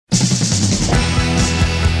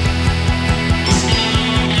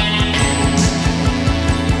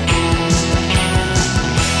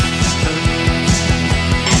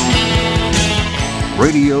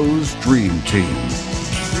radio's dream team.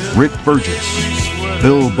 Rick Burgess,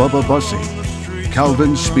 Bill Bubba Bussey,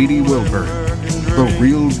 Calvin Speedy Wilburn, the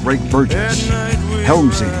real Greg Burgess,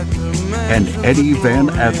 Helmsy, and Eddie Van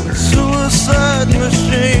Adler.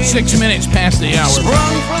 6 minutes past the hour.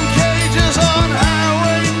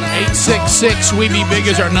 866 We Be Big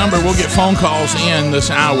is our number. We'll get phone calls in this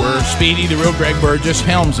hour. Speedy, the real Greg Burgess,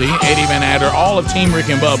 Helmsy, Eddie Van Adler, all of Team Rick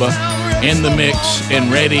and Bubba in the mix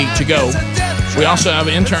and ready to go. We also have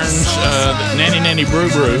interns, Nanny Brew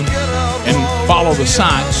and Follow the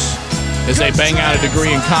Science as they bang out a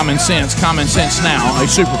degree in common sense. Common sense now, a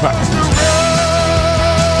superpower.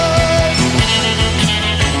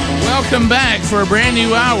 Welcome back for a brand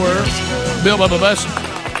new hour. Bill Bubba Bussey.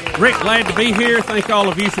 Rick, glad to be here. Thank all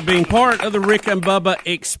of you for being part of the Rick and Bubba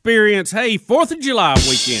experience. Hey, 4th of July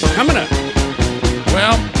weekend coming up.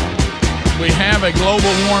 Well, we have a global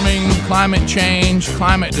warming, climate change,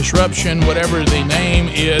 climate disruption, whatever the name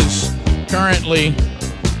is currently,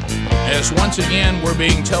 as once again we're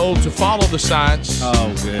being told to follow the science.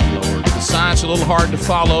 Oh, good Lord. The science a little hard to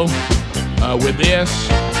follow with this.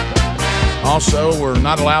 Also, we're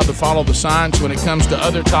not allowed to follow the science when it comes to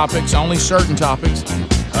other topics, only certain topics.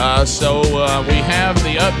 So we have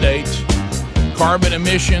the update. Carbon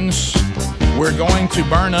emissions. We're going to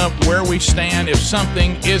burn up where we stand if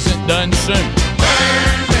something isn't done soon.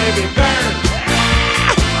 Burn, baby, burn.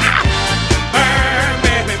 Burn,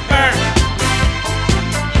 baby, burn.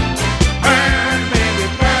 Burn, baby,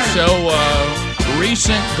 burn. So,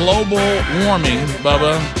 recent global warming,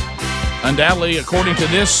 Bubba, undoubtedly, according to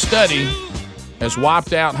this study, has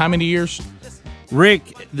wiped out how many years?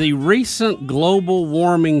 Rick, the recent global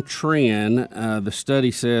warming trend, the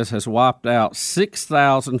study says, has wiped out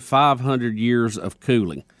 6,500 years of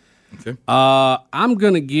cooling. Okay. I'm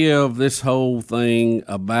going to give this whole thing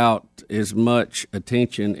about as much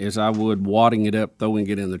attention as I would wadding it up, throwing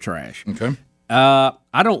it in the trash. Okay.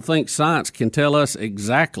 I don't think science can tell us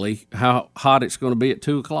exactly how hot it's going to be at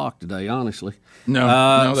 2 o'clock today, honestly.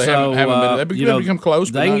 No, they haven't been. They've become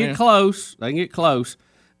close. They can get close. They can get close.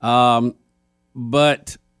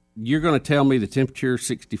 But you're going to tell me the temperature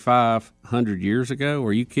 6,500 years ago?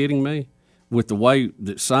 Are you kidding me? With the way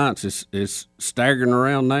that science is staggering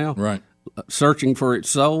around now, right? Searching for its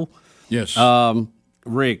soul. Yes.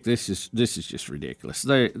 Rick, this is just ridiculous.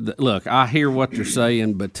 Look, I hear what they're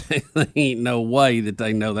saying, but there ain't no way that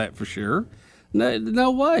they know that for sure.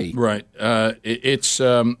 No way. Right. It's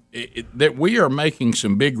that we are making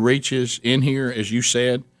some big reaches in here, as you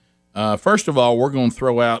said. First of all, we're going to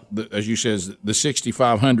throw out, as you said, the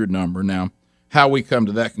 6,500 number. Now, how we come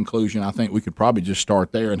to that conclusion, I think we could probably just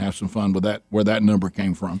start there and have some fun with that, where that number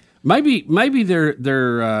came from. Maybe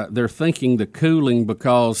they're thinking the cooling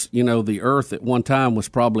because the Earth at one time was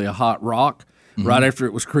probably a hot rock right after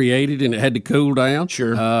it was created and it had to cool down.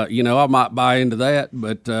 Sure. I might buy into that,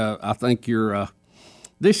 but I think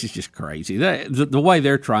this is just crazy. The way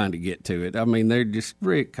they're trying to get to it. I mean, they're just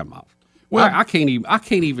Rick. Come on. Well, I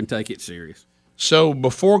can't even take it serious. So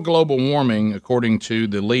before global warming, according to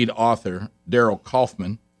the lead author, Daryl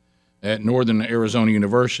Kaufman, at Northern Arizona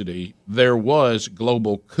University, there was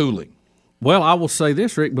global cooling. Well, I will say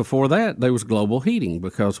this, Rick, before that, there was global heating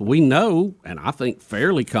because we know, and I think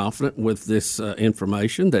fairly confident with this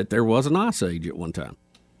information, that there was an ice age at one time.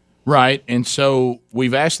 Right, and so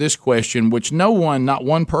we've asked this question, which not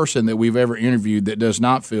one person that we've ever interviewed that does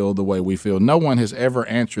not feel the way we feel, no one has ever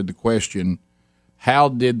answered the question, how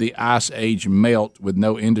did the ice age melt with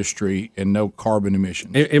no industry and no carbon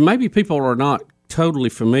emissions? And maybe people are not totally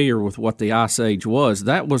familiar with what the ice age was.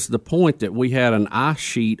 That was the point that we had an ice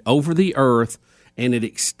sheet over the Earth, and it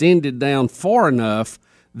extended down far enough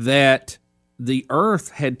that the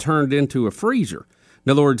Earth had turned into a freezer.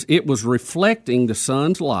 In other words, it was reflecting the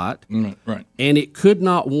sun's light, right, and it could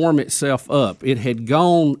not warm itself up. It had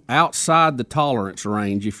gone outside the tolerance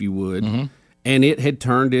range, if you would, and it had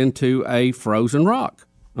turned into a frozen rock.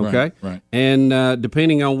 Okay? Right. And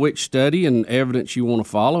depending on which study and evidence you want to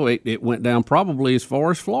follow, it went down probably as far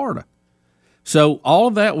as Florida. So all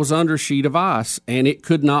of that was under a sheet of ice, and it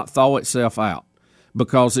could not thaw itself out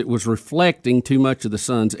because it was reflecting too much of the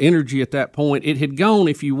sun's energy at that point. It had gone,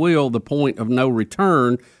 if you will, the point of no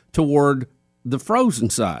return toward the frozen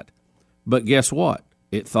side. But guess what?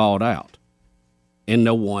 It thawed out, and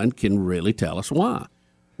no one can really tell us why.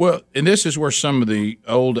 Well, and this is where some of the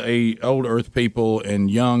old Earth people and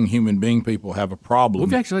young human being people have a problem.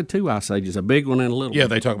 We've actually had two ice ages, a big one and a little one. Yeah,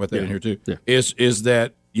 they talk about that in here too. Yeah. Is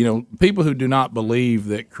that, people who do not believe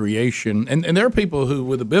that creation, and there are people who,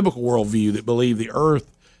 with a biblical worldview, that believe the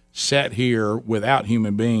Earth sat here without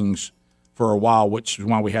human beings for a while, which is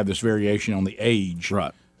why we have this variation on the age.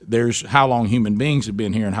 Right. there's how long human beings have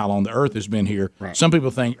been here and how long the Earth has been here. Right. Some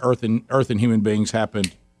people think Earth and human beings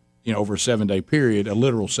happened, over a 7-day period, a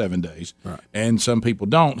literal 7 days. Right. And some people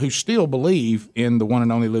don't, who still believe in the one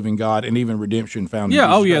and only living God and even redemption found.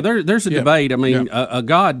 Yeah. In Jesus Christ. There's a debate. I mean, a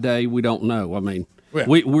God day, we don't know. I mean,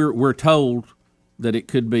 we're told that it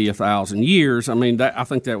could be 1,000 years. I mean, I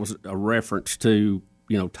think that was a reference to,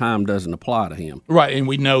 time doesn't apply to him. Right, and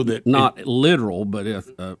we know that not literal, but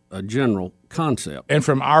a general concept. And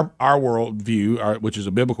from our worldview, which is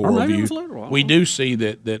a biblical worldview, we do see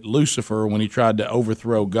that Lucifer, when he tried to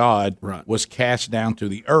overthrow God, was cast down to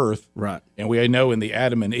the earth. Right, and we know in the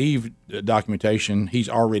Adam and Eve documentation, he's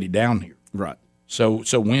already down here. Right. So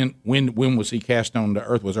when was he cast on the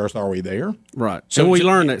earth? Was Earth already there? Right. So we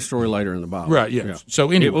learn that story later in the Bible. Right. Yeah.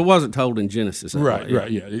 So anyway, it wasn't told in Genesis. Right.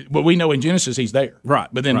 Yeah. But we know in Genesis he's there. Right.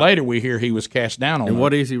 But then later we hear he was cast down on. And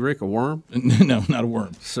what is he, Rick? A worm? No, not a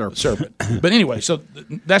worm. Serpent. But anyway, so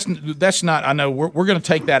that's not. I know we're going to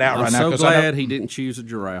take that out right now. I'm so glad he didn't choose a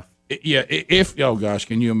giraffe. Oh gosh,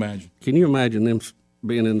 can you imagine? Can you imagine them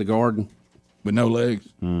being in the garden with no legs?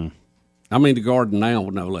 I mean, the garden now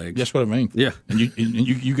with no legs. That's what I mean. Yeah. And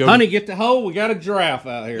you go, honey, get the hole. We got a giraffe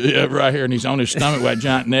out here. Yeah, right here, and he's on his stomach with a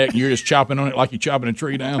giant neck, and you're just chopping on it like you're chopping a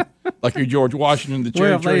tree down, like you're George Washington, the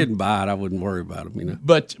cherry tree. Well, if they didn't buy it, I wouldn't worry about them,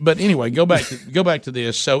 But anyway, go back to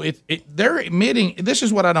this. So they're admitting. This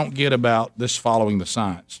is what I don't get about this following the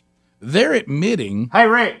science. They're admitting. Hey,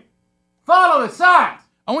 Rick, follow the science.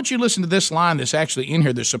 I want you to listen to this line that's actually in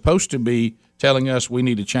here. That's supposed to be telling us we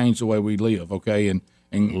need to change the way we live. Okay, and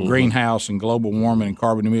greenhouse and global warming and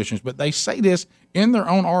carbon emissions. But they say this in their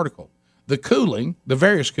own article. The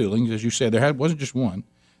various coolings, as you said, wasn't just one,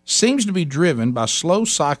 seems to be driven by slow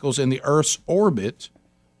cycles in the Earth's orbit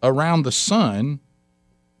around the sun.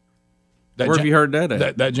 Where have you heard that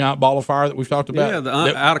at? That giant ball of fire that we've talked about? Yeah,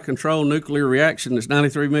 the out-of-control nuclear reaction that's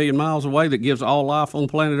 93 million miles away that gives all life on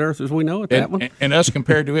planet Earth as we know it, that one. And us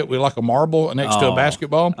compared to it, we're like a marble next to a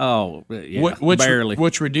basketball. Oh, yeah, barely.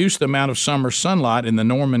 Which reduced the amount of summer sunlight in the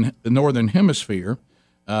northern hemisphere,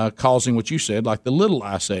 causing what you said, like the Little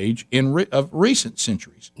Ice Age of recent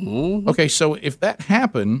centuries. Mm-hmm. Okay, so if that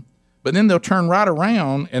happened, but then they'll turn right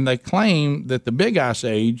around and they claim that the Big Ice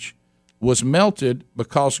Age was melted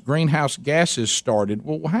because greenhouse gases started.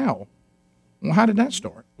 Well, how? Well, how did that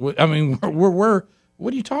start? I mean,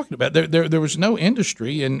 what are you talking about? There was no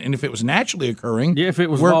industry, and if it was naturally occurring. Yeah, if it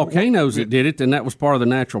was volcanoes that did it, then that was part of the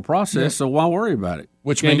natural process, so why worry about it?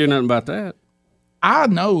 Which can't do nothing about that. I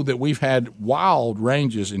know that we've had wild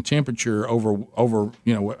ranges in temperature over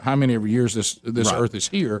how many every years this Earth is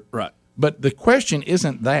here. Right. But the question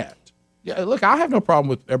isn't that. Yeah, look, I have no problem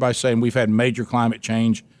with everybody saying we've had major climate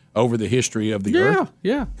change over the history of the Earth.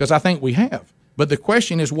 Yeah. Because I think we have. But the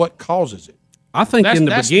question is what causes it? I think beginning,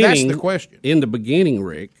 that's the question. In the beginning,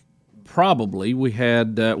 Rick, probably we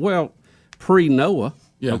had, pre-Noah,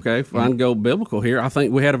 okay, if I can go biblical here, I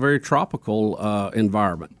think we had a very tropical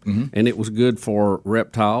environment. Mm-hmm. And it was good for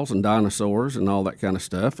reptiles and dinosaurs and all that kind of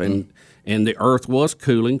stuff. And the Earth was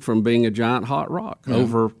cooling from being a giant hot rock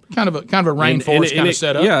over kind of a rainforest kind of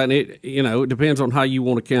setup. Yeah, and it depends on how you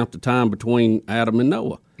want to count the time between Adam and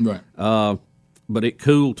Noah. Right. But it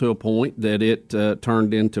cooled to a point that it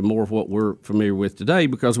turned into more of what we're familiar with today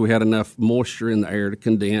because we had enough moisture in the air to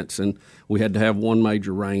condense, and we had to have one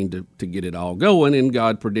major rain to get it all going. And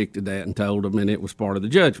God predicted that and told them, and it was part of the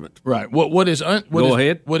judgment. Right. What has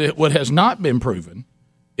not been proven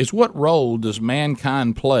is what role does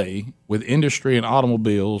mankind play with industry and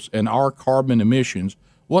automobiles and our carbon emissions?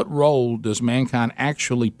 What role does mankind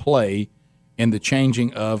actually play in the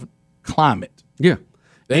changing of climate? Yeah.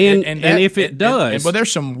 And if it does. But there's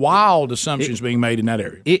some wild assumptions being made in that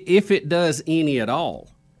area. If it does any at all,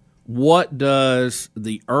 what does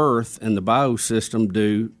the Earth and the biosystem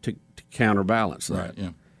do to counterbalance that? Right, yeah.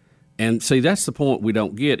 And see, that's the point we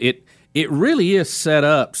don't get. It really is set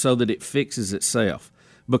up so that it fixes itself.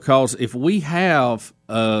 Because if we have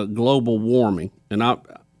global warming, and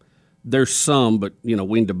there's some, but we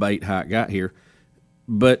can debate how it got here.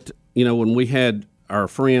 But when we had our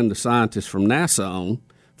friend, the scientist from NASA on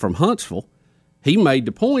from Huntsville, he made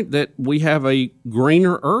the point that we have a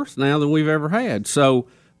greener Earth now than we've ever had. So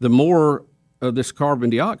the more of this carbon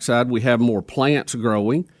dioxide, we have more plants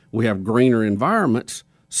growing, we have greener environments.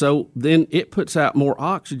 So then it puts out more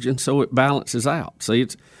oxygen, so it balances out. See,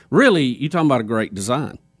 it's really, you're talking about a great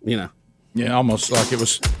design, Yeah, almost like it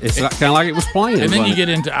was. It's kind of like it was planned. And then you get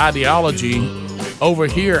into ideology. Over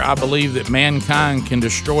here, I believe that mankind can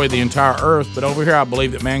destroy the entire Earth, but over here, I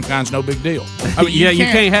believe that mankind's no big deal. I mean, you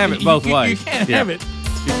can't have it both ways. You can't have it.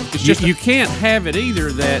 It's just you can't have it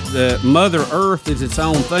either. That the Mother Earth is its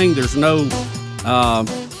own thing. There's no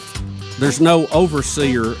There's no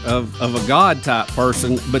overseer of a God type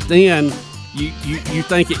person, but then you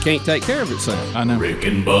think it can't take care of itself. I know. Rick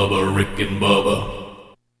and Bubba, Rick and Bubba.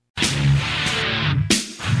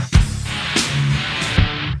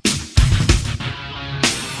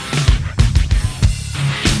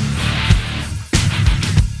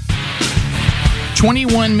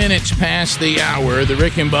 "21 minutes past the hour, the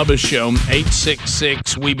Rick and Bubba Show,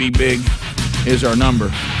 866 We Be Big is our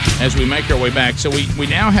number as we make our way back. So we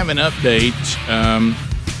now have an update.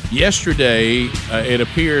 Yesterday, it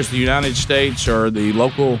appears the United States or the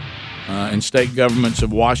local and state governments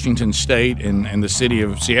of Washington State and the city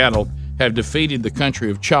of Seattle have defeated the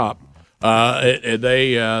country of CHOP.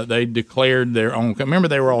 They declared their own. Remember,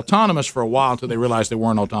 they were autonomous for a while until they realized they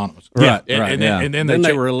weren't autonomous. Right, and then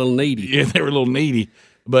they were a little needy. Yeah, they were a little needy.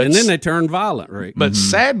 But and then they turned violent, Rick. But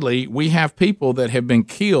sadly, we have people that have been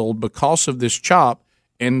killed because of this CHOP,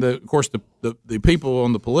 and of course the people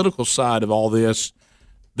on the political side of all this,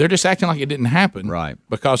 they're just acting like it didn't happen, right?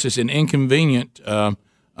 Because it's an inconvenient,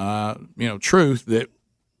 truth that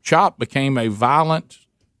CHOP became a violent,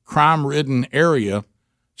 crime-ridden area.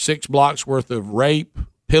 6 blocks worth of rape,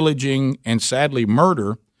 pillaging, and sadly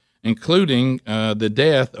murder, including the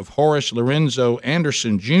death of Horace Lorenzo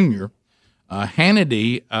Anderson Jr.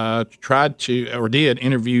 Hannity did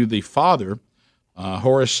interview the father,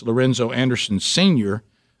 Horace Lorenzo Anderson Sr.,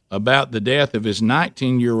 about the death of his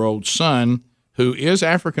 19-year-old son, who is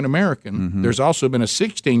African American. Mm-hmm. There's also been a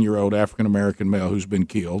 16-year-old African American male who's been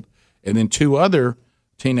killed, and then 2 other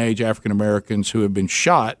teenage African Americans who have been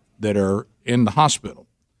shot that are in the hospital.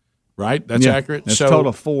 Right? That's accurate? That's total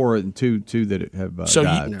of 4 and two that have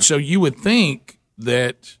died. So you would think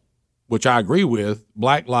that, which I agree with,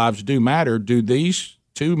 black lives do matter. Do these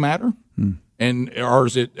 2 matter? And or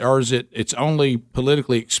is it it's only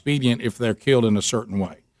politically expedient if they're killed in a certain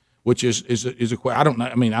way? Which is a question. I don't know.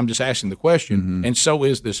 I mean, I'm just asking the question. Mm-hmm. And so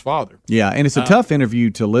is this father. Yeah, and it's a tough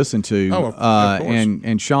interview to listen to. Of course.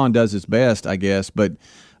 And Sean does his best, I guess, but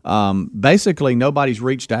basically nobody's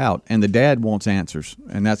reached out, and the dad wants answers,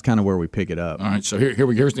 and that's kind of where we pick it up. All right, so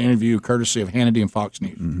here's the interview courtesy of Hannity and Fox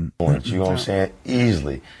News. Mm-hmm. You know what I'm saying?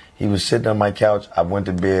 Easily. He was sitting on my couch. I went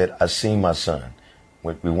to bed. I seen my son.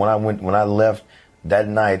 When I left that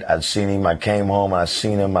night, I'd seen him. I came home. I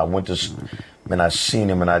seen him. I went to, man, I seen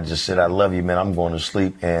him, and I just said, "I love you, man. I'm going to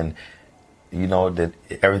sleep." And you know that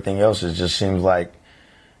everything else just seems like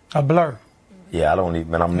a blur. Yeah, I don't even,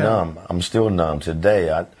 man, I'm numb. I'm still numb today.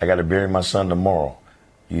 I got to bury my son tomorrow,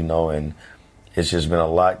 and it's just been a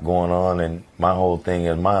lot going on. And my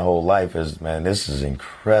whole life is, man, this is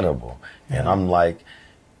incredible. Yeah. And I'm like,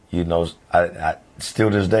 I still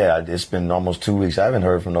this day, it's been almost 2 weeks. I haven't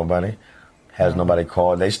heard from nobody. Has nobody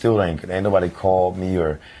called? They still ain't nobody called me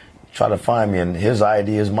or try to find me. And his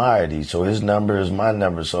ID is my ID, so his number is my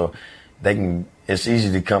number. So they can. It's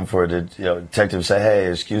easy to come for the detective and say,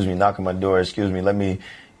 "Hey, excuse me, knock on my door. Excuse me, let me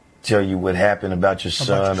tell you what happened about your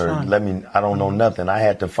son, I don't know nothing." I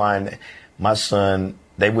had to find my son.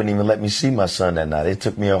 They wouldn't even let me see my son that night. It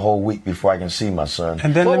took me a whole week before I can see my son.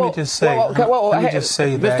 And then let me just say that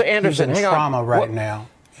Mr. Anderson, he's in trauma right now.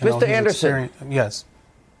 Mr. Anderson, yes.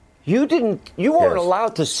 You weren't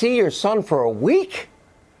allowed to see your son for a week?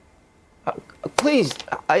 Please,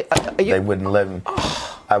 they wouldn't let me.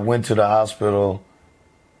 I went to the hospital,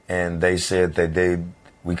 and they said that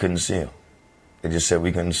we couldn't see him. They just said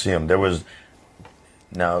we couldn't see him. There was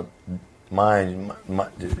now, when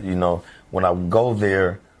I go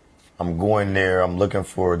there, I'm going there. I'm looking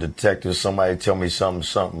for a detective. Somebody tell me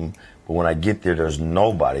something. But when I get there, there's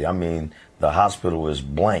nobody. I mean, the hospital is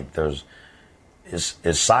blank.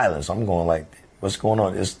 It's silence. I'm going like, what's going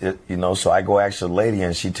on? So I go ask the lady,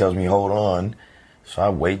 and she tells me, hold on. So I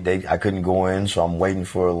wait. I couldn't go in, so I'm waiting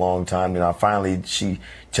for a long time. Then she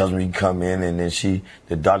tells me to come in, and then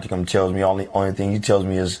the doctor tells me only thing he tells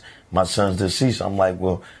me is my son's deceased. I'm like,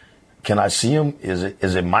 well, can I see him? Is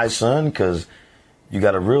it my son? Because you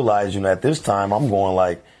got to realize, at this time I'm going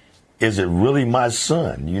like, is it really my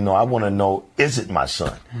son? I want to know, is it my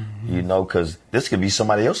son? Mm-hmm. Because this could be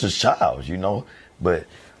somebody else's child. But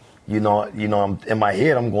I'm in my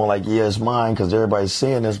head, I'm going like, yeah, it's mine, because everybody's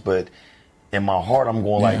saying this, but in my heart, I'm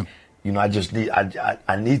going like,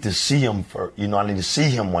 I need to see him I need to see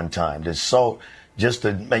him one time, so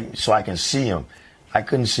I can see him. I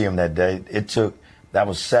couldn't see him that day. That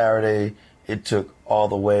was Saturday. It took all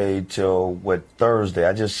the way till Thursday.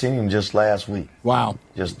 I just seen him just last week. Wow.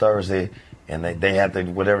 Just Thursday, and they had to,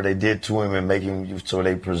 whatever they did to him and make him so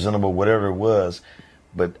they presentable, whatever it was.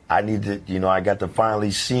 But I need to, I got to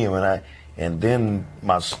finally see him, and then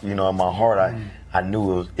in my heart, I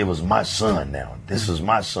knew it was my son now. This was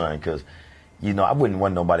my son, because, You know, I wouldn't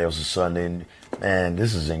want nobody else's son. And man,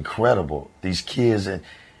 this is incredible. These kids and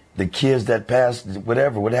the kids that passed,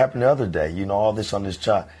 whatever, what happened the other day, you know, all this on this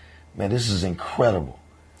child. Man, this is incredible.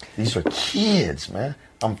 These are kids, man.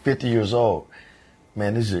 I'm 50 years old.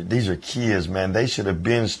 Man, these are kids, man. They should have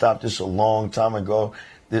been stopped this a long time ago.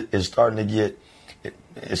 It's starting to get,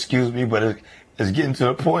 excuse me, but it's getting to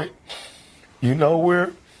the point, you know,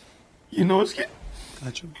 where, you know, it's getting.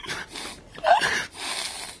 Gotcha.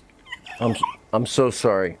 I'm so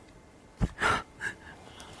sorry.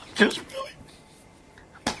 Just really,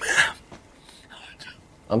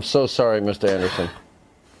 I'm so sorry, Mr. Anderson.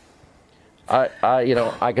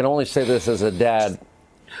 I can only say this as a dad.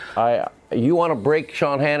 You want to break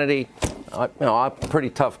Sean Hannity? I'm a pretty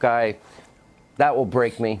tough guy. That will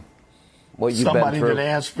break me. What you've been through. Somebody did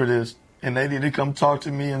ask for this, and they need to come talk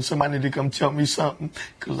to me, and somebody need to come tell me something,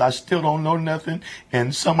 because I still don't know nothing,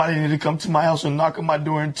 and somebody need to come to my house and knock on my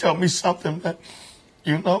door and tell me something. That,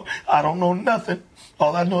 you know, I don't know nothing.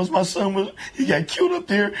 All I know is my son he got killed up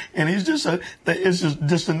there, and he's just a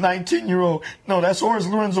 19-year-old. No, that's Horace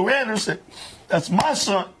Lorenzo Anderson. That's my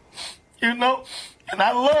son, you know, and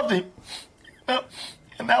I loved him, you know,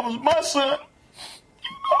 and that was my son.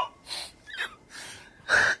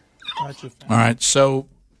 All right, so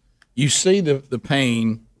you see the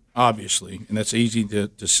pain, obviously, and that's easy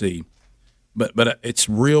to see, but it's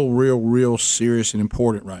real serious and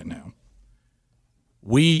important right now.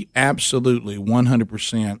 We absolutely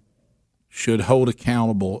 100% should hold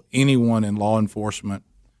accountable anyone in law enforcement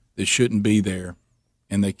that shouldn't be there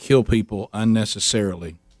and they kill people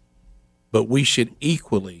unnecessarily. But we should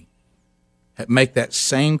equally make that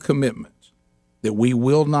same commitment that we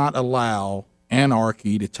will not allow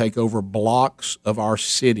anarchy to take over blocks of our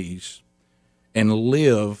cities and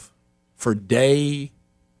live for day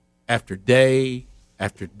after day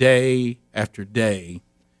after day after day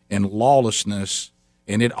in lawlessness.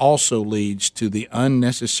 And it also leads to the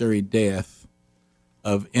unnecessary death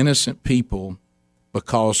of innocent people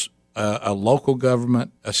because a local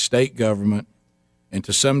government, a state government, and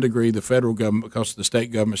to some degree the federal government, because the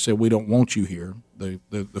state government said we don't want you here.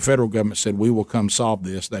 The federal government said we will come solve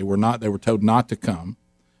this. They were told not to come.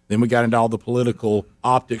 Then we got into all the political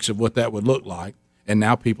optics of what that would look like, and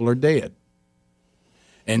now people are dead.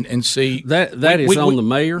 And see that is on the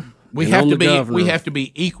mayor. We have to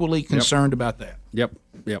be equally concerned about that. Yep.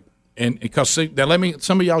 And because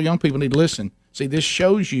some of y'all young people need to listen. See, this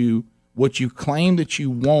shows you what you claim that you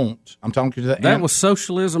want. I'm talking to that was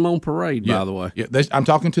socialism on parade, by the way. Yeah, I'm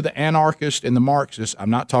talking to the anarchists and the Marxists. I'm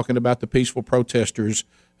not talking about the peaceful protesters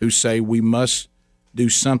who say we must do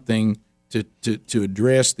something to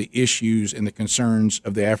address the issues and the concerns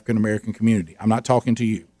of the African American community. I'm not talking to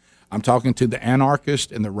you. I'm talking to the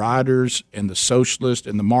anarchists and the rioters and the socialists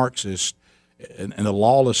and the Marxists and the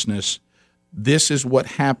lawlessness. This is what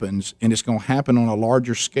happens, and it's going to happen on a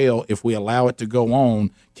larger scale if we allow it to go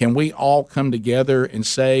on. Can we all come together and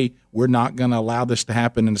say we're not going to allow this to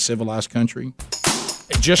happen in a civilized country?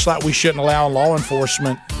 Just like we shouldn't allow law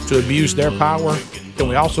enforcement to abuse their power, can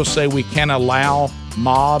we also say we can't allow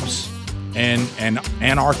mobs and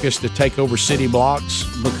anarchists to take over city blocks?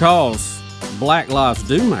 Because black lives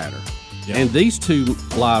do matter. Yeah. And these two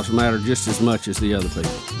lives matter just as much as the other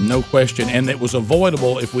people. No question. And it was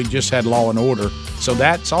avoidable if we just had law and order. So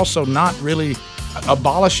that's also not really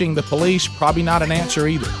abolishing the police, probably not an answer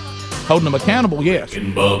either. Holding them accountable, yes. Rick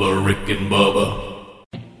and Bubba.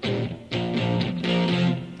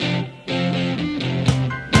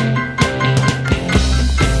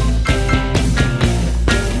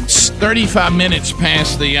 It's 35 minutes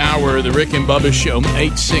past the hour of the Rick and Bubba Show.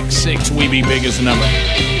 866 We Be Big is the number.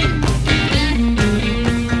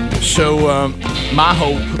 So my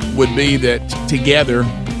hope would be that together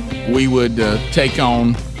we would take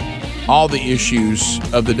on all the issues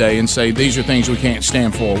of the day and say these are things we can't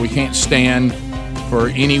stand for. We can't stand for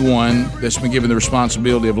anyone that's been given the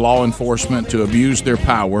responsibility of law enforcement to abuse their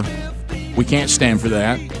power. We can't stand for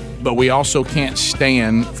that. But we also can't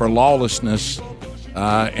stand for lawlessness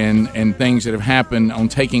and things that have happened on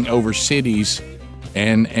taking over cities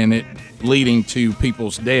and it leading to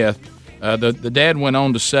people's death. The dad went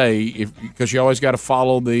on to say, because you always got to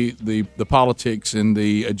follow the politics and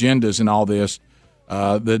the agendas and all this,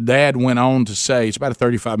 the dad went on to say, it's about a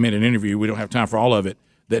 35-minute interview, we don't have time for all of it,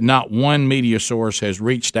 that not one media source has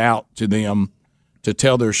reached out to them to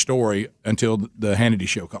tell their story until the Hannity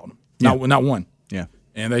Show called them. Yeah. Not one. Yeah.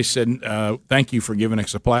 And they said, thank you for giving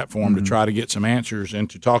us a platform to try to get some answers and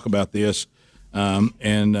to talk about this. So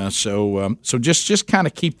just kind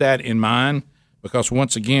of keep that in mind. Because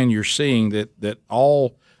once again, you're seeing that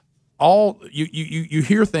all you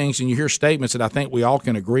hear things and you hear statements that I think we all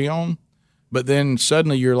can agree on, but then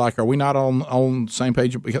suddenly you're like, are we not on the same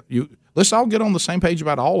page? Let's all get on the same page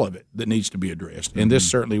about all of it that needs to be addressed, and this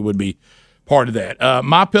certainly would be part of that.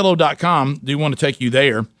 MyPillow.com, do want to take you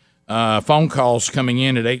there. Phone calls coming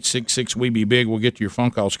in at 866-WE-BE-BIG. We'll get to your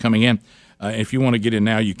phone calls coming in. If you want to get in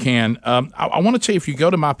now, you can. I want to tell you, if you go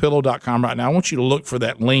to MyPillow.com right now, I want you to look for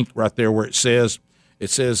that link right there where it says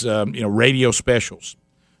radio specials.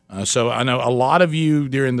 So I know a lot of you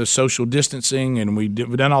during the social distancing, and we've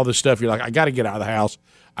done all this stuff. You're like, I got to get out of the house.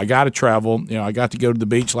 I got to travel. I got to go to the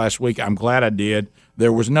beach last week. I'm glad I did.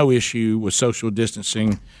 There was no issue with social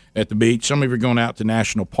distancing at the beach. Some of you are going out to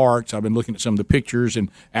national parks. I've been looking at some of the pictures and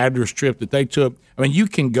Adler's trip that they took. I mean, you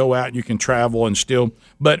can go out, you can travel, and still.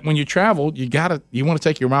 But when you travel, you want to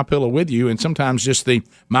take your MyPillow with you, and sometimes just the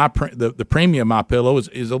premium MyPillow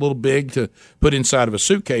is a little big to put inside of a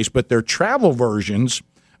suitcase. But their travel versions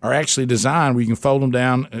are actually designed where you can fold them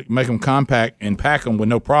down, make them compact, and pack them with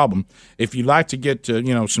no problem. If you'd like to get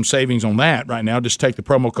some savings on that right now, just take the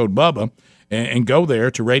promo code BUBBA and go there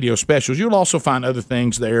to Radio Specials. You'll also find other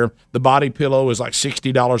things there. The body pillow is like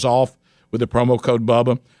 $60 off with the promo code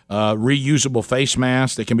BUBBA. Reusable face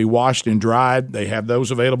masks that can be washed and dried. They have those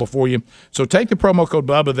available for you. So take the promo code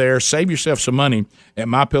BUBBA there. Save yourself some money at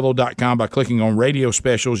MyPillow.com by clicking on Radio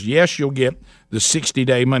Specials. Yes, you'll get the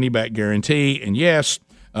 60-day money-back guarantee. And yes,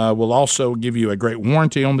 we'll also give you a great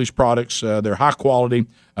warranty on these products. They're high quality,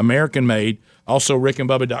 American made. Also,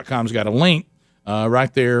 rickandbubba.com's got a link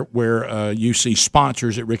right there where you see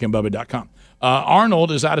sponsors at rickandbubba.com.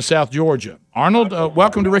 Arnold is out of South Georgia. Arnold,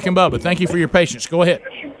 welcome to Rick and Bubba. Thank you for your patience. Go ahead.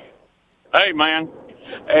 Hey, man.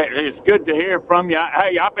 It's good to hear from you.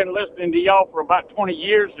 Hey, I've been listening to y'all for about 20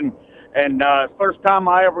 years, and first time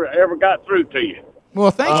I ever got through to you.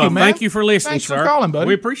 Well, thank you, man. Thank you for listening, Thanks sir. for calling, buddy.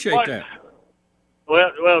 We appreciate that.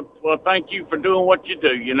 Well, thank you for doing what you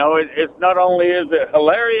do. It's not only is it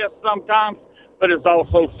hilarious sometimes, but it's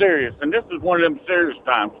also serious, and this is one of them serious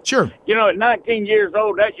times. Sure. At 19 years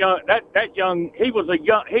old, he's a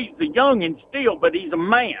youngin' still, but he's a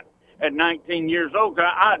man at 19 years old.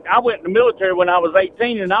 I went in the military when I was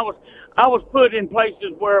 18, and I was put in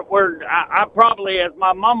places where I probably, as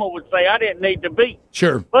my mama would say, I didn't need to be.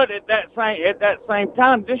 Sure. But at that same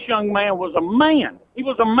time, this young man was a man. He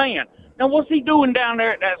was a man. Now, what's he doing down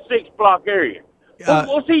there at that 6 block area?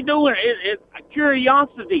 What's he doing? It's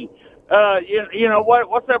curiosity.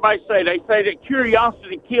 What's everybody say? They say that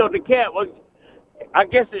curiosity killed the cat. Well, I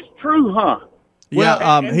guess it's true, huh?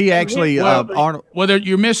 Yeah, he actually, Arnold. Well,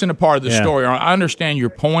 you're missing a part of the story. I understand your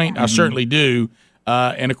point. I certainly do.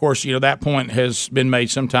 And, of course, that point has been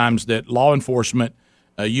made sometimes that law enforcement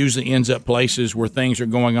usually ends up places where things are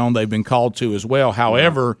going on they've been called to as well.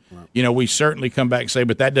 However, we certainly come back and say,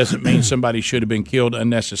 but that doesn't mean somebody should have been killed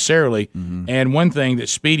unnecessarily. Mm-hmm. And one thing that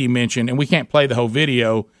Speedy mentioned, and we can't play the whole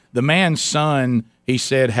video, the man's son, he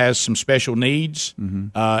said, has some special needs,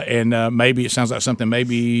 and maybe it sounds like something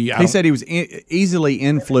he said he was easily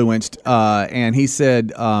influenced, and he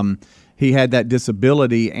said he had that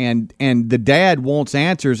disability, and the dad wants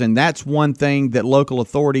answers, and that's one thing that local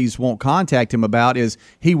authorities won't contact him about is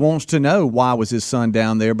he wants to know why was his son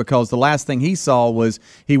down there, because the last thing he saw was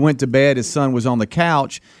he went to bed, his son was on the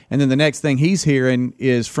couch, and then the next thing he's hearing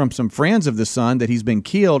is from some friends of the son that he's been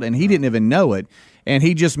killed, and he didn't even know it. And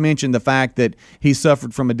he just mentioned the fact that he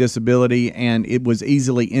suffered from a disability and it was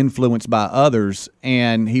easily influenced by others,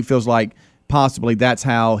 and he feels like possibly that's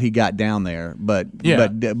how he got down there. But he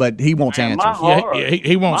wants answers.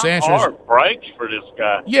 He wants answers. My heart breaks for this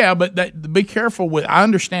guy. Yeah, but be careful with. I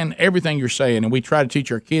understand everything you're saying, and we try to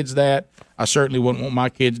teach our kids that. I certainly wouldn't want my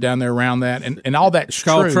kids down there around that, and all that's it's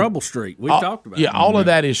true. Called Trouble Street. We've talked about it. Yeah, all of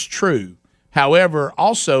that is true. However,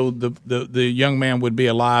 also the young man would be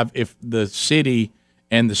alive if the city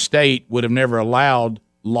and the state would have never allowed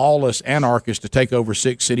lawless anarchists to take over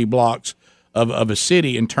 6 city blocks of a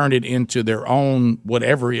city and turn it into their own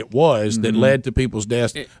whatever it was that led to people's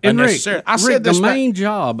deaths. And Rick, the main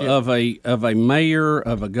job of a mayor,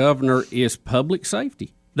 of a governor, is public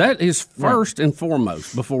safety. That is first and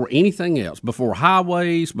foremost, before anything else, before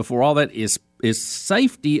highways, before all that, is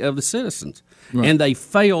safety of the citizens. Right. And they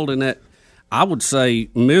failed in that, I would say,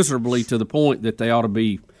 miserably, to the point that they ought to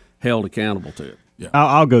be held accountable to it. Yeah.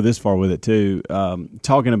 I'll go this far with it, too.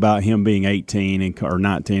 Talking about him being 18 or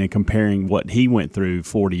 19 and comparing what he went through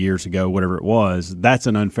 40 years ago, whatever it was, that's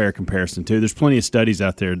an unfair comparison, too. There's plenty of studies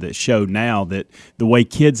out there that show now that the way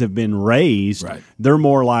kids have been raised, they're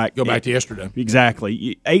more like... Go back to yesterday.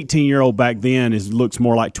 Exactly. 18-year-old back then looks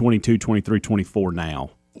more like 22, 23, 24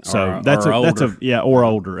 now. So or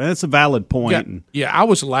older. And that's a valid point. Yeah, I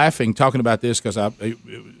was laughing talking about this because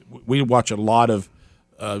we watch a lot of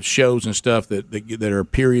shows and stuff that are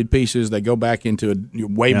period pieces. They go back into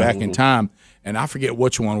way back in time, and I forget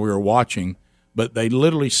which one we were watching, but they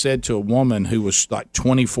literally said to a woman who was like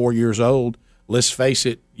 24 years old, let's face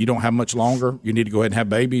it, you don't have much longer. You need to go ahead and have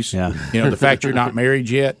babies. Yeah. The fact you're not married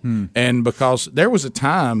yet. And because there was a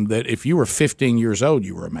time that if you were 15 years old,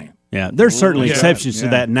 you were a man. Yeah, there's certainly exceptions to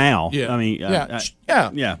that now. Yeah. I mean,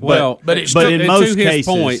 yeah. Well, but in most to his cases,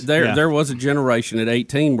 point, there was a generation at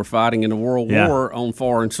 18 were fighting in the World War on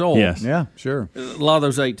foreign soil. Yes. Yeah, sure. A lot of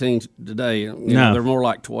those 18s today, they're more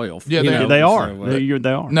like 12. Yeah, they are. So, They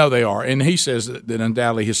are. No, they are. And he says that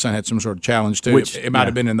undoubtedly his son had some sort of challenge too. Which, it might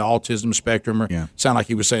have been in the autism spectrum, or sound like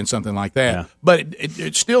he was saying something like that. Yeah. But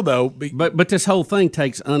it's still though. But this whole thing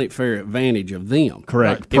takes unfair advantage of them.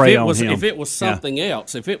 Correct. Right. Prey on him. If it was something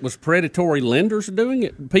else, if it was predatory lenders doing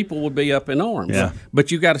it, people would be up in arms. Yeah.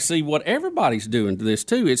 But you got to see what everybody's doing to this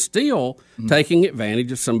too. It's still taking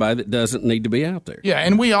advantage of somebody that doesn't need to be out there. Yeah,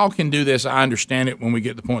 and we all can do this. I understand it when we get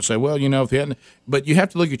to the point say, well, if you hadn't, but you have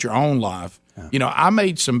to look at your own life. Yeah. I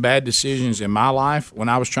made some bad decisions in my life when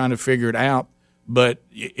I was trying to figure it out, but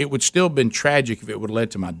it would still have been tragic if it would have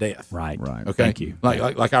led to my death. Right. Okay. Thank you.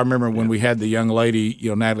 Like I remember when we had the young lady,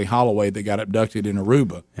 Natalie Holloway, that got abducted in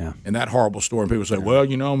Aruba. Yeah. And that horrible story. And people say, well,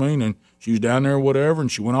 and she was down there or whatever,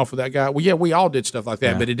 and she went off with that guy. Well, yeah, we all did stuff like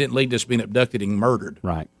that, but it didn't lead to us being abducted and murdered.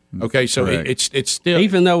 Right. Okay, so it's still,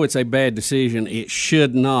 even though it's a bad decision, it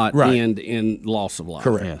should not end in loss of life.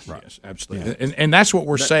 Correct. Yes, absolutely. Yeah. And that's what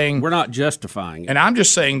we're saying. We're not justifying it. And I'm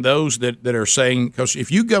just saying those that are saying, because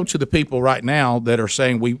if you go to the people right now that are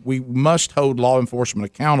saying we must hold law enforcement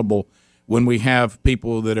accountable when we have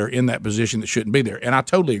people that are in that position that shouldn't be there, and I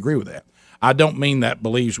totally agree with that. I don't mean that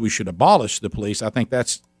believes we should abolish the police. I think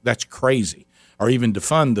that's crazy, or even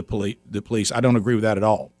defund the police. I don't agree with that at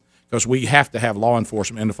all. Because we have to have law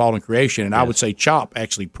enforcement in the fallen creation, and I would say CHOP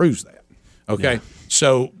actually proves that. Okay,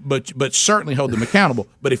 so but certainly hold them accountable.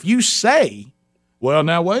 But if you say, well,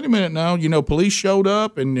 now wait a minute, now police showed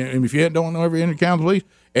up, and if you don't know every account of police,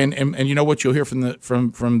 and you know what you'll hear from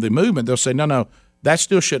the movement, they'll say no, that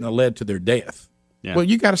still shouldn't have led to their death. Yeah. Well,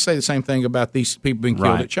 you got to say the same thing about these people being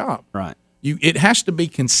killed at CHOP. Right. It has to be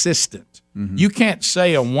consistent. Mm-hmm. You can't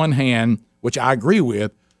say on one hand, which I agree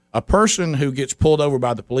with, a person who gets pulled over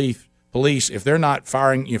by the police, if they're not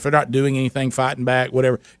firing, if they're not doing anything, fighting back,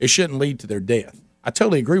 whatever, it shouldn't lead to their death. I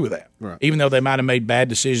totally agree with that. Right. Even though they might have made bad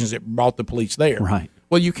decisions that brought the police there. Right.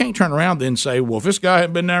 Well, you can't turn around then and say, well, if this guy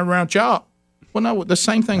hadn't been there around CHOP, well, no, the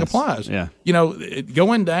same thing applies. Yeah.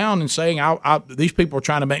 Going down and saying these people are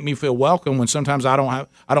trying to make me feel welcome when sometimes I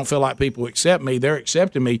don't feel like people accept me. They're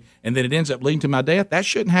accepting me, and then it ends up leading to my death. That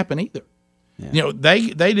shouldn't happen either. Yeah.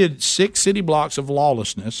 They did 6 city blocks of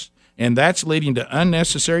lawlessness, and that's leading to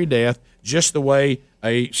unnecessary death, just the way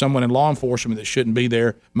someone in law enforcement that shouldn't be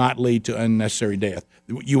there might lead to unnecessary death.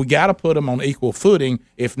 You got to put them on equal footing.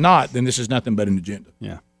 If not, then this is nothing but an agenda.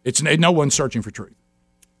 Yeah, it's no one's searching for truth.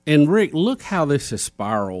 And Rick, look how this has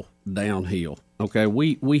spiraled downhill. Okay,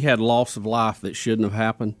 we had loss of life that shouldn't have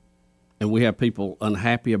happened, and we have people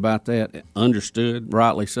unhappy about that. Understood,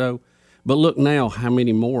 rightly so. But look now, how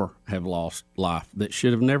many more have lost life that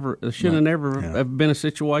should have never have been a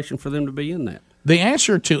situation for them to be in that. The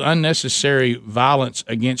answer to unnecessary violence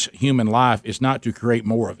against human life is not to create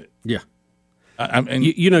more of it. Yeah.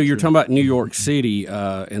 You're talking about New York City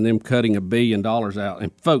and them cutting $1 billion out,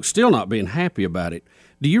 and folks still not being happy about it.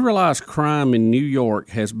 Do you realize crime in New York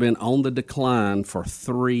has been on the decline for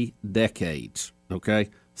 3 decades?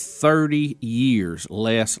 Okay, 30 years,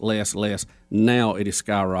 less. Now it is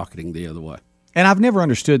skyrocketing the other way. And I've never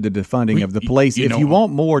understood the defunding of the police. If you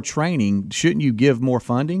want more training, shouldn't you give more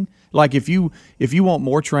funding? Like if you want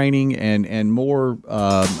more training and more,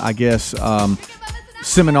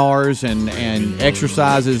 seminars and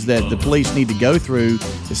exercises that the police need to go through,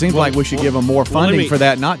 it seems like we should give them more funding for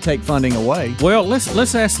that, not take funding away. Well,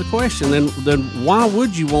 let's ask the question then why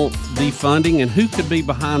would you want defunding, and who could be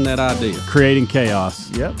behind that idea? Creating chaos.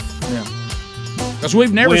 Yep. Yeah. Because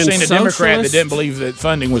we've never seen a Democrat that didn't believe that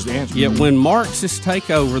funding was the answer. Yeah, when Marxists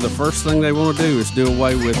take over, the first thing they want to do is do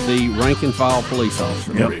away with the rank and file police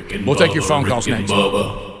officer. Yep. We'll take your phone calls next. All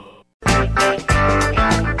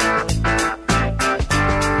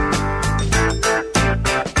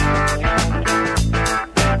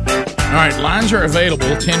right, lines are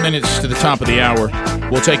available 10 minutes to the top of the hour.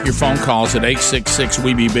 We'll take your phone calls at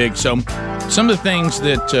 866-WE-BE-BIG. So some of the things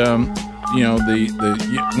that...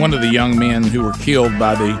 one of the young men who were killed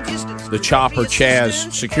by the Chopper Chaz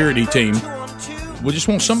security team. We just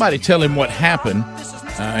want somebody to tell him what happened,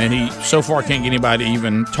 and he so far can't get anybody to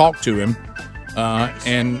even talk to him,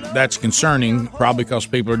 and that's concerning, probably because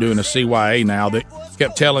people are doing a CYA now that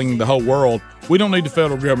kept telling the whole world, We don't need the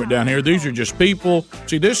federal government down here. These are just people.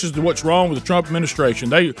 See, this is what's wrong with the Trump administration.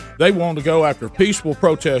 They want to go after peaceful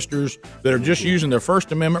protesters that are just using their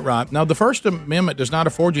First Amendment right. Now, the First Amendment does not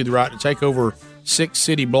afford you the right to take over 6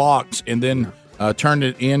 city blocks and then turn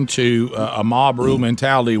it into a mob rule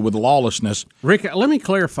mentality with lawlessness. Rick, let me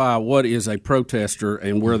clarify what is a protester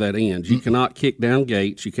and where that ends. You cannot kick down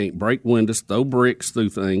gates. You can't break windows, throw bricks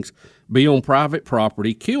through things, be on private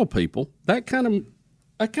property, kill people. That kind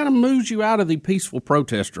of moves you out of the peaceful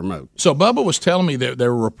protester mode. So Bubba was telling me that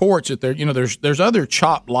there were reports that there's other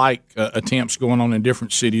CHOP-like attempts going on in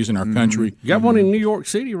different cities in our country. You got one in New York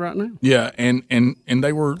City right now. Yeah, and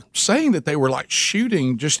they were saying that they were like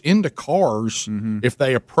shooting just into cars if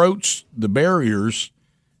they approached the barriers.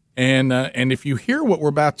 And if you hear what we're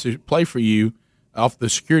about to play for you off the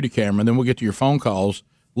security camera, then we'll get to your phone calls.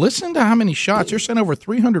 Listen to how many shots. They're sent over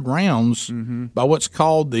 300 rounds by what's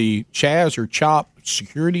called the Chaz or CHOP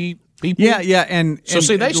security people. Yeah, and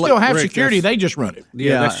see, they still have Rick, security. They just run it.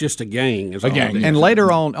 Yeah, that's just a gang. A gang. And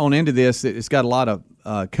later on into this, it's got a lot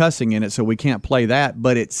of cussing in it, so we can't play that.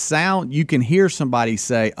 But you can hear somebody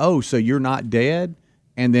say, "Oh, so you're not dead?"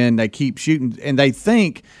 And then they keep shooting, and they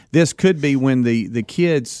think this could be when the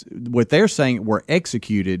kids, what they're saying, were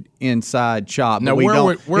executed inside CHOP. Now,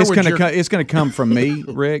 it's going to come from me,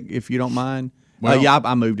 Rick, if you don't mind. Well,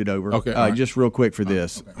 I moved it over. Okay, right. Just real quick for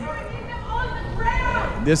this.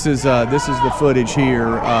 This is the footage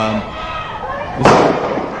here.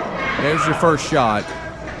 There's your first shot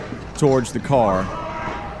towards the car,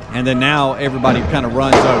 and then now everybody kind of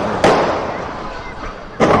runs over.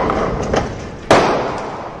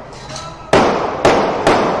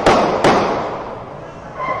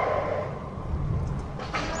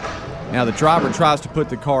 Now the driver tries to put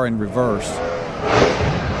the car in reverse.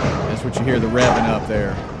 That's what you hear the revving up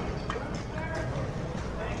there.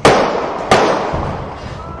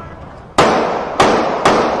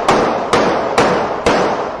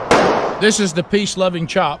 This is the peace-loving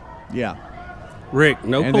CHOP. Yeah. Rick,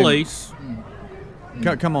 no And police.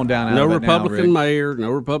 Come on down. No out of it now, Republican Rick. mayor,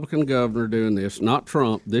 no Republican governor doing this. Not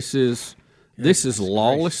Trump. This is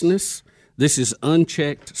lawlessness. This is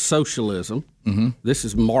unchecked socialism. This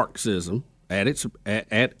is Marxism at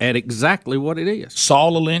exactly what it is.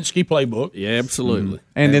 Saul Alinsky playbook. Yeah, absolutely.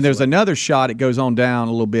 And then there's another shot. It goes on down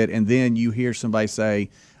a little bit, and then you hear somebody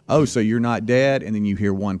say, "Oh, so you're not dead?" And then you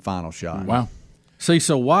hear one final shot. Wow. See,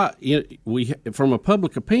 so why we from a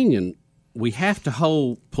public opinion, we have to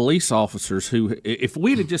hold police officers who, if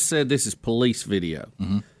we'd have just said this is police video,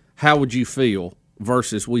 how would you feel?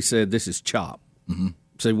 Versus we said this is CHOP.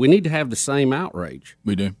 So we need to have the same outrage.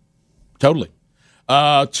 We do. Totally.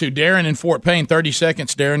 To Darren in Fort Payne, 30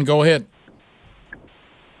 seconds. Darren, go ahead.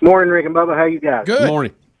 Morning, Rick and Bubba. How you guys? Good.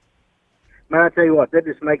 Morning. Man, I tell you what, that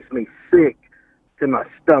just makes me sick to my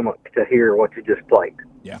stomach to hear what you just played.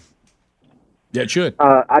 Yeah. Yeah, it should.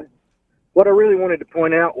 What I really wanted to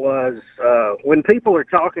point out was when people are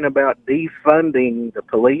talking about defunding the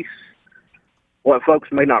police, what folks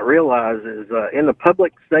may not realize is in the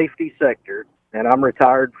public safety sector, and I'm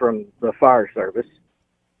retired from the fire service,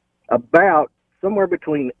 about somewhere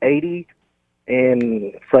between 80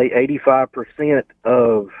 and, say, 85%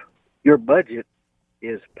 of your budget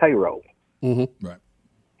is payroll. Right.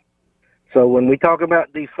 So when we talk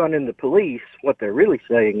about defunding the police, what they're really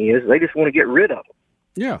saying is they just want to get rid of them.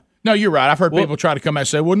 Yeah. No, you're right. I've heard people try to come out and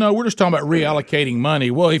say, well, no, we're just talking about reallocating money.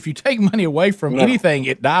 Well, if you take money away from anything,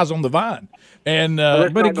 it dies on the vine. And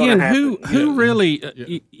but again, who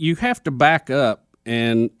really you have to back up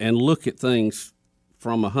and look at things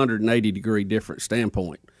from a 180-degree different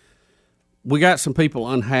standpoint. We got some people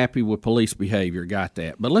unhappy with police behavior, got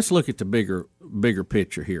that. But let's look at the bigger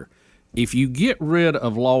picture here. If you get rid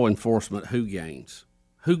of law enforcement, who gains?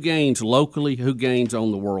 Who gains locally? Who gains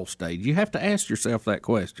on the world stage? You have to ask yourself that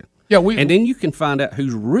question. Yeah, and then you can find out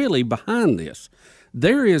who's really behind this.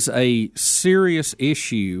 There is a serious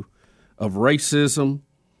issue of racism,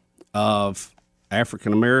 of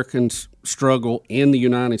African Americans' struggle in the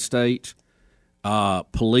United States,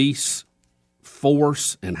 police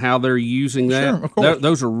force and how they're using that. Sure, of course.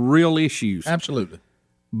 Those are real issues. Absolutely.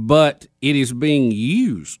 But it is being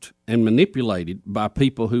used and manipulated by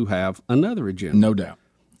people who have another agenda. No doubt.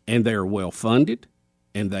 And they are well funded,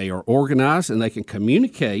 and they are organized, and they can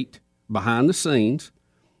communicate behind the scenes.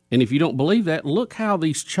 And if you don't believe that, look how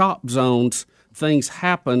these CHOP zones things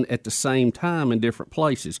happen at the same time in different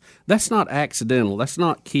places. That's not accidental. That's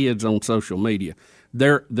not kids on social media.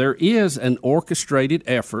 There is an orchestrated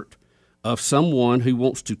effort of someone who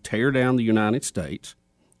wants to tear down the United States,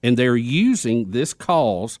 and they're using this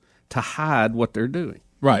cause to hide what they're doing.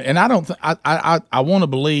 Right, and I don't. I want to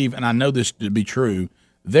believe, and I know this to be true,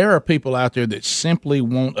 There are people out there that simply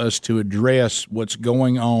want us to address what's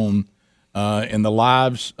going on in the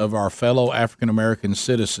lives of our fellow African American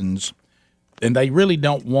citizens, and they really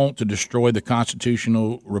don't want to destroy the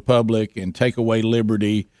constitutional republic and take away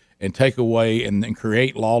liberty and take away and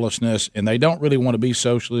create lawlessness, and they don't really want to be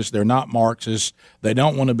socialists. They're not Marxists. They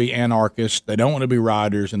don't want to be anarchists. They don't want to be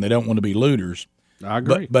rioters, and they don't want to be looters. I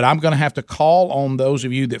agree. But I'm going to have to call on those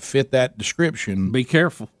of you that fit that description. Be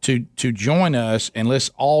careful. To join us, and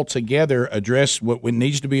let's all together address what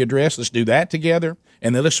needs to be addressed. Let's do that together,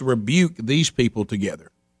 and then let's rebuke these people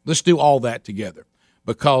together. Let's do all that together.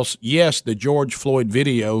 Because, yes, the George Floyd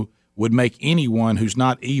video would make anyone who's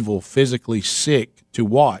not evil physically sick to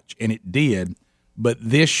watch, and it did, but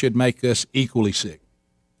this should make us equally sick.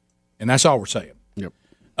 And that's all we're saying. Yep.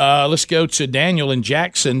 Let's go to Daniel in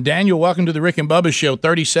Jackson. Daniel, welcome to the Rick and Bubba Show.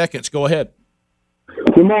 30 seconds. Go ahead.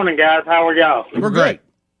 Good morning, guys. How are y'all? We're great.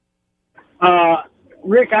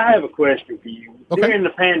 Rick, I have a question for you. Okay. During the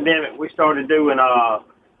pandemic, we started doing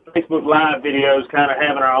Facebook Live videos, kind of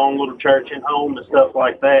having our own little church at home and stuff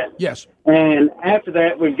like that. Yes. And after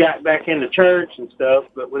that, we've got back into church and stuff.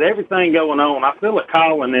 But with everything going on, I feel a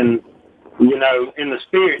calling in the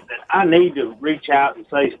spirit that I need to reach out and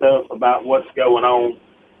say stuff about what's going on.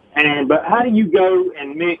 But how do you go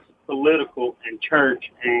and mix political and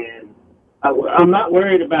church? And I'm not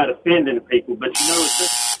worried about offending people, but it's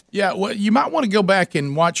just... Yeah, well, you might want to go back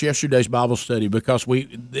and watch yesterday's Bible study because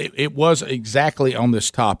it was exactly on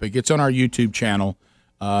this topic. It's on our YouTube channel,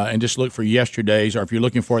 and just look for yesterday's, or if you're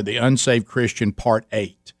looking for it, The Unsaved Christian Part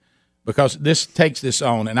 8, because this takes this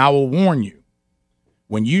on. And I will warn you,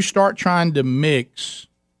 when you start trying to mix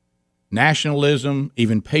nationalism,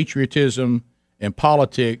 even patriotism, and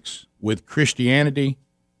politics with Christianity,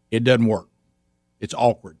 it doesn't work. It's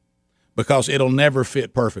awkward because it'll never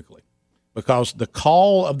fit perfectly. Because the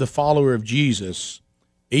call of the follower of Jesus,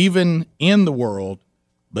 even in the world,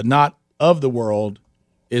 but not of the world,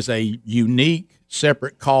 is a unique,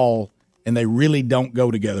 separate call, and they really don't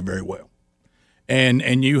go together very well.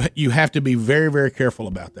 And you have to be very, very careful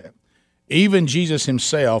about that. Even Jesus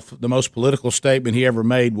himself, the most political statement he ever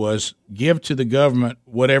made was, give to the government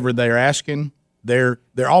whatever they're asking. They're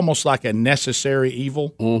almost like a necessary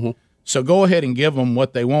evil. Mm-hmm. So go ahead and give them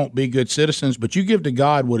what they want, be good citizens, but you give to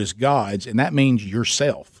God what is God's, and that means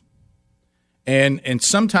yourself. And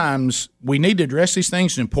sometimes we need to address these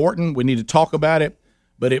things. It's important. We need to talk about it,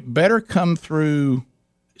 but it better come through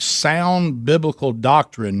sound biblical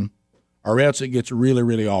doctrine, or else it gets really,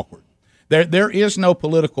 really awkward. There is no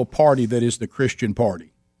political party that is the Christian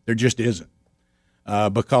party. There just isn't.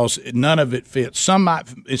 Because none of it fits. Some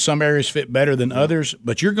areas fit better than others,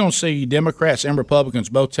 but you're going to see Democrats and Republicans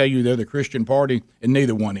both tell you they're the Christian party, and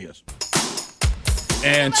neither one is.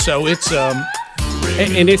 And so it's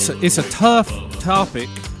it's a tough topic,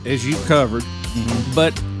 as you covered,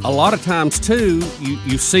 but a lot of times too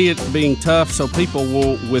you see it being tough, so people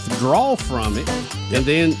will withdraw from it, and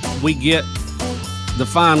then we get the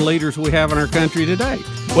fine leaders we have in our country today.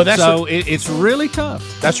 Well, it's really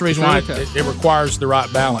tough. That's the reason why it requires the right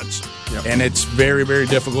balance, and it's very, very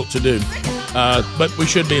difficult to do. But we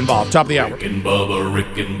should be involved. Top of the hour. Rick and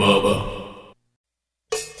Bubba.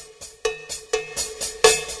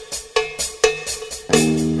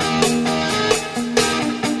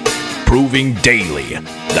 Proving daily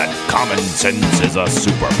that common sense is a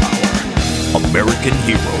superpower. American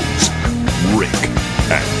heroes, Rick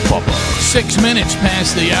and Bubba. 6 minutes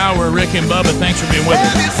past the hour. Rick and Bubba, thanks for being with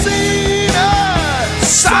us.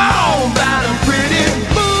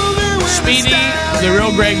 Speedy, the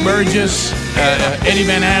real Greg Burgess, Eddie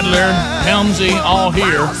Van Adler, Helmsy, all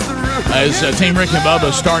here as Team Rick and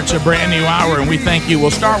Bubba starts a brand new hour, and we thank you.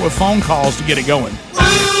 We'll start with phone calls to get it going.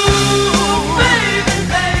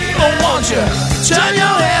 Won't you turn your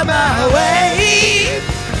head my way?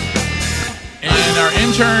 And our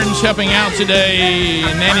interns helping out today,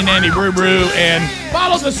 Nanny Brew Brew, and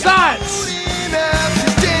Follow the Sights.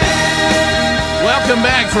 Welcome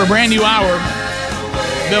back for a brand new hour.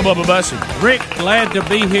 Bill Bubba Bussey. Rick, glad to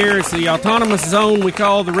be here. It's the autonomous zone we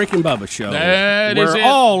call the Rick and Bubba Show. That is it. Where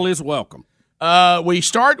all is welcome. We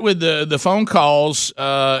start with the phone calls,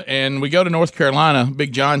 and we go to North Carolina.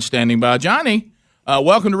 Big John standing by. Johnny,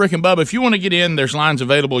 welcome to Rick and Bubba. If you want to get in, there's lines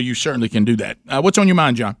available. You certainly can do that. What's on your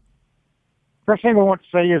mind, John? First thing I want to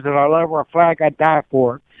say is that I love our flag. I'd die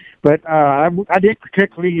for it. But I didn't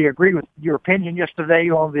particularly agree with your opinion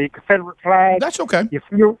yesterday on the Confederate flag. That's okay.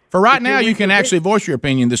 For right now, you can actually voice your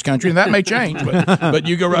opinion in this country, and that may change, but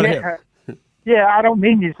you go right ahead. Yeah, I don't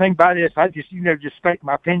mean anything by this. I just, just state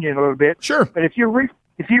my opinion a little bit. Sure. But if you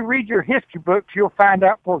read your history books, you'll find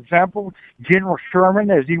out, for example, General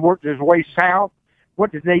Sherman, as he worked his way south,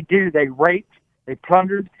 what did they do? They raped, they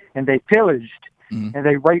plundered, and they pillaged. Mm-hmm. And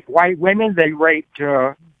they raped white women, they raped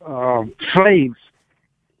slaves.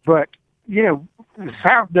 But, the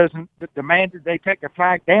South doesn't demand that they take the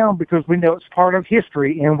flag down because we know it's part of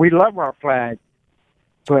history and we love our flag.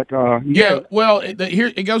 But here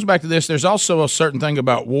it goes back to this. There's also a certain thing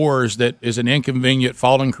about wars that is an inconvenient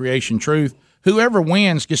fallen creation truth. Whoever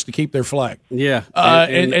wins gets to keep their flag. Yeah,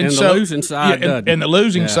 and so, the losing side doesn't. And the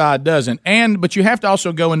losing side doesn't. But you have to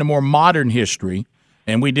also go into more modern history,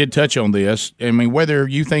 and we did touch on this. I mean, whether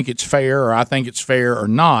you think it's fair or I think it's fair or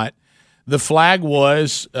not, the flag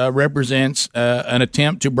represents an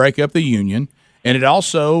attempt to break up the Union, and it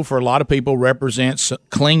also, for a lot of people, represents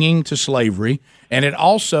clinging to slavery, and it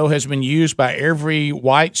also has been used by every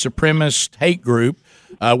white supremacist hate group,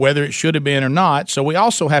 whether it should have been or not. So we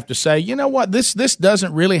also have to say, you know what, this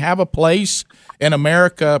doesn't really have a place in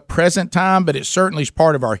America present time, but it certainly is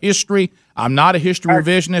part of our history. I'm not a history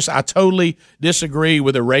revisionist. I totally disagree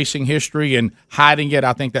with erasing history and hiding it.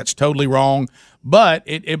 I think that's totally wrong. But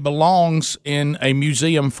it belongs in a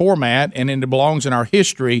museum format, and it belongs in our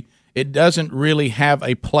history. It doesn't really have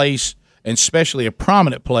a place, and especially a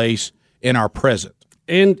prominent place, in our present.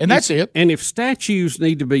 And that's it. And if statues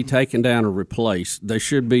need to be taken down or replaced, there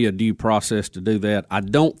should be a due process to do that. I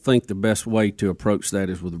don't think the best way to approach that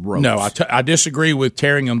is with ropes. No, I disagree with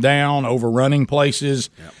tearing them down, overrunning places,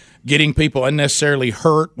 getting people unnecessarily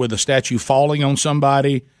hurt with a statue falling on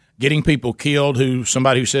somebody, getting people killed,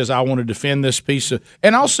 somebody who says, I want to defend this piece of...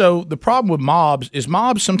 And also, the problem with mobs is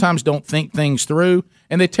mobs sometimes don't think things through,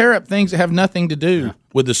 and they tear up things that have nothing to do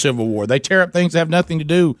with the Civil War. They tear up things that have nothing to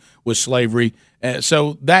do with slavery.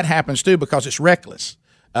 So that happens, too, because it's reckless.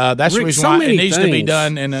 That's the reason why it needs to be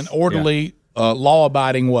done in an orderly,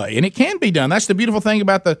 law-abiding way. And it can be done. That's the beautiful thing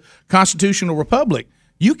about the constitutional republic.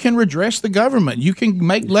 You can redress the government. You can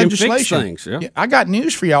make legislation. Fix things, I got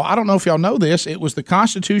news for y'all. I don't know if y'all know this. It was the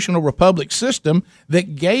constitutional republic system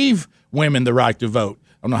that gave women the right to vote.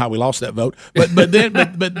 I don't know how we lost that vote, but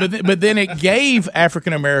then it gave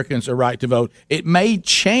African Americans a right to vote. It made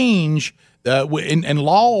change. In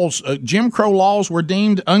laws, Jim Crow laws were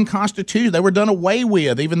deemed unconstitutional. They were done away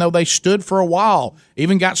with, even though they stood for a while.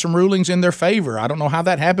 Even got some rulings in their favor. I don't know how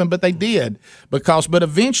that happened, but they did. But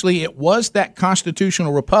eventually, it was that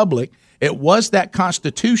constitutional republic. It was that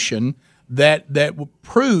Constitution that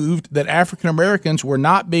proved that African Americans were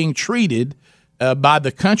not being treated by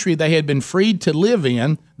the country they had been freed to live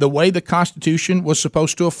in the way the Constitution was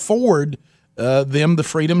supposed to afford them the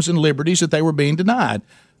freedoms and liberties that they were being denied.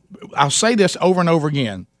 I'll say this over and over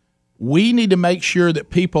again. We need to make sure that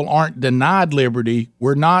people aren't denied liberty.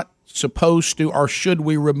 We're not supposed to, or should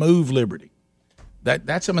we remove liberty?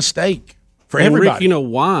 That's a mistake for everybody. Rick, you know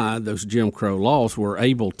why those Jim Crow laws were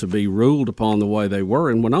able to be ruled upon the way they were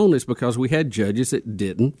and went on is because we had judges that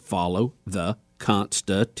didn't follow the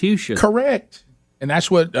Constitution. Correct. And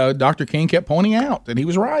that's what Dr. King kept pointing out, and he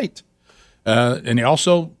was right. And he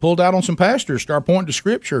also pulled out on some pastors, started pointing to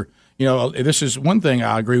Scripture. You know, this is one thing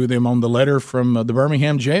I agree with him on the letter from the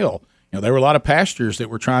Birmingham jail. You know, there were a lot of pastors that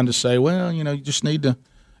were trying to say, well, you know, you just need to.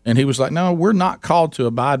 And he was like, no, we're not called to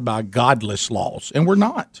abide by godless laws. And we're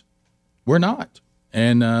not. We're not.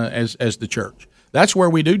 And as the church, that's where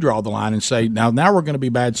we do draw the line and say, now we're going to be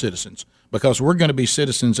bad citizens because we're going to be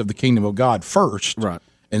citizens of the kingdom of God first. Right.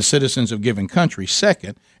 And citizens of given countries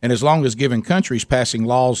second. And as long as given countries passing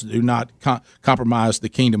laws that do not compromise the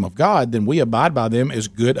kingdom of God, then we abide by them as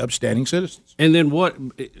good, upstanding citizens. And then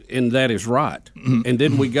and that is right. Mm-hmm. And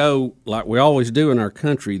then we go, like we always do in our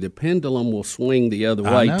country, the pendulum will swing the other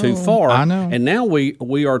way too far. I know. And now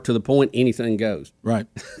we are to the point anything goes. Right.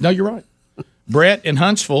 No, you're right. Brett in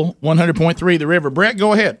Huntsville, 100.3 The River. Brett,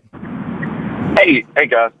 go ahead. Hey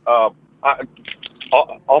guys.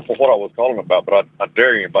 Off of what I was calling about, but I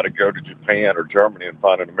dare anybody to go to Japan or Germany and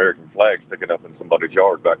find an American flag sticking up in somebody's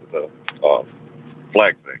yard back to the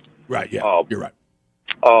flag thing. Right, yeah, you're right.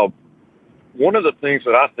 One of the things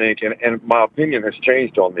that I think, and my opinion has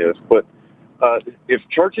changed on this, but if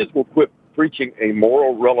churches will quit preaching a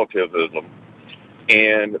moral relativism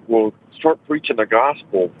and will start preaching the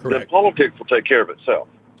gospel, then politics will take care of itself.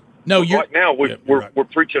 No, right now we're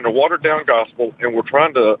preaching a watered down gospel, and we're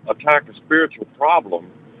trying to attack a spiritual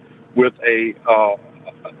problem with a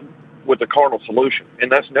carnal solution,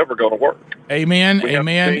 and that's never going to work. Amen,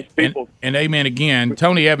 amen, and amen again.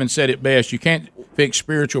 Tony Evans said it best: you can't fix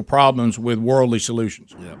spiritual problems with worldly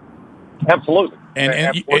solutions. Yeah, absolutely.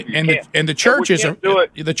 And the church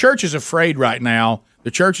the church is afraid right now.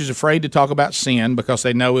 The church is afraid to talk about sin because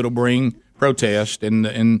they know it'll bring protest,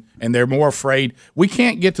 and they're more afraid. We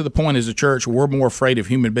can't get to the point as a church where we're more afraid of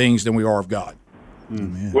human beings than we are of God.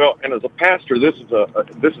 Well, and as a pastor, this is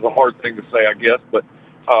a hard thing to say, I guess, but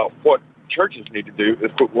what churches need to do is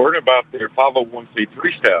quit worrying about their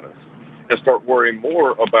 501c3 status and start worrying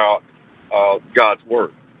more about God's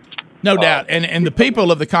word. No doubt. And the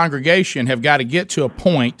people of the congregation have got to get to a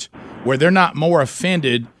point where they're not more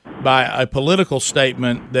offended by a political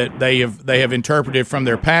statement that they have interpreted from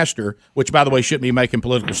their pastor, which, by the way, shouldn't be making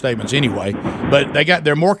political statements anyway. But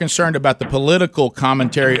they're more concerned about the political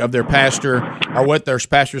commentary of their pastor or what their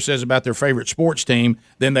pastor says about their favorite sports team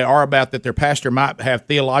than they are about that their pastor might have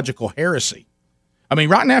theological heresy. I mean,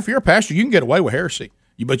 right now, if you're a pastor, you can get away with heresy,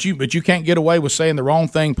 but you can't get away with saying the wrong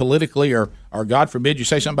thing politically, or God forbid you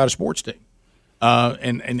say something about a sports team.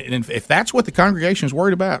 And if that's what the congregation is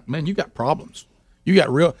worried about, man, you got problems. You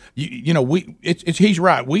got real. He's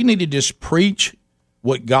right. We need to just preach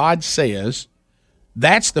what God says.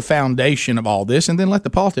 That's the foundation of all this, and then let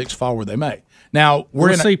the politics fall where they may. Now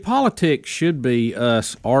politics should be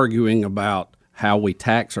us arguing about how we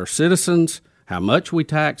tax our citizens, how much we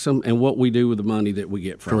tax them, and what we do with the money that we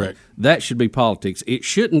get from Correct. it. That should be politics. It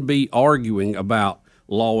shouldn't be arguing about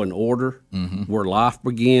law and order, where life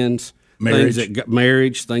begins. Things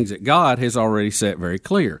that God has already set very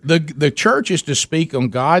clear. The church is to speak on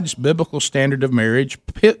God's biblical standard of marriage,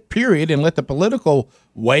 period, and let the political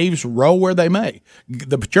waves roll where they may.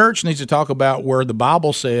 The church needs to talk about where the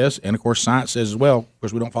Bible says, and of course science says as well, of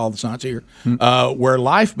course we don't follow the science here, where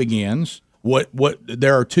life begins, what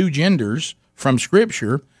there are two genders from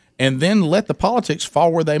Scripture, and then let the politics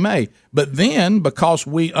fall where they may. But then, because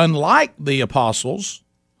we, unlike the apostles,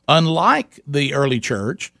 unlike the early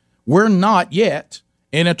church, we're not yet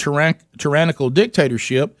in a tyrannical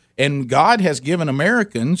dictatorship, and God has given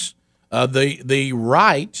Americans the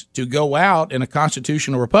right to go out in a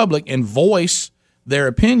constitutional republic and voice their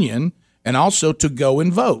opinion, and also to go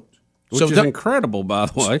and vote. Which is incredible, by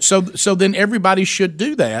the way. So then everybody should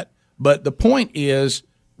do that. But the point is,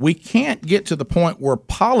 we can't get to the point where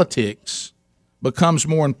politics becomes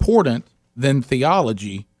more important than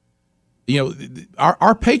theology.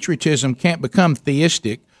 Our patriotism can't become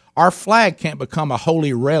theistic. Our flag can't become a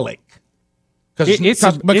holy relic. It's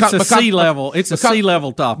a sea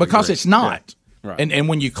level topic. Because it's not. Right. And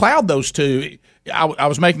when you cloud those two, I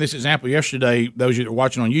was making this example yesterday, those of you that are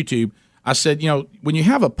watching on YouTube, I said, when you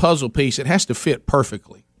have a puzzle piece, it has to fit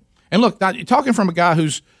perfectly. And look, you're talking from a guy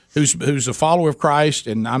who's a follower of Christ,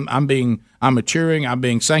 and I'm maturing, I'm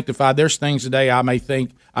being sanctified. There's things today I may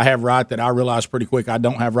think I have right that I realize pretty quick I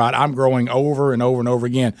don't have right. I'm growing over and over and over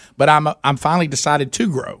again, but I'm finally decided to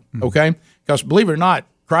grow. Okay, because believe it or not,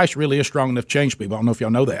 Christ really is strong enough to change people. I don't know if y'all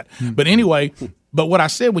know that, but anyway. But what I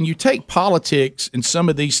said, when you take politics and some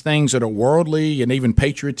of these things that are worldly and even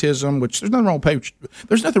patriotism, which there's nothing wrong with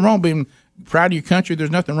there's nothing wrong with being proud of your country.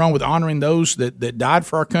 There's nothing wrong with honoring those that died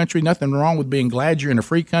for our country. Nothing wrong with being glad you're in a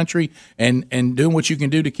free country and doing what you can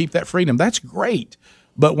do to keep that freedom. That's great.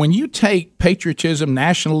 But when you take patriotism,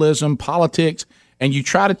 nationalism, politics, and you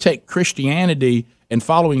try to take Christianity and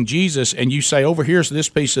following Jesus, and you say, over here's this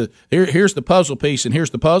piece of here's the puzzle piece, and here's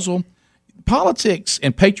the puzzle. Politics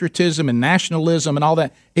and patriotism and nationalism and all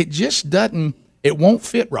that, it just doesn't. It won't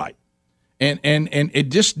fit right, and it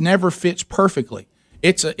just never fits perfectly.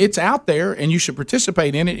 It's out there, and you should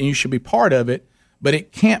participate in it, and you should be part of it. But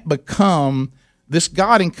it can't become this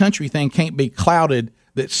God and country thing. Can't be clouded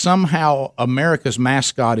that somehow America's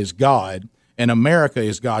mascot is God and America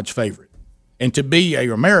is God's favorite, and to be an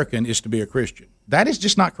American is to be a Christian. That is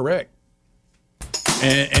just not correct.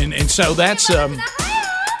 And so that's.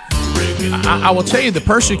 I will tell you, the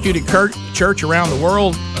persecuted church around the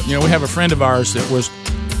world. We have a friend of ours that was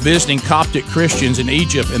visiting Coptic Christians in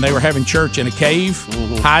Egypt, and they were having church in a cave,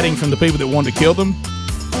 hiding from the people that wanted to kill them.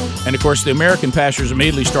 And of course, the American pastors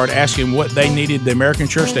immediately started asking what they needed the American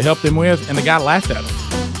church to help them with, and the guy laughed at them.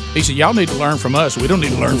 He said, "Y'all need to learn from us. We don't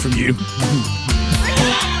need to learn from you."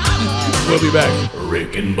 We'll be back.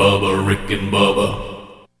 Rick and Bubba, Rick and Bubba.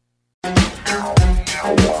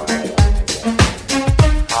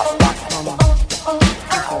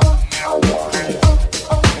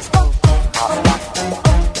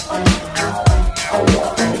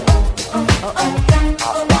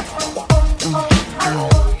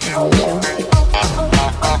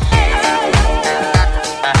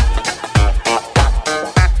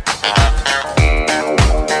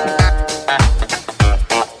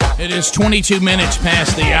 It's 22 minutes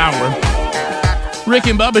past the hour. Rick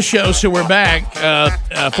and Bubba show, so we're back.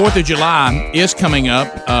 4th of July is coming up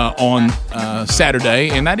on Saturday,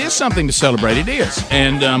 and that is something to celebrate. It is.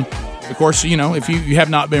 And, of course, if you have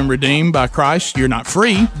not been redeemed by Christ, you're not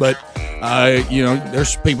free. But,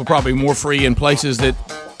 there's people probably more free in places that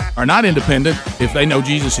are not independent if they know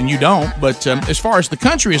Jesus and you don't. But as far as the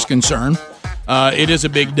country is concerned, it is a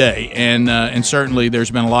big day, and certainly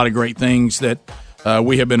there's been a lot of great things that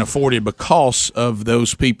we have been afforded because of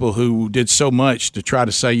those people who did so much to try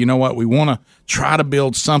to say, you know what, we want to try to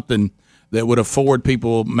build something that would afford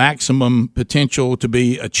people maximum potential to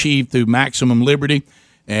be achieved through maximum liberty.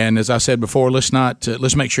 And as I said before, let's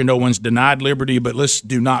make sure no one's denied liberty, but let's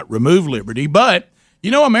do not remove liberty. But,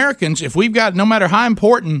 Americans, if we've got, no matter how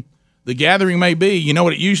important the gathering may be, you know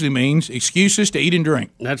what it usually means, excuses to eat and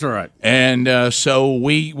drink. That's right. And so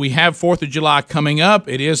we have 4th of July coming up.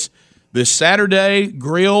 It is this Saturday.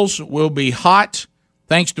 Grills will be hot.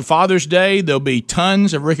 Thanks to Father's Day, there'll be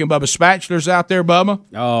tons of Rick and Bubba spatulas out there, Bubba.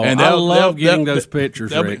 Oh, and I love getting those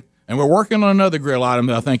pictures, Rick. And we're working on another grill item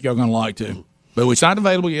that I think y'all going to like, too. But it's not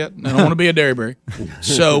available yet. I don't want to be a Dairyberry.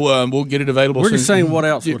 So we'll get it available soon. We're just saying what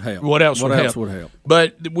else would help. What else would help.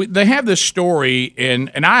 But they have this story,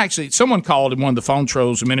 and someone called in one of the phone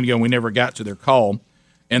trolls a minute ago, and we never got to their call.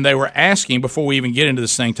 And they were asking, before we even get into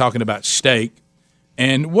this thing, talking about steak.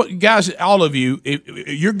 And what, guys, all of you, if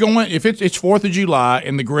it's 4th of July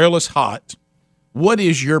and the grill is hot, what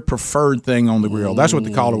is your preferred thing on the grill? That's what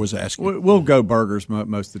the caller was asking. We'll go burgers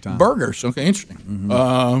most of the time. Burgers, okay, interesting.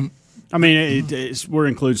 Mm-hmm. We're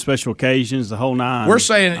including special occasions, the whole nine. We're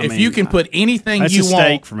saying if you can put anything that's you a want.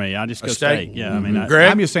 Steak for me. I just go steak. Yeah, Greg?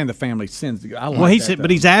 I'm just saying the family sins. He's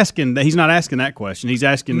asking. He's not asking that question. He's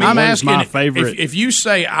asking me. I'm what asking is my favorite. If you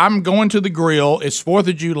say I'm going to the grill, it's 4th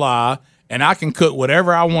of July, and I can cook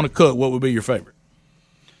whatever I want to cook, what would be your favorite?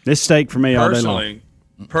 This steak for me all day long.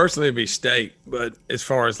 Personally, it'd be steak. But as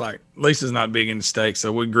far as Lisa's not big into steak,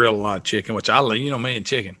 so we grill a lot of chicken, which me and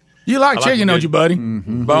chicken. You like chicken, don't you, buddy?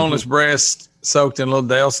 Mm-hmm. Boneless breast soaked in a little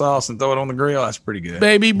Dale sauce and throw it on the grill. That's pretty good.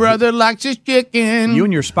 Baby brother likes his chicken. You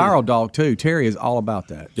and your spiral dog, too. Terry is all about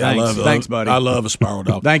that. Yeah, Thanks, buddy. I love a spiral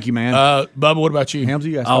dog. Thank you, man. Bubba, what about you?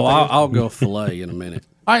 Helmsy, I'll go filet in a minute.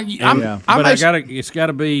 It's got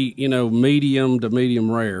to be medium to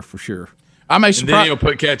medium rare for sure. I may surprise. And then you'll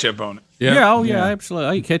put ketchup on it. Yeah, absolutely.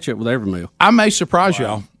 I eat ketchup with every meal. I may surprise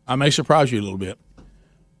y'all. I may surprise you a little bit.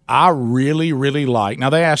 I really, really like. Now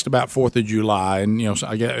they asked about 4th of July, and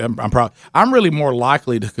so I'm really more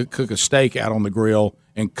likely to cook a steak out on the grill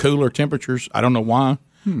in cooler temperatures. I don't know why,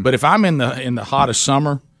 but if I'm in the hottest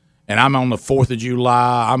summer and I'm on the 4th of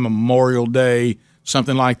July, I'm Memorial Day,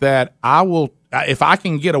 something like that, I will. If I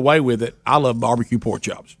can get away with it, I love barbecue pork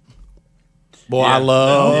chops. Boy, I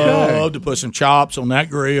love to put some chops on that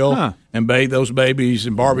grill and bathe those babies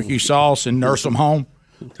in barbecue sauce and nurse them home.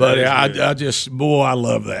 But I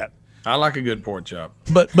love that. I like a good pork chop.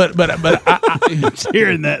 But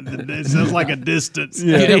hearing that, it sounds like a distance.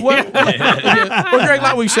 Well, Greg,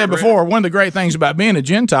 like we said before, one of the great things about being a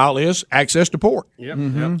Gentile is access to pork. Yep.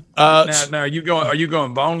 Mm-hmm. Now, are you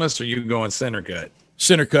going boneless or are you going center cut?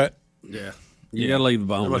 Center cut. Yeah. You got to leave the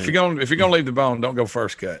bone. Well, if you're gonna leave the bone, don't go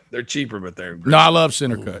first cut. They're cheaper, but they're no. I love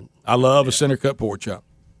center cut. I love a center cut pork chop.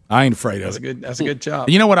 I ain't afraid of it. That's a good chop.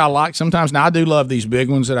 You know what I like sometimes? Now I do love these big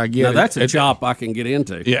ones that I get. Now that's a chop I can get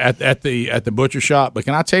into. Yeah, at the butcher shop. But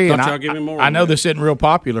can I tell you? I know this isn't real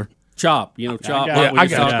popular. Chop, chop.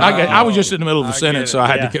 I was just in the middle of the sentence, so I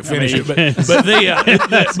had to finish it. But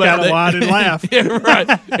it's got a wide and laugh. Yeah, right.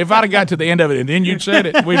 If I'd have got to the end of it and then you'd said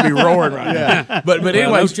it, we'd be roaring right now. But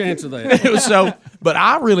anyway, no chance of that. But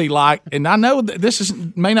I really like, and I know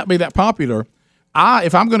that may not be that popular.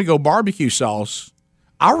 If I'm going to go barbecue sauce,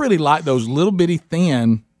 I really like those little bitty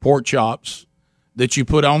thin pork chops that you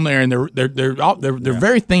put on there, and they're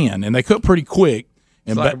very thin and they cook pretty quick.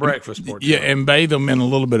 It's like a breakfast pork chop. Yeah, and bathe them in a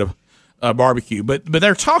little bit of barbecue. But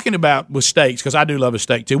they're talking about with steaks, because I do love a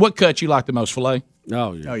steak too. What cut you like the most? Filet?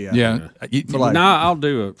 Oh yeah. Yeah. No, I'll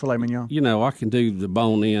do a filet mignon. I can do the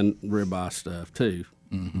bone-in ribeye stuff too.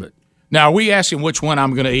 Mm-hmm. But now, are we asking which one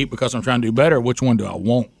I'm going to eat because I'm trying to do better, or which one do I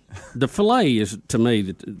want? The filet is, to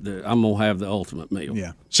me, I'm going to have the ultimate meal.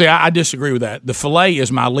 Yeah. See, I disagree with that. The filet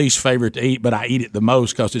is my least favorite to eat, but I eat it the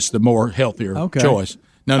most because it's the more healthier choice.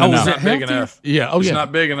 No. It's not big enough. Yeah. It's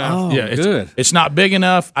not big enough. Oh, yeah, good. It's not big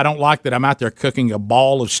enough. I don't like that I'm out there cooking a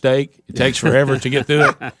ball of steak. It takes forever to get through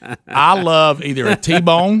it. I love either a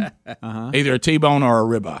T-bone, or a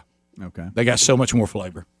ribeye. Okay. They got so much more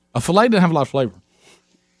flavor. A filet doesn't have a lot of flavor.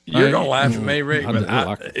 You're going to laugh at me, Rick,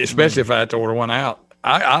 especially if I had to order one out.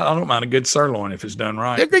 I don't mind a good sirloin if it's done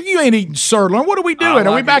right. You ain't eating sirloin. What are we doing?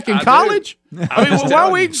 Are we back in college? I mean, why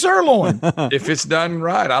are we eating sirloin? If it's done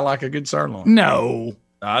right, I like a good sirloin. No.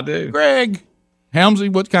 I do. Greg,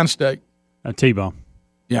 Helmsy, what kind of steak? A T-bone.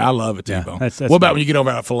 Yeah, I love a T-bone. That's what about when you get over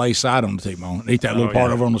a filet side on the T-bone? Eat that little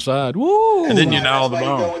part over on the side. Woo! And then you know all the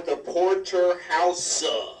bone. Go with the porterhouse.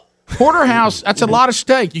 Porterhouse, that's a lot of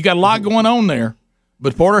steak. You got a lot going on there,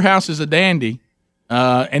 but Porterhouse is a dandy.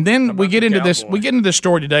 And then we get into this. We get into this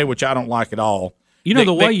story today, which I don't like at all. You know,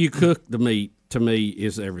 the way you cook the meat to me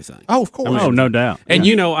is everything. Oh, of course. Oh, no doubt. And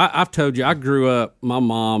you know, I've told you, I grew up. My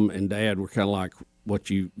mom and dad were kind of like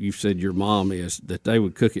what you said your mom is, that they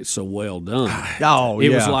would cook it so well done.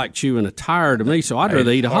 It was like chewing a tire to me. So I'd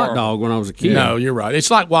rather eat a hot dog when I was a kid. No, you're right.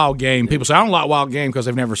 It's like wild game. People say I don't like wild game because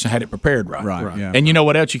they've never had it prepared right. Right. Yeah. And you know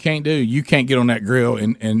what else you can't do? You can't get on that grill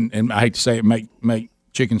and I hate to say it, make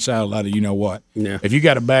chicken salad out of you know what. Yeah. If you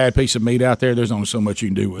got a bad piece of meat out there, there's only so much you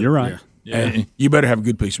can do with it. You're right. Yeah. And you better have a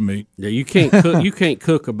good piece of meat. Yeah, you can't cook. You can't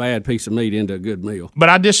cook a bad piece of meat into a good meal. But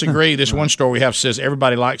I disagree. This one story we have says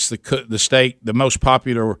everybody likes the steak. The most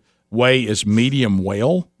popular way is medium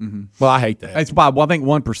well. Mm-hmm. Well, I hate that. It's Bob. Well, I think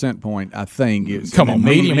 1% point. I think is come on.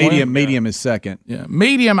 Medium is second. Yeah,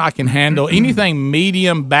 medium I can handle. Anything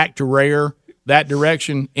medium back to rare, that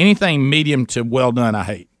direction. Anything medium to well done, I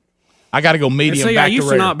hate. I got to go medium. See, back I used to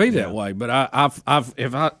rare. to not be that way, but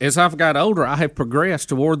as I've got older, I have progressed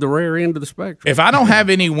toward the rare end of the spectrum. If I don't have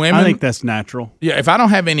any women, I think that's natural. Yeah, if I don't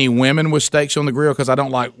have any women with steaks on the grill, because I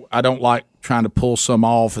don't like trying to pull some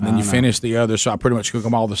off and then you finish the other, so I pretty much cook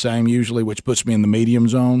them all the same usually, which puts me in the medium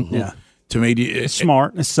zone. Yeah, to me, it's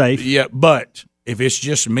smart, it's safe. Yeah, but if it's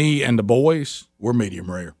just me and the boys, we're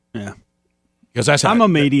medium rare. Yeah, because that's I'm a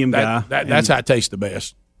medium guy. That's how it tastes the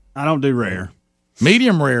best. I don't do rare.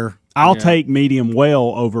 Medium rare. I'll take medium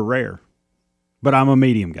well over rare, but I'm a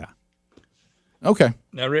medium guy. Okay.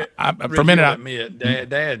 Now, Rick, for a minute,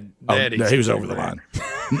 Daddy. He was over the line.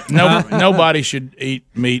 Nobody should eat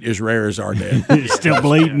meat as rare as our dad. He's still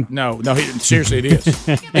bleeding. No. Seriously, it is.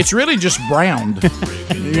 It's really just browned.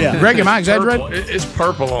 Yeah. Greg, am I exaggerating? It's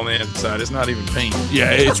purple on the inside. It's not even pink.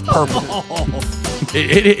 Yeah, it's purple.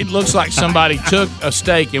 It looks like somebody took a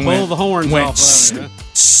steak and pull the horns off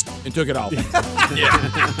and took it off. Yeah,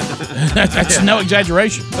 that's no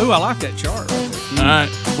exaggeration. Ooh, I like that chart. All right,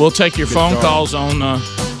 we'll take your phone calls on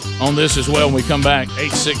this as well when we come back.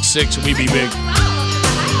 866 We Be Big.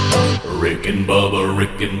 Rick and Bubba,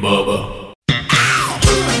 Rick and Bubba.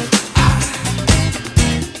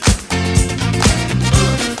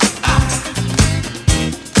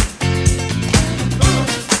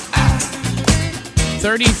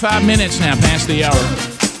 $35 minutes now past the hour.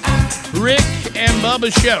 Rick and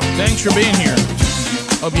Bubba Show. Thanks for being here.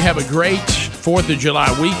 Hope you have a great 4th of July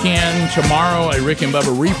weekend. Tomorrow, a Rick and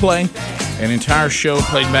Bubba replay. An entire show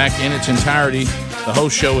played back in its entirety. The whole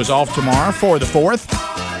show is off tomorrow for the 4th.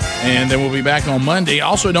 And then we'll be back on Monday.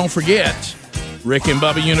 Also, don't forget, Rick and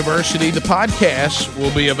Bubba University, the podcast,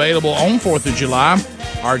 will be available on 4th of July.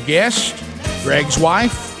 Our guest, Greg's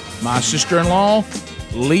wife, my sister-in-law,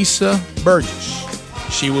 Lisa Burgess.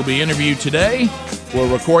 She will be interviewed today.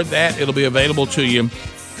 We'll record that. It'll be available to you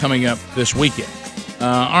coming up this weekend. All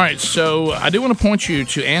right, so I do want to point you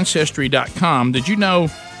to Ancestry.com. Did you know,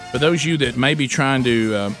 for those of you that may be trying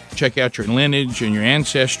to check out your lineage and your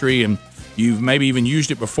ancestry, and you've maybe even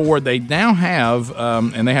used it before, they now have,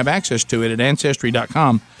 and they have access to it at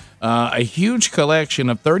Ancestry.com, a huge collection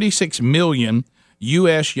of 36 million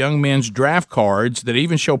U.S. young men's draft cards that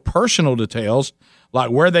even show personal details like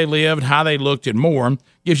where they lived, how they looked, and more.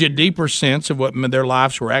 Gives you a deeper sense of what their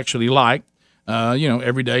lives were actually like.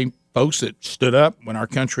 Everyday folks that stood up when our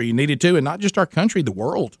country needed to, and not just our country, the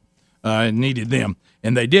world needed them,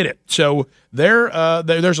 and they did it. So there's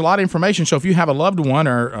a lot of information. So if you have a loved one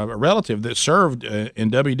or a relative that served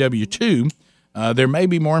in WW2, there may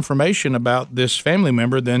be more information about this family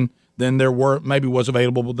member than there was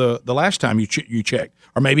available the last time you checked,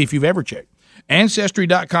 or maybe if you've ever checked.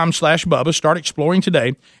 Ancestry.com/Bubba. Start exploring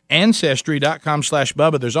today.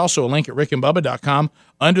 Ancestry.com/Bubba. There's also a link at rickandbubba.com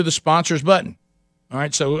under the sponsors button. All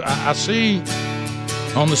right, so I see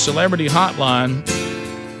on the celebrity hotline,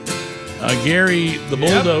 Gary the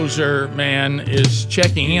Bulldozer Man is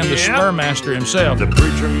checking in, the Slur Master himself. The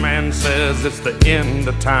preacher man says it's the end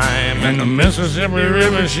of time, and the Mississippi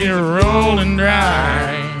River, she's rolling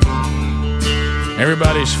dry.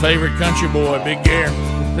 Everybody's favorite country boy, Big Gary.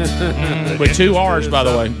 With 2 R's, by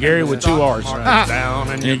the way. Gary with 2 R's.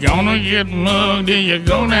 You're gonna get mugged if you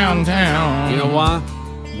go downtown. You know why?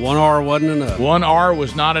 1 R wasn't enough. 1 R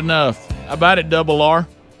was not enough. How about it, Double R?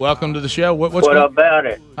 Welcome to the show. What about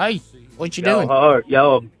it? Hey, what you doing?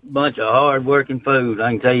 Y'all a bunch of hard-working fools,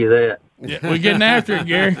 I can tell you that. Yeah, we're getting after it,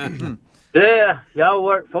 Gary. Yeah, y'all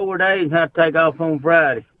work 4 days and have to take off on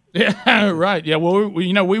Friday. Yeah, right. Yeah, well,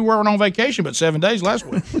 we weren't on vacation but 7 days last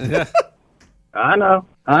week. I know.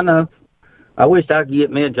 I wish I could get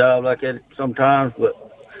me a job like that sometimes, but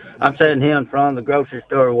I'm sitting here in front of the grocery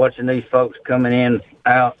store watching these folks coming in,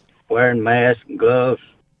 out, wearing masks and gloves.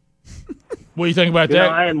 What do you think about You know,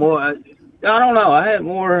 that? I had more. I don't know. I had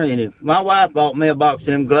more. And my wife bought me a box of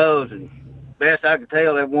them gloves, and best I could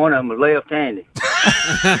tell, every one of them was left-handed.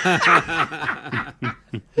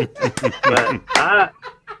 But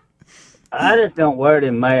I just don't wear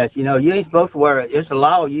them masks. You know, you ain't supposed to wear it. It's a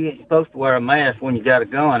law. You ain't supposed to wear a mask when you got a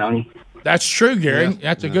gun on you. That's true, Gary. Yeah.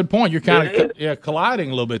 That's a good point. You're kind of colliding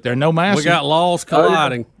a little bit there. No mask. We got laws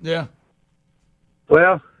colliding. Yeah.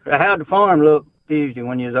 Well, how'd the farm look Tuesday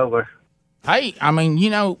when you was over? Hey, I mean, you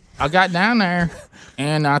know, I got down there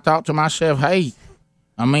and I thought to myself, hey,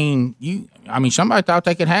 I mean, somebody thought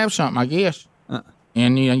they could have something, I guess.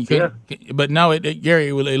 And you know, you couldn't, but no, Gary,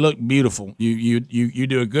 it looked beautiful. You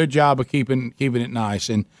do a good job of keeping it nice.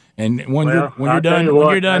 And when you're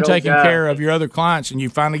done taking care of your other clients and you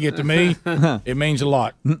finally get to me, it means a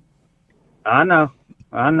lot. I know.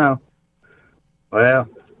 Well,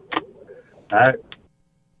 all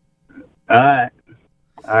right.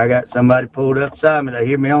 I got somebody pulled up beside me. They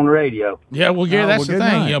hear me on the radio. Yeah, well, Gary, that's the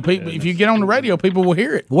thing. You know, people, if you get on the radio, people will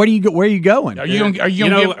hear it. Where are you going? Are you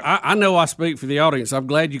gonna? I know I speak for the audience. I'm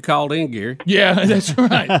glad you called in, Gary. Yeah, that's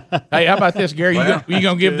right. Hey, how about this, Gary? You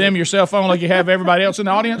gonna give them your cell phone like you have everybody else in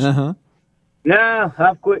the audience? No,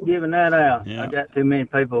 I've quit giving that out. I got too many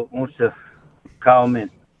people that wants to call me.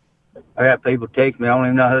 I got people text me. I don't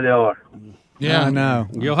even know who they are. Yeah, I know.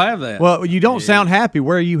 You'll have that. Well, you don't sound happy.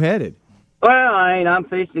 Where are you headed? Well, I ain't. I'm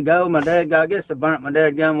fixing to go. I guess I burnt my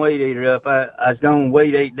dadgum weed eater up. I was going to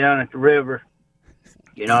weed eat down at the river.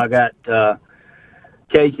 You know, I got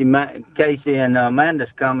Casey and Amanda's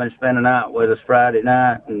coming to spend the night with us Friday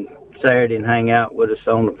night and Saturday and hang out with us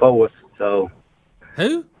on the 4th. So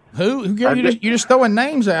Who? Gary, you're just throwing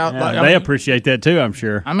names out. Yeah, they appreciate that too, I'm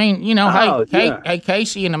sure. I mean, you know, hey,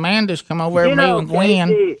 Casey and Amanda's come over and me with Gwen.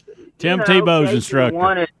 Casey, Tim Tebow's instructor. The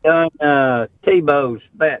one that done Tebow's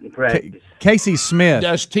batting practice. Casey Smith.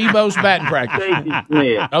 Does Tebow's batting practice? Casey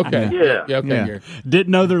Smith. Okay. Yeah. Okay, Gary. Didn't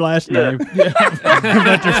know their last name. But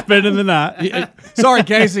they're spending the night. Sorry,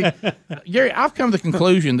 Casey. Gary, I've come to the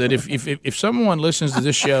conclusion that if someone listens to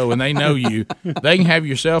this show and they know you, they can have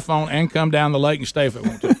your cell phone and come down the lake and stay if they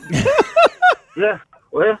want to. Yeah.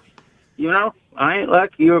 Well, you know, I ain't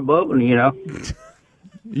like you or Bubba, you know.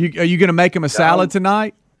 Are you going to make him a salad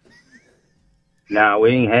tonight? No, we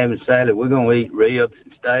ain't having salad. We're going to eat ribs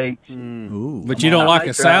and steaks. Ooh. But you don't like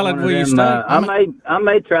a salad with your steak? I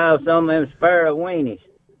may try some of them sparrow weenies.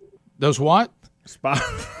 Those what?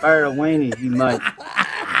 Sparrow weenies, you might.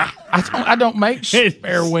 I don't make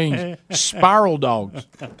spare wings. Spiral dogs.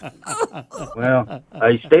 Well,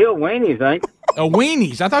 they still weenies, ain't they?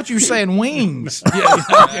 Weenies. I thought you were saying wings.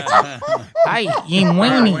 Hey, you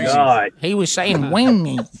weenies. God. He was saying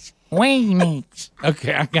weenies. Weenies.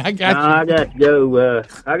 Okay, I got you. I got to go.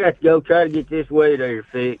 I got to go try to get this weed eater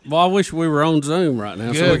fixed. Well, I wish we were on Zoom right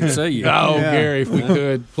now so we could see you. Oh, yeah. Gary, if we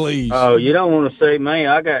could, please. Oh, you don't want to see me.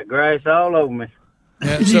 I got grass all over me.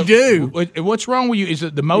 Yeah, you do. What's wrong with you? Is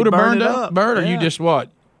it the motor burned up, Bert, or you just what?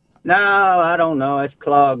 No, I don't know. It's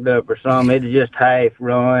clogged up or something. It's just half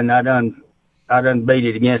run. I done beat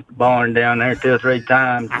it against the barn down there 2 or 3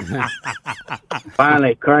 times.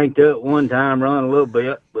 Finally cranked up one time, run a little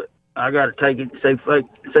bit, but I got to take it to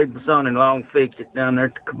see my son-in-law and fix it down there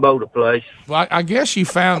at the Kubota place. Well, I guess you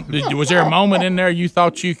found. Was there a moment in there you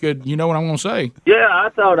thought you could? You know what I'm going to say? Yeah, I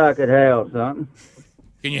thought I could have something.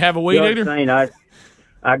 Can you have a weed eater?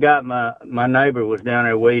 I got my neighbor was down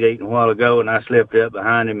there weed eating a while ago, and I slipped up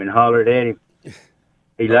behind him and hollered at him.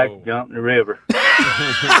 He likes to jump in the river.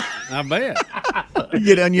 I bet. You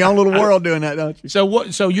get in your own little world doing that, don't you? So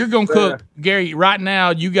what? So you're gonna cook, Gary? Right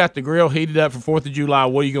now, you got the grill heated up for 4th of July.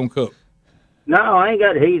 What are you gonna cook? No, I ain't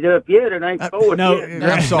got it heated up yet. It ain't 4th yet.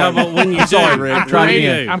 I'm sorry. No, but when you sorry, Rick.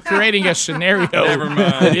 I'm creating a scenario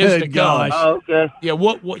that is to come. Oh, okay. Yeah.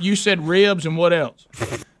 What you said? Ribs and what else?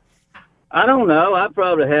 I don't know. I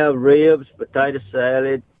probably have ribs, potato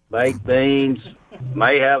salad, baked beans.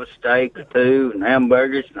 May have a steak or 2 and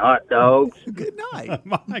hamburgers and hot dogs. Good night.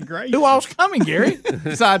 My gracious. Who all's coming, Gary?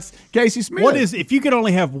 Besides Casey Smith. What is, if you could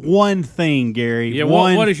only have one thing, Gary? Yeah,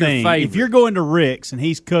 one what is your thing. favorite? If you're going to Rick's and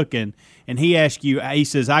he's cooking and he asks you, he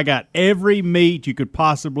says, I got every meat you could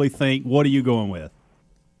possibly think, what are you going with?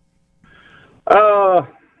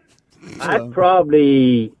 I'd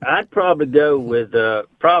probably go with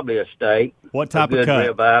probably a steak. What type of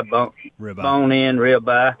cut? Ribeye, bone-in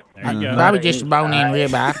ribeye. There you go. Probably just a bone-in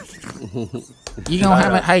ribeye. You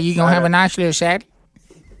gonna have a nice little salad?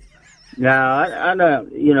 No, I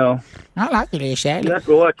don't. You know, I like it, salad. You have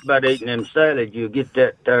to watch about eating them salads. You get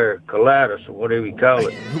that colitis or whatever you call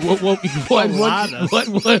it. What?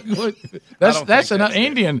 That's an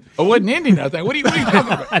Indian. It wasn't Indian, I think. What are you talking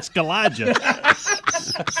about? That's Kalijah.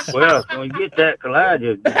 Well, when you get that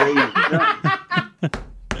colitis,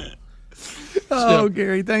 Oh,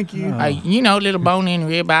 Gary, thank you. Little bone-in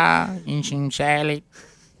ribeye and some salad.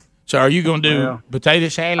 So are you going to do potato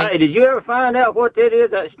salad? Hey, did you ever find out what that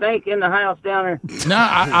is, that stink in the house down there? No,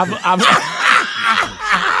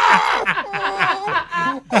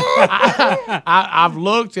 I've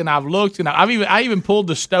looked and I even pulled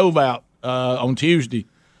the stove out on Tuesday,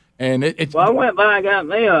 and it's. Well, I went by and got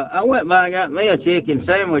me a chicken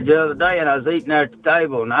sandwich the other day, and I was eating there at the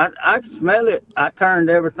table, and I could smell it. I turned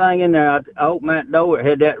everything in there. I opened that door. It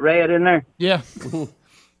had that rat in there. Yeah.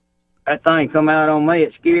 That thing come out on me.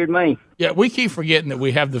 It scared me. Yeah, we keep forgetting that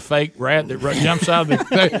we have the fake rat that jumps out of the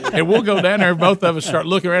thing, and we'll go down there and both of us start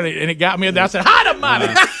looking around it, and it got me. I said, "Hide 'em, money!"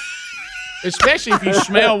 Especially if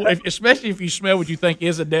you smell what you think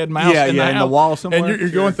is a dead mouse in the house, in the wall somewhere. and you're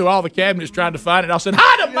going through all the cabinets trying to find it. I said,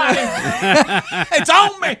 "Hide 'em, money!" It's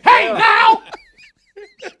on me. Hey, now.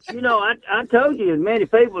 You know, I told you, as many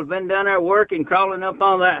people have been down there working, crawling up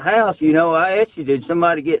on that house. You know, I asked you, did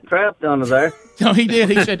somebody get trapped under there? No, he did.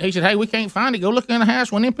 He said, "Hey, we can't find it. Go look in the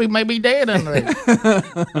house. One of them people may be dead under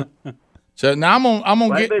there." So now I'm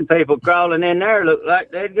gonna get. Been people crawling in there look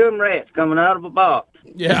like they're good rats coming out of a box.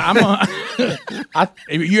 Yeah,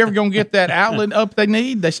 you ever gonna get that outlet up they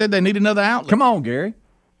need? They said they need another outlet. Come on, Gary.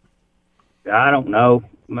 I don't know.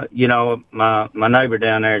 You know, my neighbor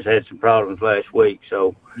down there has had some problems last week.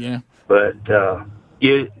 So yeah. But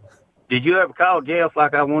did you ever call Jeff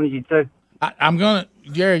like I wanted you to? I'm gonna,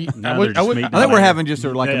 Gary. I think we're having just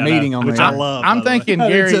a meeting on which there. I love. I'm thinking,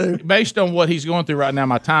 Gary, based on what he's going through right now,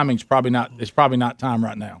 my timing's probably not. It's probably not time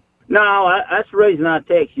right now. No, that's the reason I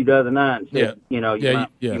texted you the other night and said, you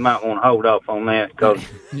might want to hold off on that because,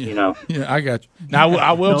 you know. Yeah, I got you. Now,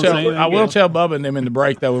 I will tell Bubba and them in the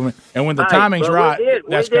break, though, and when the timing's right,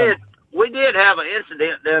 that's coming. We did have an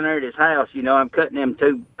incident down there at his house. You know, I'm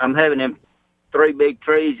having them 3 big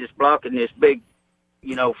trees just blocking this big,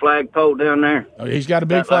 flagpole down there. Oh, he's got a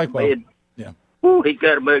big flagpole. Yeah. Woo, he's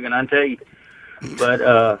got a big one, I tell you. But,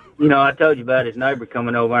 I told you about his neighbor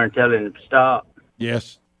coming over and telling him to stop.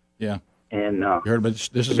 Yes. Yeah. And you heard about this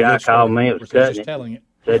is the guy called me. It was cutting telling it.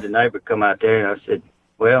 Said the neighbor come out there, and I said,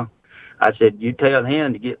 you tell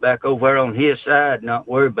him to get back over on his side, not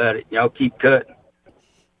worry about it. Y'all keep cutting.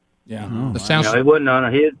 Yeah, that sounds. It wasn't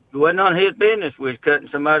on his business. We was cutting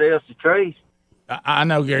somebody else's trees. I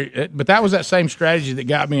know, Gary, but that was that same strategy that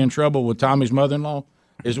got me in trouble with Tommy's mother-in-law.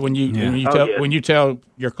 Is when you tell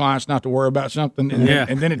your clients not to worry about something,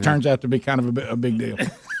 and then it turns out to be kind of a big deal.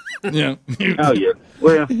 Yeah. Oh yeah.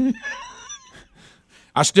 Well,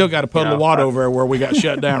 I still got a puddle of water over there where we got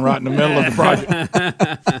shut down right in the middle of the project.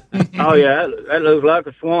 Oh yeah, that looks like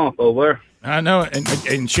a swamp over there. I know,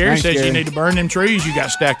 and Sherry says Gary, you need to burn them trees you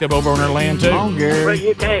got stacked up over on her land too. Oh, Gary. But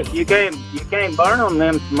you can't burn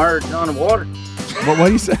them submerged underwater. What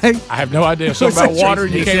do you say? I have no idea. Something about water.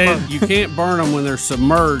 You can't burn them when they're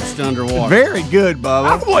submerged underwater. Very good,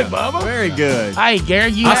 Bubba. Oh boy, Bubba. Very good. Hey,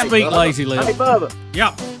 Gary, I speak lazy lips. Hey, Bubba.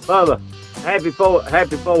 Yep. Bubba. Happy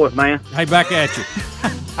Fourth, man. Hey, back at you.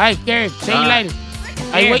 Hey, Gary. See you later.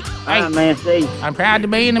 Hey, wait. Hey, man. See you. I'm proud to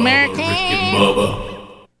be an American. Bubba.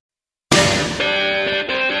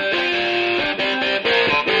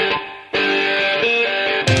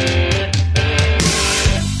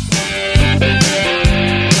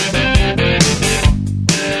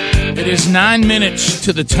 It is 9 minutes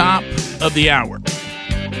to the top of the hour.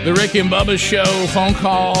 The Rick and Bubba Show, phone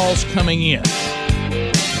calls coming in.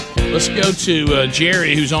 Let's go to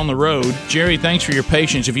Jerry, who's on the road. Jerry, thanks for your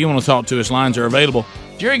patience. If you want to talk to us, lines are available.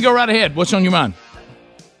 Jerry, go right ahead. What's on your mind?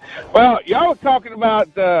 Well, y'all were talking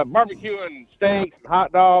about barbecuing steaks and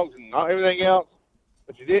hot dogs and everything else,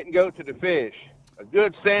 but you didn't go to the fish. A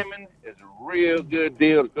good salmon is a real good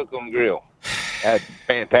deal to cook on the grill. That's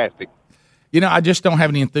fantastic. I just don't have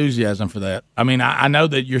any enthusiasm for that. I mean, I know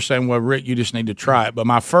that you're saying, well, Rick, you just need to try it. But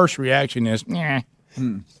my first reaction is, yeah.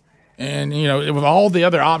 And, with all the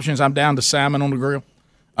other options, I'm down to salmon on the grill.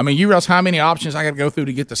 I mean, you realize how many options I got to go through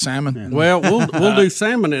to get the salmon? Well, we'll do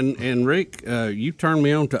salmon, and Rick, you turned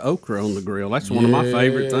me on to okra on the grill. That's one of my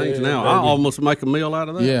favorite things now. I almost make a meal out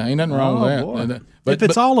of that. Yeah, ain't nothing wrong with that. But if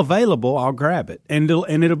it's all available, I'll grab it, and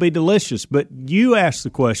it'll be delicious. But you asked the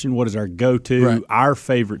question, what is our go-to, our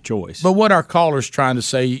favorite choice? But what our caller's trying to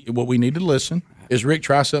say, what we need to listen, is Rick,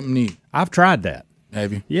 try something new. I've tried that.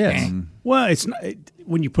 Have you? Yes. Well, it's not,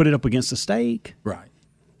 when you put it up against a steak. Right.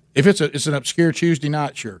 If it's an obscure Tuesday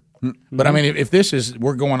night, sure. But I mean, if this is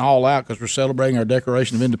we're going all out because we're celebrating our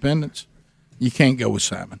Declaration of Independence, you can't go with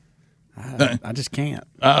salmon. I just can't.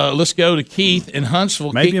 Let's go to Keith in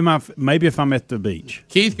Huntsville. Maybe Keith, maybe if I'm at the beach.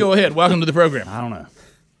 Keith, go ahead. Welcome to the program. I don't know.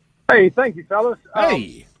 Hey, thank you, fellas.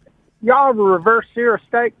 Hey. Y'all ever reverse sear a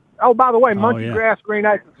steak? Oh, by the way, monkey grass, green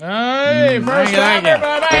acres. Hey, first time,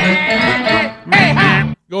 everybody.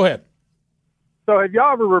 Go ahead. So have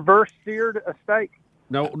y'all ever reverse seared a steak?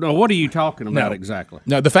 No. What are you talking about exactly?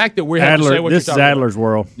 No, the fact that we have to say what this you're is talking Adler's about.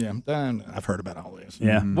 world. Yeah, I've heard about all this.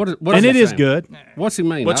 Yeah. What And it is good. What's he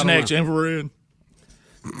mean? What's I don't next? know. Infrared?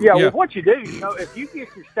 Yeah, well, what you do, if you get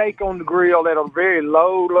your steak on the grill at a very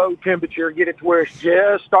low temperature, get it to where it's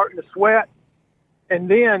just starting to sweat, and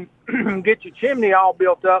then get your chimney all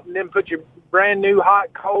built up, and then put your brand new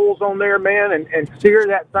hot coals on there, man, and sear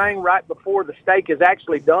that thing right before the steak is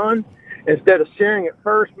actually done. Instead of searing it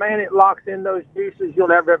first, man, it locks in those juices. You'll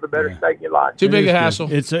never have a better steak in your life. Too big a hassle.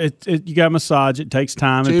 It's you got to massage. It takes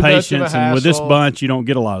time Too and much of a patience, and with this hassle. bunch, you don't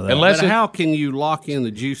get a lot of that. But how can you lock in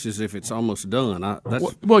the juices if it's almost done?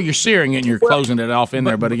 Well, you're searing it and you're closing it off in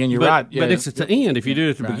there, but again, you're right. Yeah. But it's at the end. If you do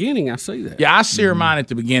it at the beginning, I see that. Yeah, I sear mine at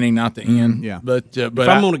the beginning, not the end. Yeah. But if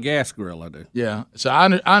I'm on a gas grill, I do. Yeah. So I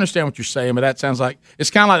understand what you're saying, but that sounds like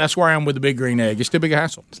it's kind of like that's where I am with the big green egg. It's too big a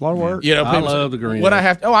hassle. It's a lot of work. You know, I love the green What egg. I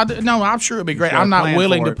have to, I'm sure it'll be great. I'm not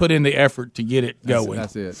willing to put in the effort to get it going.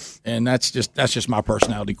 That's it. And that's just my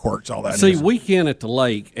personality quirks. All that. See, is. weekend at the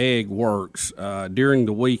lake, egg works. During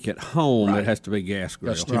the week at home, it has to be gas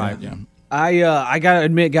grill. That's too bad, yeah. I gotta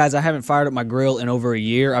admit, guys, I haven't fired up my grill in over a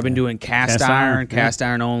year. I've been doing cast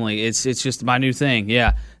iron only. It's just my new thing.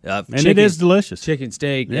 Yeah, and it is delicious. Chicken,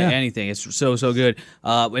 steak, Yeah. anything. It's so good.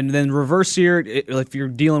 And then reverse seared. If you're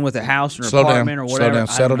dealing with a house or an Slow down. apartment or Slow whatever, down.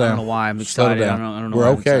 Settle I don't down. know why I'm Slow excited. down. I don't know. We're why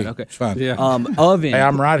I'm okay. excited. Okay, It's fine. Yeah. Oven. Hey,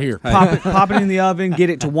 I'm right here. Pop it in the oven. Get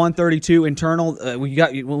it to 132 internal. We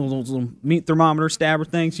got those little meat thermometer stabber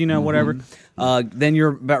things, whatever. Then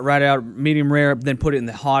you're about right out medium rare. Then put it in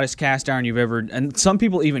the hottest cast iron you've ever. And some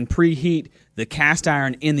people even preheat the cast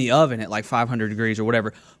iron in the oven at like 500 degrees or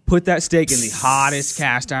whatever. Put that steak in the hottest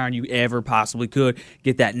cast iron you ever possibly could.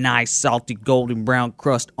 Get that nice salty golden brown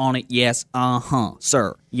crust on it. Yes,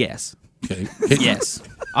 sir. Yes. Okay. Yes.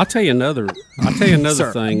 I'll tell you another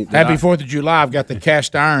Sir. thing. Happy 4th of July! I've got the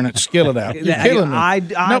cast iron at skillet out. You're killing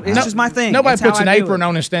me. It's just my thing. Nobody It's puts how an I do apron it.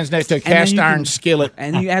 on and stands next to a And then cast you iron can- skillet.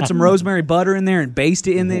 And you add some rosemary butter in there and baste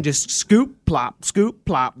it in there. Just scoop, plop, scoop,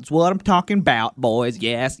 plop. That's what I'm talking about, boys.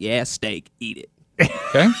 Yes, steak. Eat it.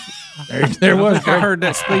 Okay. There was. I heard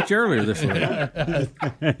that speech earlier this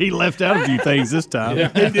week. He left out a few things this time. Yeah,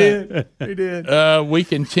 he did. He did. We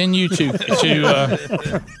continue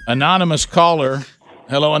to anonymous caller.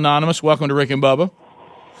 Hello, anonymous. Welcome to Rick and Bubba.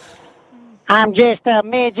 I'm just a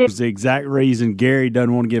midget. It's the exact reason Gary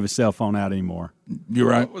doesn't want to give his cell phone out anymore. You're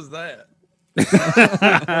right. What was that?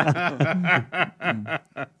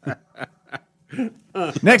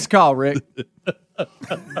 Next call, Rick.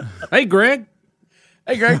 Hey, Greg.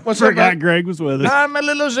 Hey, Greg. What's up, Forgot bud? Greg was with us. I'm a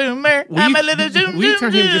little zoomer. I'm a little zoom. Will you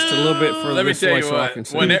turn him just a little bit further Let me this tell way you so I what, can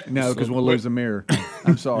see? when it- No, because we'll lose a mirror.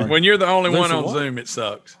 I'm sorry. When you're the only Listen, one on what? Zoom, it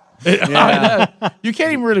sucks. You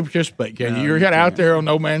can't even really participate, can you? You're out there on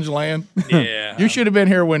no man's land. Yeah. You should have been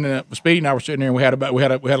here when Speed and I were sitting there. And we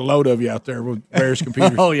had a load of you out there with various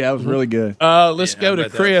computers. Oh yeah, it was really good. Let's Yeah, go I to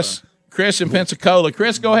bet that's Chris. Chris in Pensacola.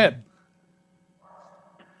 Chris, go ahead.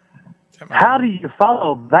 How do you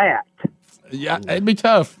follow that? Yeah, it'd be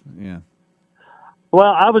tough. Yeah.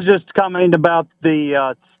 Well, I was just commenting about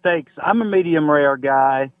the steaks. I'm a medium rare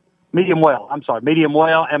guy. Medium well,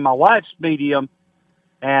 and my wife's medium.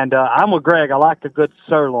 And I'm with Greg. I like a good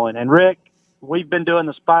sirloin. And Rick, we've been doing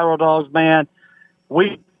the spiral dogs, man.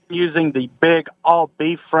 We've been using the big all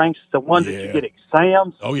beef franks, the ones that you get at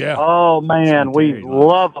Sam's. Oh, yeah. Oh, man, we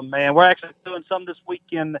love them, man. We're actually doing some this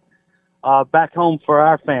weekend back home for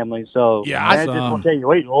our family. So, Yeah, I just want to tell you,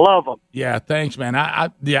 we love them. Yeah, thanks, man.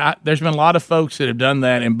 There's been a lot of folks that have done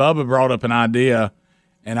that, and Bubba brought up an idea,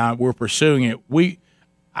 and we're pursuing it.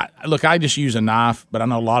 I just use a knife, but I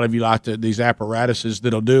know a lot of you like these apparatuses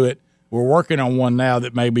that'll do it. We're working on one now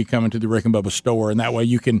that may be coming to the Rick and Bubba store, and that way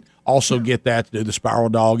you can also get that to do the spiral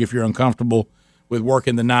dog if you're uncomfortable with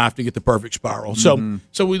working the knife to get the perfect spiral. Mm-hmm.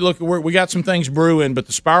 So we got some things brewing, but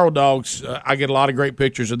the spiral dogs, I get a lot of great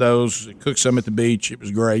pictures of those. Cooked some at the beach. It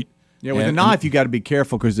was great. Yeah, with a knife, you got to be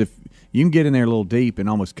careful because if you can get in there a little deep and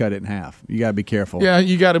almost cut it in half, you got to be careful. Yeah,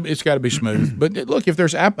 it's got to be smooth. But look, if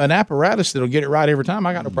there's an apparatus that'll get it right every time,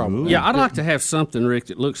 I got no problem. Yeah, I'd like to have something, Rick,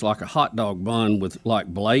 that looks like a hot dog bun with like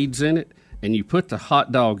blades in it. and you put the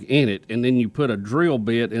hot dog in it, and then you put a drill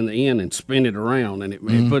bit in the end and spin it around, and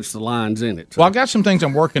it puts the lines in it. Well, I've got some things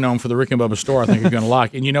I'm working on for the Rick and Bubba store I think you're going to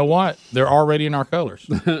like. And you know what? They're already in our colors.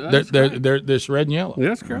 they're this red and yellow.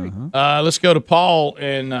 That's great. Let's go to Paul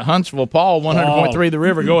in Huntsville. Paul, 100.3 The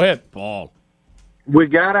River. Go ahead. Paul. We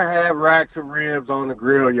got to have racks of ribs on the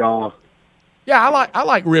grill, y'all. Yeah, I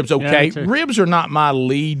like ribs okay. Yeah, ribs are not my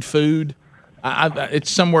lead food. It's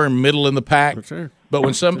somewhere in the middle in the pack. For sure. But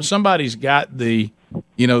when somebody's got when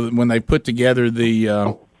they put together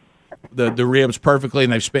the ribs perfectly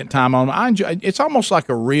and they've spent time on them, I enjoy. It's almost like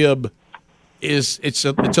a rib. It's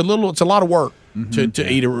a lot of work to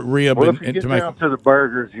eat a rib Well, and if you get to make. down to the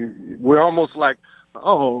burgers, we're almost like,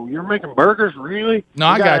 oh, you're making burgers, really? No,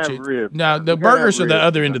 I got you. Ribs. No, the burgers are the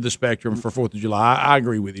other end of the spectrum for 4th of July. I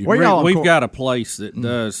agree with you. We've got a place that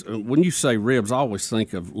does. When you say ribs, I always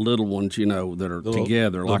think of little ones, that are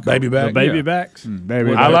together, like baby back. Baby backs.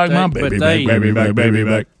 Baby I like my baby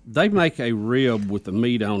back. They make a rib with the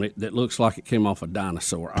meat on it that looks like it came off a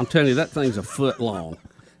dinosaur. I'm telling you, that thing's a foot long.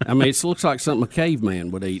 I mean, it looks like something a caveman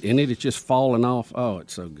would eat, and it is just falling off. Oh,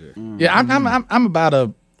 it's so good. Yeah, I'm about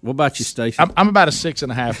a. What about you, Stacey? I'm about a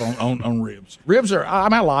 6.5 on ribs. Ribs are I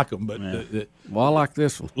like them, but well, I like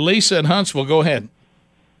this one. Lisa in Huntsville, go ahead.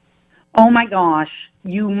 Oh my gosh,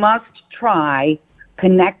 you must try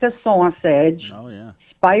connect a sausage. Oh yeah.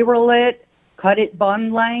 Spiral it, cut it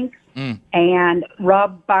bun length, and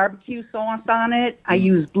rub barbecue sauce on it. I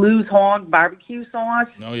use Blues Hog barbecue sauce.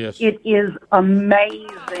 Oh yes. It is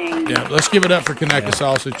amazing. Yeah, let's give it up for Kaneka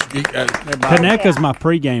sausage. Kaneka's my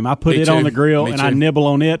pregame. I put Me it too. on the grill Me and I too. nibble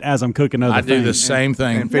on it as I'm cooking other I things. do the same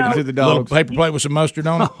thing. And feed it to the Little dogs. paper plate with some mustard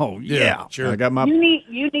on it. Oh yeah, sure. I got my. You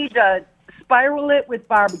need to spiral it with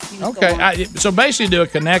barbecue Okay, sauce. so basically do a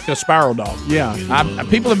Kaneka spiral dog. Yeah.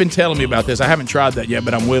 People have been telling me about this. I haven't tried that yet,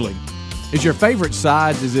 but I'm willing. Is your favorite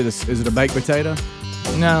sides? Is it a baked potato?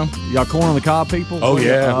 No. Y'all corn on the cob people? Oh,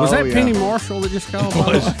 yeah. Was that yeah. Penny Marshall that just called?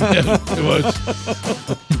 It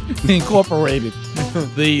was incorporated.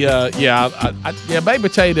 Baked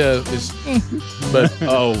potato is, but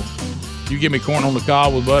you give me corn on the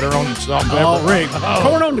cob with butter on it, salt and pepper. Oh, Rick.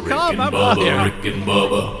 Corn on the cob. Rick and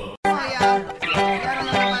Bubba.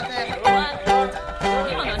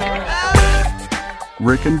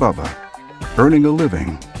 Rick and Bubba, earning a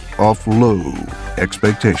living off low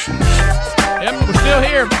expectations. Yep, we're still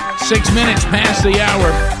here. 6 minutes past the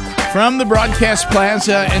hour from the Broadcast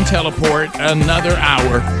Plaza and Teleport. Another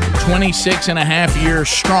hour, 26 and a half years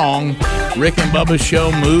strong. Rick and Bubba's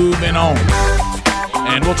show moving on.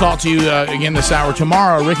 And we'll talk to you again this hour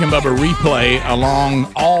tomorrow. Rick and Bubba replay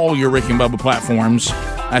along all your Rick and Bubba platforms.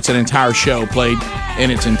 That's an entire show played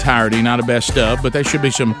in its entirety, not a best of, but it should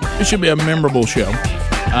be a memorable show.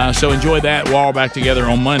 So enjoy that. We're all back together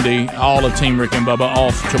on Monday. All of Team Rick and Bubba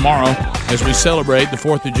off tomorrow as we celebrate the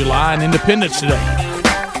 4th of July and Independence Day.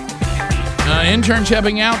 Interns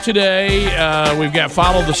helping out today. We've got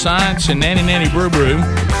Follow the Science and Nanny Brew Brew,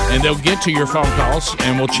 and they'll get to your phone calls,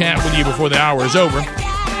 and we'll chat with you before the hour is over.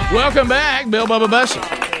 Welcome back, Bill Bubba Bussey.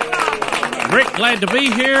 Rick, glad to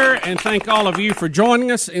be here, and thank all of you for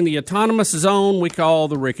joining us in the autonomous zone we call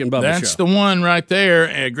the Rick and Bubba Show. That's the one right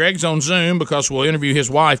there. Greg's on Zoom because we'll interview his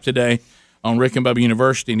wife today on Rick and Bubba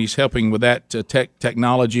University, and he's helping with that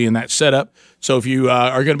technology and that setup. So if you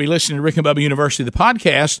are going to be listening to Rick and Bubba University, the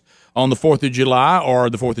podcast, on the 4th of July or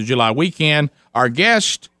the 4th of July weekend, our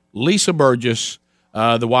guest, Lisa Burgess,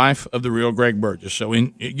 the wife of the real Greg Burgess. So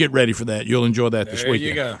get ready for that. You'll enjoy that this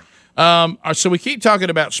weekend. There you go. So we keep talking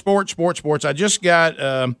about sports. I just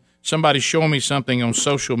got somebody showing me something on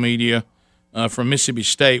social media from Mississippi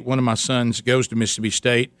State. One of my sons goes to Mississippi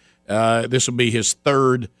State. This will be his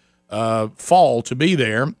third fall to be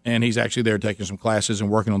there, and he's actually there taking some classes and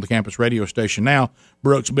working on the campus radio station now.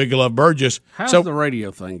 Brooks Big Love Burgess. How's the radio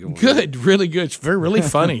thing going? Good, really good. It's really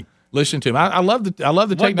funny. Listen to him. I love the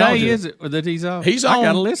technology. What day is it that he's on? He's I gotta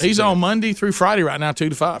on. listen He's to on it. Monday through Friday right now, 2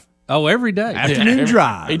 to 5. Oh, every day. Afternoon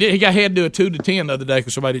drive. He had to do a 2 to 10 the other day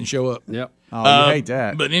because somebody didn't show up. Yep. Oh, you hate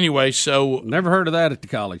that. But anyway, so never heard of that at the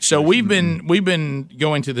college. So we've been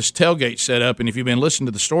going to this tailgate setup, and if you've been listening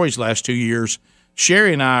to the stories last 2 years,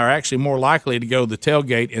 Sherry and I are actually more likely to go to the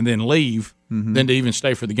tailgate and then leave than to even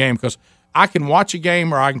stay for the game because I can watch a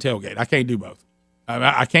game or I can tailgate. I can't do both.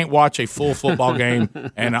 I can't watch a full football game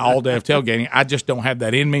and all day of tailgating. I just don't have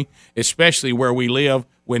that in me, especially where we live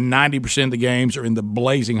when 90% of the games are in the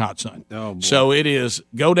blazing hot sun. Oh, boy. So it is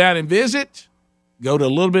go down and visit, go to a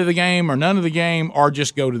little bit of the game or none of the game, or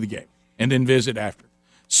just go to the game and then visit after.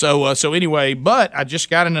 So anyway, but I just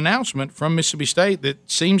got an announcement from Mississippi State that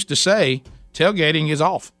seems to say tailgating is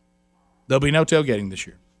off. There'll be no tailgating this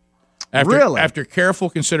year. After careful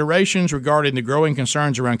considerations regarding the growing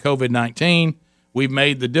concerns around COVID-19, we've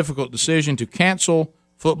made the difficult decision to cancel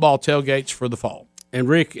football tailgates for the fall. And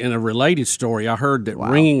Rick, in a related story, I heard that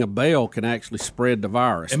ringing a bell can actually spread the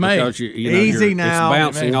virus. It may. Because Easy now. It's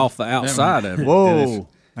bouncing off the outside of it. Whoa.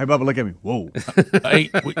 Hey, Bubba, look at me. Whoa. Hey,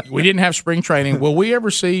 we didn't have spring training. Will we ever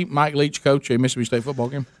see Mike Leach coach a Mississippi State football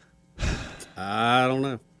game? I don't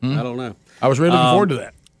know. I don't know. I was really looking forward to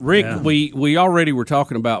that. Rick, we already were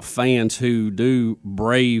talking about fans who do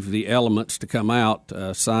brave the elements to come out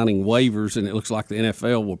signing waivers, and it looks like the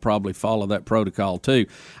NFL will probably follow that protocol too.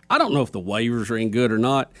 I don't know if the waivers are any good or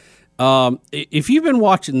not. If you've been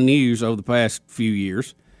watching the news over the past few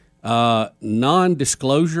years,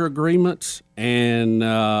 non-disclosure agreements and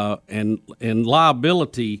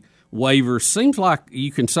liability waivers seems like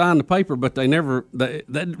you can sign the paper, but that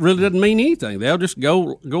really doesn't mean anything. They'll just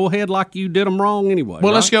go ahead like you did them wrong anyway.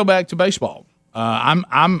 Well, right? let's go back to baseball.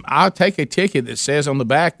 I'll take a ticket that says on the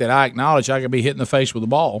back that I acknowledge I could be hit in the face with the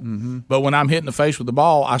ball, but when I'm hit in the face with the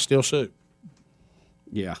ball, I still sue.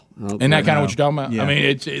 Yeah, Isn't that kind of what you're talking about? Yeah. I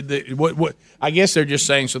mean, what I guess they're just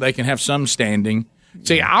saying so they can have some standing.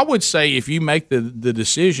 See, I would say if you make the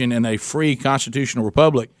decision in a free constitutional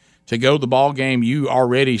republic to go to the ball game, you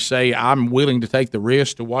already say I'm willing to take the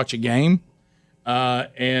risk to watch a game,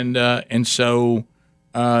 and so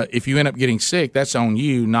if you end up getting sick, that's on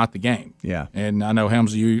you, not the game. Yeah. And I know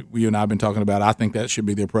Helms, you and I have been talking about. I think that should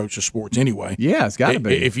be the approach to sports anyway. Yeah, it's got to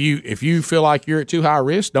be. If you feel like you're at too high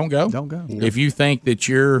risk, don't go. Don't go. If you think that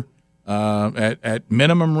you're at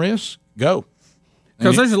minimum risk, go.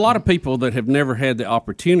 Because there's a lot of people that have never had the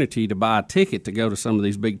opportunity to buy a ticket to go to some of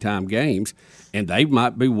these big-time games, and they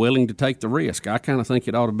might be willing to take the risk. I kind of think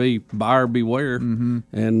it ought to be buyer beware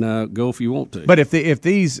and go if you want to. But if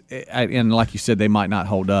these, and like you said, they might not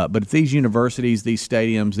hold up, but if these universities, these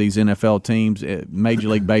stadiums, these NFL teams, Major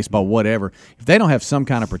League Baseball, whatever, if they don't have some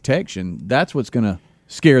kind of protection, that's what's going to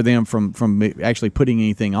scare them from actually putting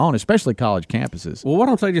anything on, especially college campuses. Well, why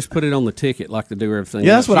don't they just put it on the ticket like they do everything?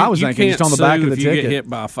 Yeah, that's else? what I was thinking. Can't Just on the back sue of the if ticket. you get hit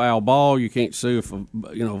by a foul ball. You can't sue if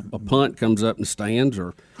a punt comes up in the stands or.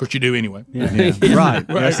 Of course, you do anyway. Yeah. Right.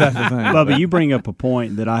 That's the thing. Bubba, you bring up a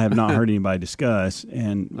point that I have not heard anybody discuss,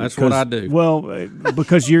 and that's what I do. Well,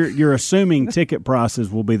 because you're assuming ticket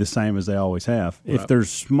prices will be the same as they always have. Right. If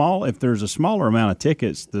there's a smaller amount of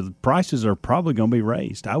tickets, the prices are probably going to be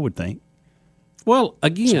raised, I would think. Well,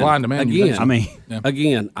 again, supply and demand,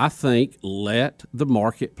 again, I think let the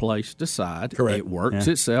marketplace decide. Correct. It works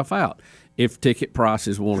itself out. If ticket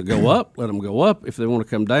prices want to go up, let them go up. If they want to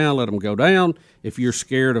come down, let them go down. If you're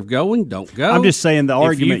scared of going, don't go. I'm just saying the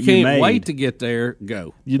argument if you can't made, wait to get there,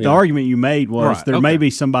 go. The argument you made was there may be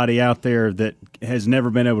somebody out there that has never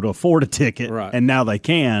been able to afford a ticket, and now they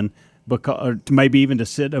can. Because maybe even to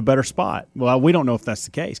sit a better spot. Well, we don't know if that's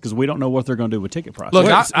the case because we don't know what they're going to do with ticket prices.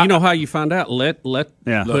 Look, you know how you find out. Let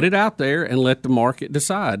put it out there and let the market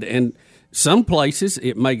decide. And some places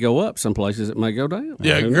it may go up, some places it may go down.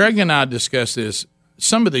 Yeah, Greg and I discussed this.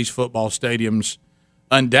 Some of these football stadiums,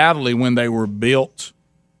 undoubtedly, when they were built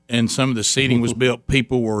and some of the seating was built,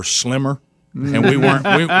 people were slimmer, and we weren't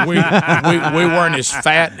we weren't as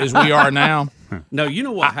fat as we are now. No, you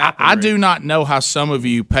know what happened? I do not know how some of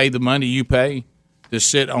you pay the money you pay to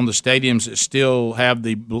sit on the stadiums that still have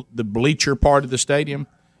the bleacher part of the stadium,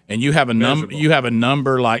 and you have a number. You have a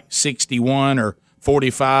number like 61 or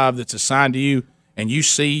 45 that's assigned to you, and you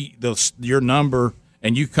see your number,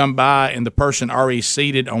 and you come by, and the person already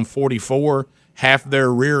seated on 44. Half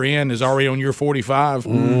their rear end is already on your 45,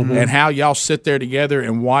 and how y'all sit there together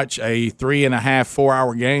and watch a 3.5-4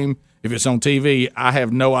 hour game. If it's on TV, I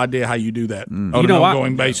have no idea how you do that on an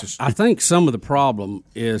ongoing basis. I think some of the problem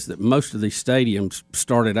is that most of these stadiums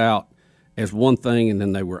started out as one thing, and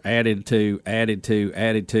then they were added to,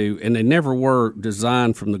 and they never were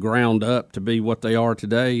designed from the ground up to be what they are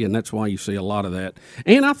today, and that's why you see a lot of that.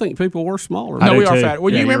 And I think people were smaller. No, we are fat.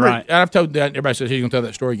 Well, you remember, I've told that, everybody says he's going to tell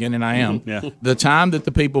that story again, and I am. The time that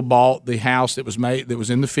the people bought the house that was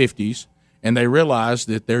in the 50s, and they realized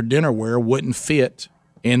that their dinnerware wouldn't fit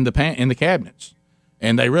in the cabinets,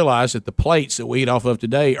 and they realized that the plates that we eat off of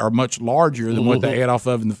today are much larger than what they ate off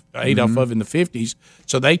of in the 50s.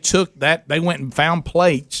 So they took that, they went and found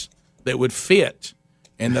plates that would fit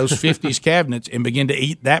in those 50s cabinets and began to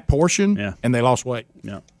eat that portion, and they lost weight.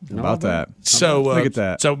 About that. So look at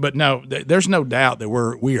that. So, but no, there's no doubt that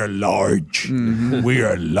we are large. We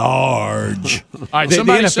are large. All right, the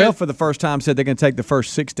somebody NFL said, for the first time said they're going to take the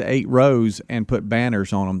first 6 to 8 rows and put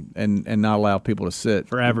banners on them and not allow people to sit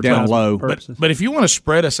for advertising down low. But if you want to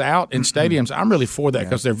spread us out in stadiums, I'm really for that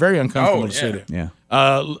because they're very uncomfortable to sit in. Yeah.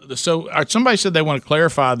 So somebody said they want to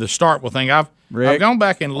clarify the Starkville thing. I've gone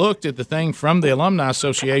back and looked at the thing from the Alumni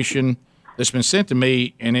Association that's been sent to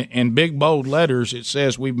me, and in big bold letters it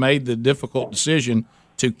says we've made the difficult decision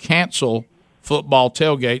to cancel football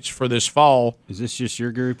tailgates for this fall. Is this just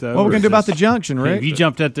your group, though? What are we going to do about the junction, Rick? Have you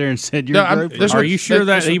jumped up there and said your group? Are you sure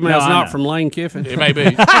that email's not from Lane Kiffin? It may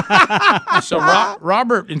be. So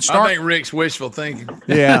Robert and Stark. I think Rick's wishful thinking.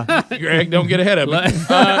 Yeah. Greg, don't get ahead of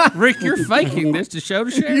me. Rick, you're faking this to show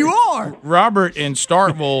to share. You are. Robert in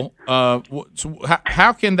Starkville, so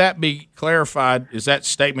how can that be clarified? Is that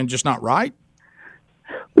statement just not right?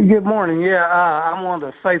 Good morning. Yeah, I'm one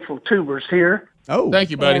of the faithful tubers here. Oh,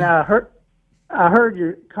 thank you, buddy. And I heard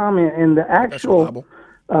your comment, and the actual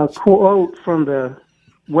quote from the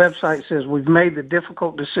website says, "We've made the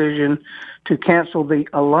difficult decision to cancel the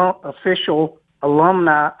official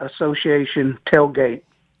Alumni Association tailgate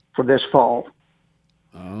for this fall."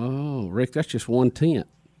 Oh, Rick, that's just 1/10.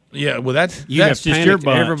 Yeah, well, that's just your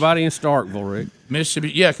bunch. Everybody in Starkville, Rick.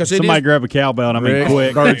 Mississippi. Yeah, because somebody grab a cowbell.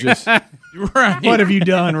 Quick. Burgess. Right. What have you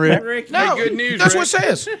done, Rick? No, good news. That's Rick. what it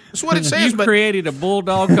says. That's what it says. You created a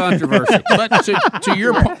bulldog controversy. But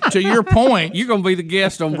to your point, you're going to be the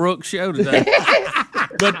guest on Brooks' show today.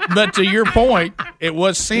 But to your point, it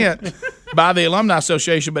was sent by the Alumni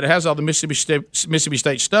Association, but it has all the Mississippi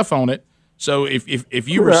State stuff on it. So if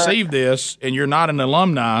you receive this and you're not an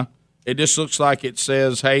alumni, it just looks like it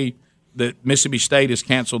says, "Hey, that Mississippi State has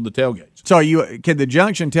canceled the tailgates." So can the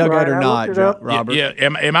junction tailgate or not, Robert? Yeah.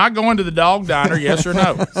 Am I going to the Dog Diner? Yes or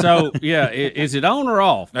no? So is it on or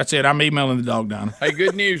off? That's it. I'm emailing the Dog Diner. Hey,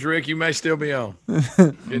 good news, Rick. You may still be on.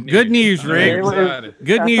 Good news, Rick.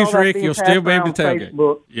 Good news, Rick. You'll still be able to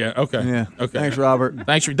tailgate. Yeah. Okay. Yeah. Okay. Thanks, Robert.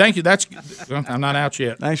 Thank you. I'm not out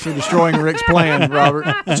yet. Thanks for destroying Rick's plan, Robert.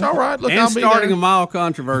 It's all right. Look, and I'll be starting there. a mile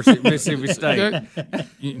controversy at Mississippi State.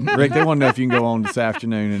 Rick, they want to know if you can go on this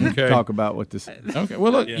afternoon and talk about what this. Okay.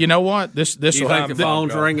 Well, look. You know what? This You think the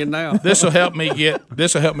phone's ringing now? This will help me get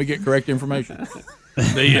correct information.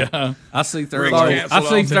 I see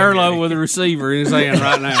Thurlow with a receiver in his hand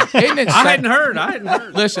right now. Isn't it I sad? hadn't heard.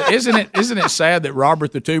 Listen, isn't it sad that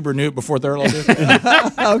Robert the Tuber knew it before Thurlow did?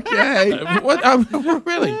 Okay. What?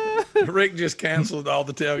 Really? Rick just canceled all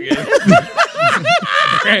the tailgates.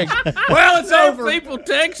 Greg, Well, it's over. People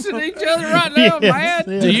texting each other right now, man.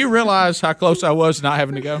 do you realize how close I was not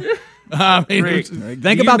having to go? I mean, Rick,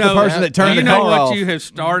 Think about the person that turned the car off. Do you know what you have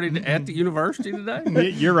started at the university today?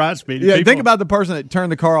 You're right, Speedy. Yeah, think about the person that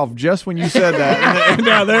turned the car off just when you said that. And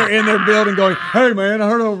now they're in their building going, "Hey, man, I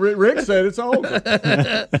heard Rick said it's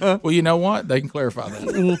over." Well, you know what? They can clarify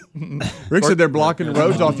that. Rick said they're blocking the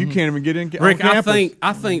roads off. You can't even get in. Rick, on campus.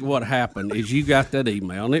 I think what happened is you got that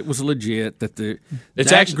email, and it was legit that It's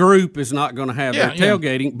that actually- group is not going to have Yeah, their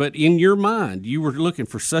tailgating. But in your mind, you were looking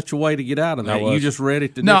for such a way to get out of that. You just read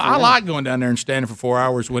it. No, I like going down there and standing for 4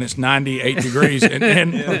 hours when it's 98 degrees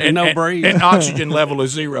and no breeze, and oxygen level is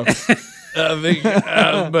 0.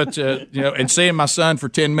 But and seeing my son for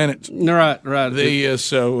 10 minutes. Right. I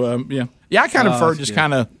kind of prefer just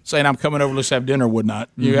kind of saying I'm coming over. Let's have dinner. Would not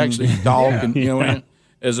you actually talk and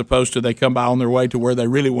as opposed to they come by on their way to where they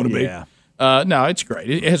really want to be. No, it's great.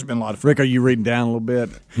 It has been a lot of fun. Rick, are you reading down a little bit?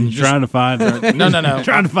 Trying to find No.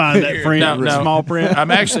 Trying to find that print, small print. I'm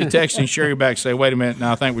actually texting Sherry back. Say, wait a minute.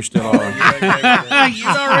 No, I think we're still on. You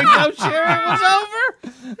already know Sherry was over.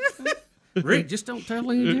 Rick, just don't tell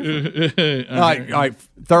any All right.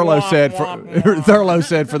 Thurlow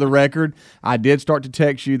said for the record, I did start to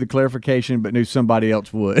text you the clarification, but knew somebody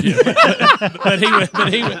else would. but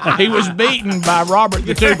he was beaten by Robert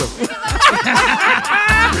the Tuber.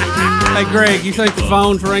 Hey, Greg, you think the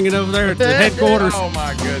phone's ringing over there at the headquarters? Oh,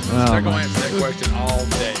 my goodness. They're going to answer that question all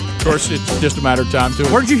day. Of course, it's just a matter of time, too.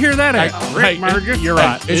 Where'd you hear that at? Rick Merger? You're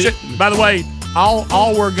right. By the way,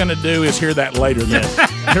 all we're going to do is hear that later. Then.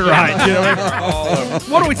 You're right. You know,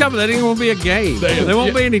 what are we talking about? That ain't going to be a game. There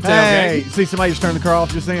won't be any tailgate. Hey, see somebody just turned the car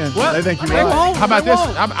off just then. What? They think you're They right. won't. How about this?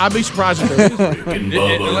 I'd be surprised if there is.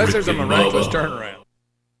 Unless there's a miraculous turnaround.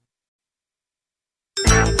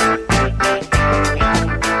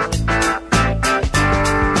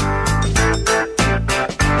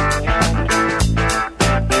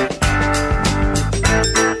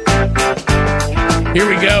 Here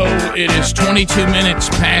we go. It is 22 minutes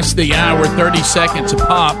past the hour, 30 seconds a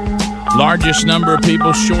pop. Largest number of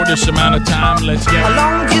people, shortest amount of time. Let's get it.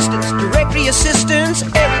 Long distance directory assistance,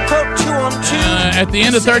 every quote 212. At the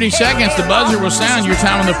end of 30 seconds, the buzzer will sound. Your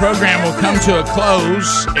time on the program will come to a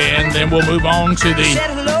close, and then we'll move on to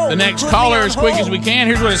the next caller as quick as we can.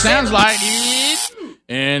 Here's what it sounds like.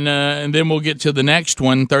 And then we'll get to the next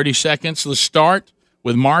one. 30 seconds. Let's start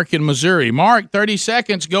with Mark in Missouri. Mark, 30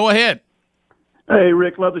 seconds. Go ahead. Hey,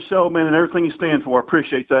 Rick, love the show, man, and everything you stand for. I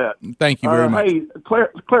appreciate that. Thank you very much. Hey,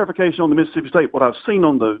 clarification on the Mississippi State. What I've seen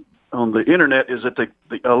on the internet is that the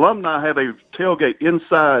alumni have a tailgate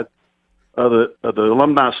inside of the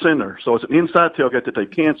alumni center, so it's an inside tailgate that they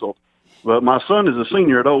canceled. But my son is a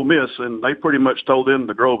senior at Ole Miss, and they pretty much told them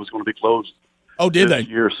the Grove is going to be closed. Oh, did this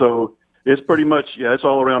they? year? So it's pretty much, it's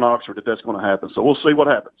all around Oxford that's going to happen. So we'll see what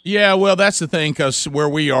happens. Yeah, well, that's the thing, because where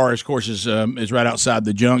we are, of course, is right outside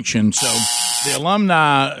the junction. So the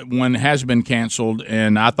alumni one has been canceled,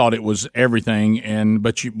 and I thought it was everything.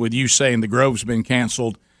 But with you saying the Grove's been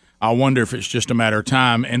canceled, I wonder if it's just a matter of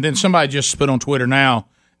time. And then somebody just put on Twitter now,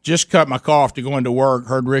 just cut my car off to go into work,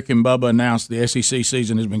 heard Rick and Bubba announce the SEC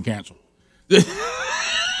season has been canceled.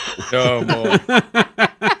 Oh, boy.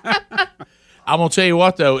 I'm going to tell you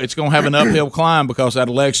what, though, it's going to have an uphill climb because that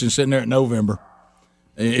election's sitting there in November.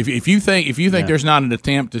 If you think there's not an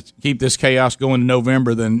attempt to keep this chaos going in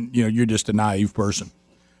November, then you're just a naive person.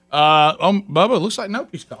 Bubba, it looks like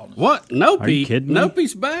Nope's calling us. What? Nope? Are you kidding me?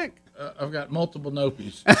 Nope's back? I've got multiple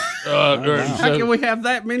Nopes. How can we have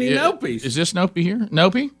that many Nopes? Is this Nope here?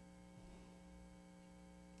 Nope?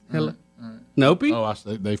 Hello? Nope? Oh,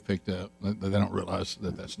 they've picked up. They don't realize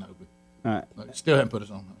that's Nope. All right. Still haven't put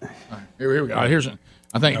us on. All right. Here we go. I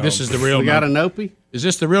think this is the real We got a Nope? Is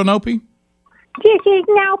this the real Nope? This is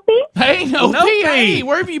Nope. Hey, Nope. Hey,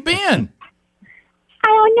 where have you been? I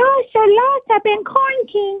don't know. So lost. I've been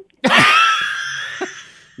quarantined.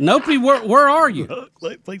 Nope, where are you?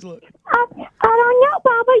 Please look. I don't know,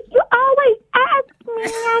 Bubba. You always ask me.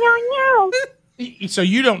 I don't know. So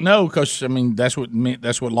you don't know because that's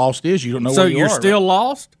what lost is. You don't know. So where you you're are, still right?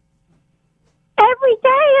 lost? Every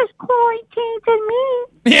day is quarantine to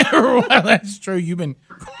me. Yeah, well, that's true. You've been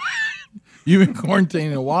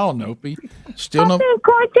quarantining a while, Nope. Still I've been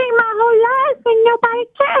quarantined my whole life, and nobody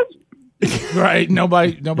cares. Right?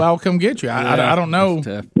 Nobody will come get you. I don't know.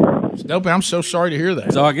 Nope. I'm so sorry to hear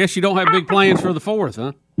that. So I guess you don't have big plans for the 4th,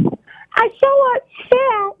 huh? I'm so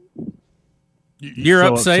upset. You're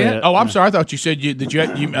so upset? Oh, I'm sorry. I thought you said you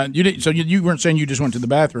didn't. So you weren't saying you just went to the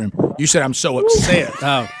bathroom. You said I'm so upset.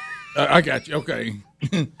 Oh, I got you. Okay.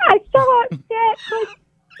 I'm so upset because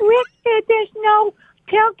Rick said there's no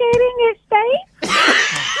tailgating in state.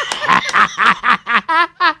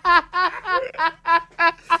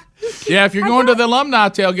 Yeah, if you're going to the alumni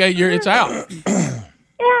tailgate, it's out.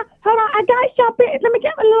 Yeah, hold on. I got something. Let me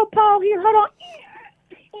get my little paw here. Hold on.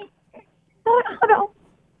 Hold on.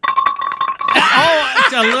 Oh,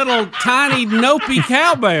 it's a little tiny Nope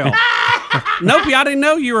cowbell. Nope, I didn't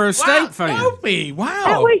know you were a state fan. Nope, wow. It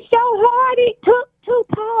was so hard. It took 2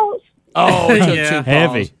 paws. Oh, it took 2 paws.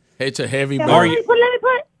 Heavy. It's a heavy So bar. let me put.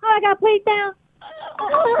 Oh, I got to put it down.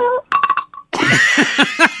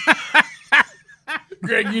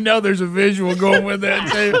 Greg, there's a visual going with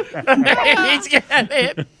that, too. He's got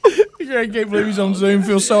it. Greg can't believe he's on Zoom.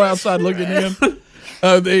 Feels so outside looking in.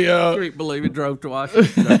 I can't believe he drove to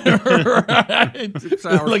Washington. Right. 6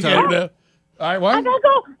 hours Look at it now. All right, what? I got to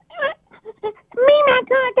go. Me not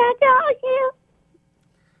going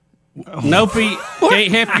to Nope,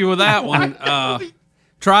 can't help you with that one.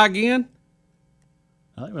 Try again.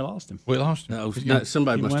 I think we lost him. We lost him. No,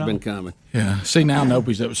 somebody must have been coming. Yeah. See, now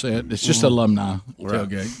Nope's upset. It's just alumni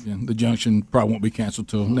tailgate. Yeah, the junction probably won't be canceled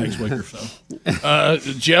till next week or so.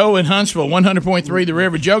 Joe in Huntsville, 100.3 The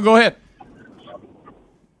River. Joe, go ahead.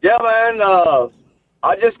 Yeah, man.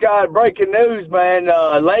 I just got breaking news, man.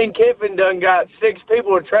 Lane Kiffin done got 6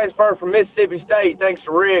 people to transfer from Mississippi State thanks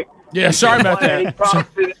to Rick. Yeah, sorry about that.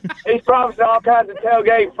 He's promising all kinds of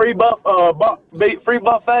tailgate free buffets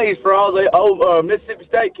for all the old Mississippi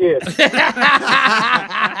State kids.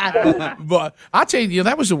 But I tell you,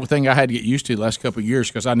 that was the thing I had to get used to the last couple of years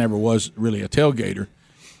because I never was really a tailgater,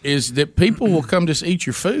 is that people will come just eat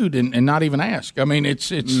your food and not even ask. I mean, it's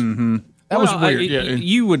that was weird.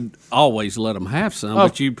 You would always let them have some,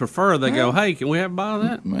 but you prefer they go, hey, can we have a bite of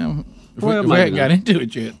that? Well, if we hadn't got into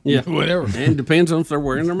it yet. Yeah. Whatever. And it depends on if they're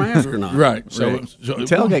wearing their mask or not. Right. So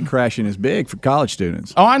tailgate crashing is big for college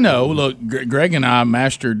students. Oh, I know. Look, Greg and I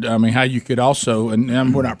mastered, how you could also,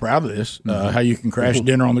 and we're not proud of this, how you can crash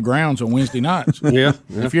dinner on the grounds on Wednesday nights. Yeah.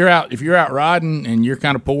 If you're out riding and you're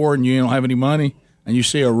kind of poor and you don't have any money and you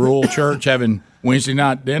see a rural church having Wednesday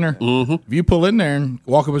night dinner, if you pull in there and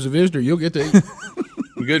walk up as a visitor, you'll get to eat.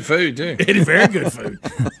 Good food, too. It is very good food.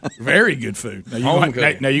 Very good food. Now, you're going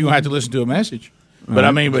to have to listen to a message.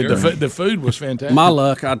 But, the food was fantastic. My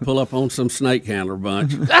luck, I'd pull up on some snake handler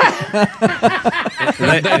bunch. They'd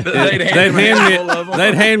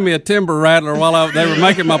hand me a timber rattler while they were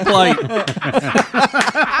making my plate.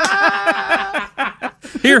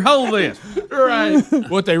 Here, hold this. Right.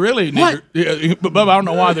 What they really need, but Bubba, I don't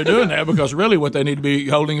know why they're doing that, because really what they need to be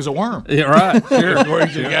holding is a worm. Yeah, right.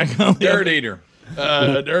 Sure. Dirt eater.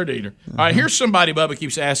 A dirt eater. All right, here's somebody, Bubba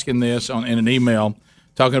keeps asking this in an email,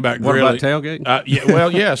 talking about grilling. What about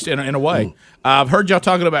tailgate? Yes, in a way. I've heard y'all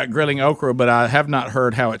talking about grilling okra, but I have not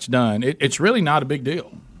heard how it's done. It's really not a big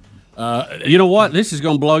deal. You know what? This is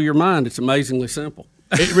going to blow your mind. It's amazingly simple.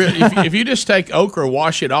 If you just take okra,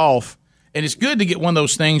 wash it off, and it's good to get one of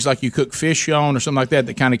those things like you cook fish on or something like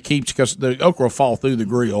that kind of keeps, because the okra will fall through the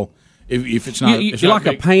grill if it's not. You like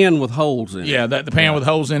a pan with holes in it. Yeah, the pan with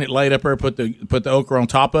holes in it, laid up there. Put the okra on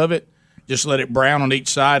top of it. Just let it brown on each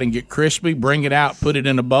side and get crispy. Bring it out, put it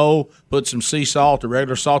in a bowl, put some sea salt or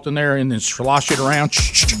regular salt in there, and then slosh it around,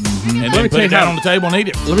 and then put it down on the table and eat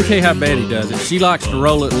it. Let me tell you how Betty does it. She likes to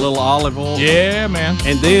roll it in a little olive oil. Yeah, man.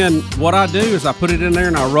 And then what I do is I put it in there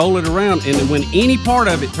and I roll it around, and then when any part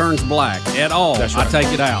of it turns black at all, That's right. I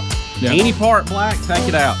take it out. Yeah. Any part black, take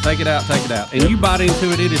it out, take it out, take it out. And you bite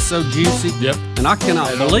into it, it is so juicy. Yep. And I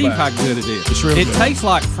cannot believe how good it is. It's real It good. tastes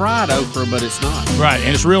like fried okra, but it's not. Right,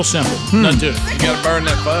 and it's real simple. Nothing to it. You got to burn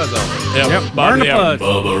that fuzz off. Yep. Burn the fuzz.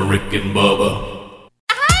 Bubba, Rick and Bubba.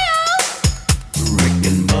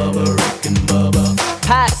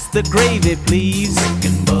 Pass the gravy, please.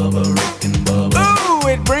 Ooh,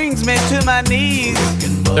 it brings me to my knees.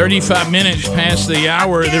 35 minutes past the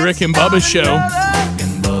hour of the Rick and Bubba Show.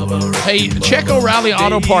 Hey, check O'Reilly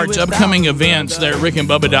Auto Parts upcoming events there at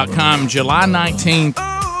rickandbubba.com. July 19th,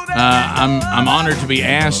 I'm honored to be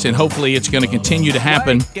asked, and hopefully it's going to continue to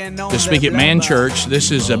happen, to speak at Man Church. This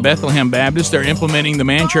is Bethlehem Baptist. They're implementing the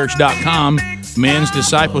manchurch.com men's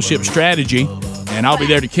discipleship strategy, and I'll be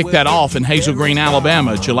there to kick that off in Hazel Green,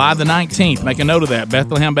 Alabama, July the 19th. Make a note of that,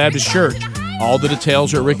 Bethlehem Baptist Church. All the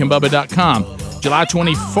details are at rickandbubba.com. July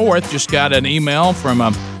 24th, just got an email from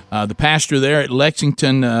the pastor there at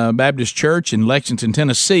Lexington Baptist Church in Lexington,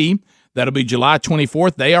 Tennessee. That'll be July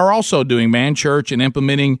 24th. They are also doing Man Church and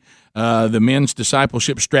implementing the men's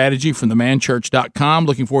discipleship strategy from the manchurch.com.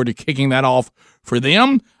 Looking forward to kicking that off for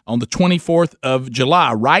them on the 24th of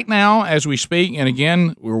July. Right now, as we speak, and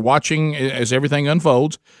again, we're watching as everything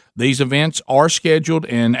unfolds, these events are scheduled,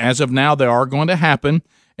 and as of now, they are going to happen,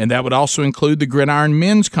 and that would also include the Gridiron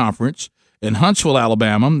Men's Conference in Huntsville,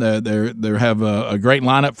 Alabama. They have a great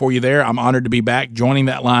lineup for you there. I'm honored to be back joining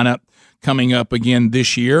that lineup coming up again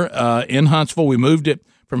this year in Huntsville. We moved it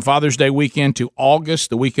from Father's Day weekend to August,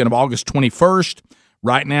 the weekend of August 21st.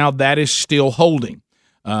 Right now, that is still holding.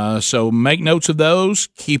 So make notes of those.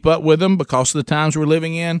 Keep up with them because of the times we're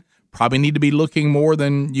living in. Probably need to be looking more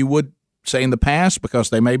than you would, say, in the past, because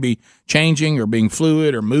they may be changing or being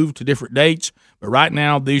fluid or moved to different dates. But right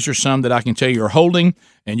now, these are some that I can tell you are holding,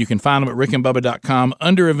 and you can find them at rickandbubba.com.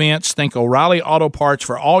 Under events, think O'Reilly Auto Parts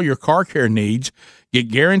for all your car care needs. Get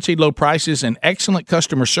guaranteed low prices and excellent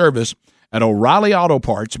customer service at O'Reilly Auto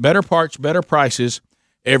Parts. Better parts, better prices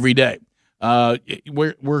every day.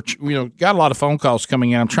 We're got a lot of phone calls coming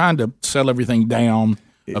in. I'm trying to settle everything down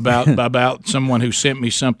about someone who sent me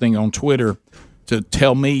something on Twitter to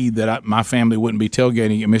tell me that my family wouldn't be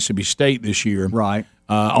tailgating at Mississippi State this year. Right.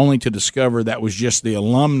 Only to discover that was just the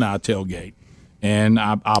alumni tailgate. And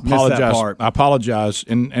I apologize. I apologize,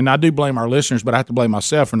 and I do blame our listeners, but I have to blame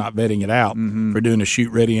myself for not vetting it out, for doing a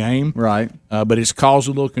shoot, ready, aim. Right. But it's caused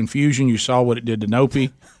a little confusion. You saw what it did to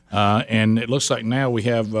Nope, and it looks like now we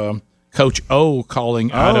have Coach O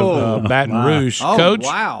calling out of Baton Rouge. Coach,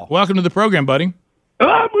 wow. Welcome to the program, buddy.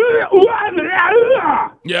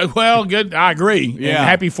 Yeah, well, good. I agree. Yeah. And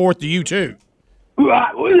happy 4th to you, too.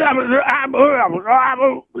 I want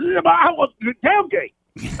the tailgate.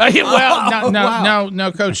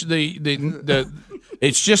 No, Coach. The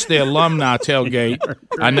it's just the alumni tailgate.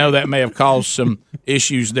 I know that may have caused some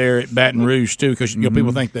issues there at Baton Rouge too, because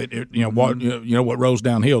people think that what rolls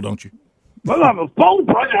downhill, don't you? Well, I'm a phone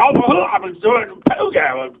player. I'm doing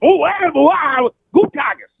tailgate. Go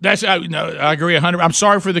Tigers. That's I agree 100. I'm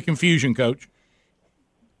sorry for the confusion, Coach.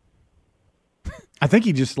 I think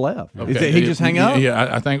he just left. Okay. Did he just hang up?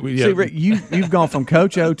 Yeah, I think we. Yeah. See, Rick, you've gone from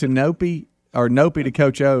Coach O to Nope, or Nope to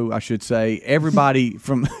Coach O, I should say. Everybody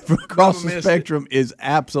from across the spectrum is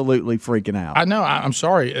absolutely freaking out. I know. I'm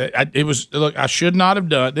sorry. It was. Look, I should not have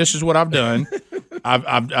done. This is what I've done.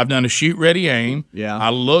 I've done a shoot, ready, aim. Yeah.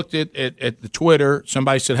 I looked at the Twitter.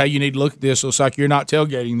 Somebody said, "Hey, you need to look at this. Looks like you're not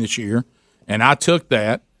tailgating this year," and I took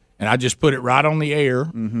that and I just put it right on the air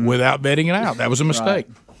without vetting it out. That was a mistake.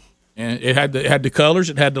 Right. And it had the colors.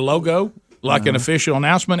 It had the logo. Like an official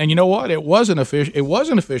announcement, and you know what? It was an official. It was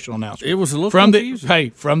an official announcement. It was a little from confusing.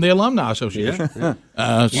 from the Alumni Association.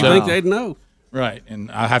 Yeah. You think they'd know, right? And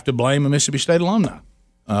I have to blame a Mississippi State alumni.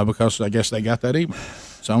 because I guess they got that email.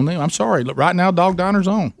 It's on them. I'm sorry. Look, right now, Dog Diner's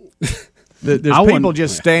on. There's people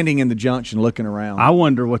just standing in the junction looking around. I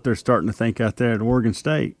wonder what they're starting to think out there at Oregon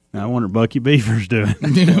State. I wonder what Bucky Beaver's doing.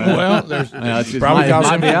 Well, there's probably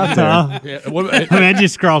might be out there. Yeah, I mean, that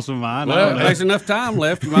just crossed my mind. Well, there's enough time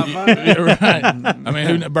left. You might find it. Right. I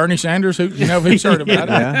mean, Bernie Sanders, who's heard about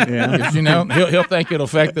it? Yeah. 'Cause, he'll think it'll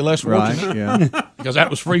affect the less fortunate. Yeah. Because that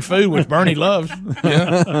was free food, which Bernie loves.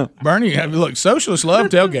 Yeah. Bernie, look, socialists love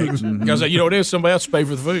tailgates because it is somebody else pay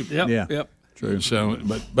for the food. Yep. True. So,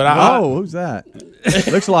 but who's that?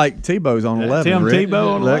 Looks like Tebow's on 11. Tim Rick. Tebow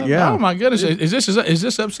on 11? Yeah. Oh my goodness, is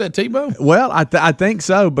this upset Tebow? Well, I think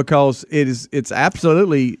so because it's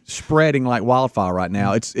absolutely spreading like wildfire right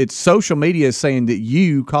now. It's social media is saying that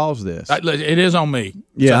you caused this. It is on me.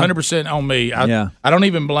 It's 100% on me. I don't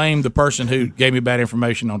even blame the person who gave me bad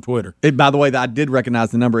information on Twitter. By the way, I did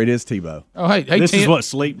recognize the number. It is Tebow. Oh, hey, this Tim, is what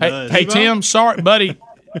sleep does. Hey, Tim, sorry, buddy,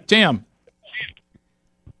 Tim.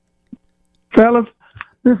 Fellas,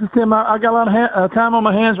 this is Tim. I got a lot of time on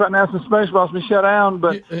my hands right now since baseball's been shut down,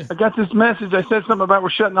 but I got this message. They said something about we're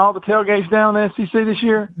shutting all the tailgates down in the SEC this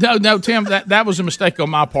year. No, Tim, that was a mistake on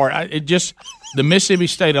my part. The Mississippi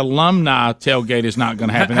State alumni tailgate is not going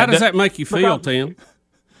to happen. How does that make you feel, Tim?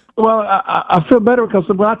 Well, I feel better because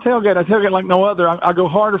when I tailgate like no other. I go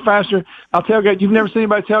harder, faster. I'll tailgate. You've never seen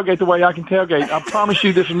anybody tailgate the way I can tailgate. I promise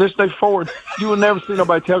you that from this day forward, you will never see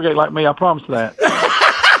nobody tailgate like me. I promise that.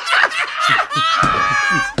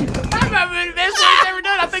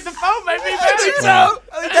 I think the phone may be better.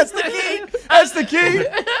 I think that's the key. That's the key.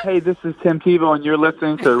 Hey, this is Tim Tebow, and you're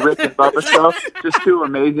listening to Rick and Bubba Show. Just two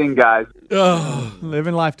amazing guys.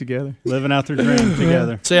 Living life together. Living out their dreams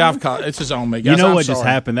together. See, I've caught it's his own me. Guys, You know I'm what just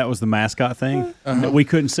sorry. happened? That was the mascot thing. That we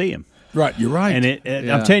couldn't see him. Right, you're right.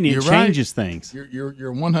 And I'm telling you, it You're changes right. things.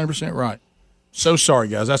 You're 100% right. So sorry,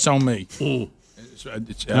 guys. That's on me.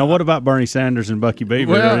 Now, what about Bernie Sanders and Bucky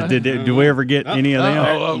Beaver? Well, do we ever get any of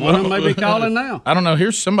them? One of them may be calling now. I don't know.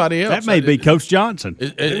 Here's somebody else. That may be Coach Johnson.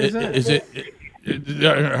 Is it?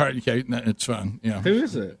 Okay, no, it's fine. Yeah. Who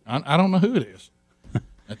is it? I don't know who it is.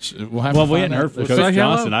 We'll have Well, to we find hadn't out. heard from Coach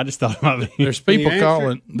Johnson. I just thought it might be. There's people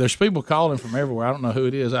calling. There's people calling from everywhere. I don't know who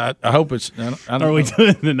it is. I hope it's. I don't Are we know.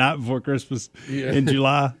 doing the night before Christmas in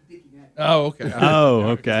July? Oh, okay. Oh,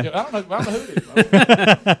 okay. I don't know who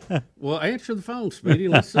it is. Well, answer the phone, Speedy.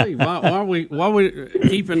 Let's see. Why are we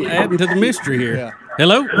keeping adding to the mystery here? Yeah.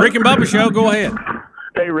 Hello, Rick and Bubba Show. Go ahead.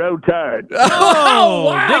 Hey, Road Tide. Oh,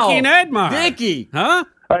 wow. Dickie and Admire. Dickie. Huh?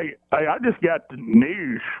 Hey, I just got the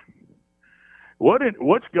news.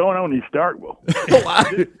 What's going on in Starkville?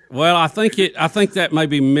 Well, I think that may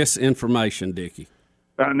be misinformation, Dickie.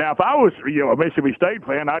 Now, if I was, a Mississippi State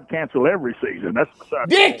fan, I'd cancel every season. That's beside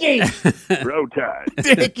Dickie. Road Tide.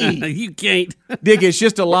 Dickie. You can't. Dickie, it's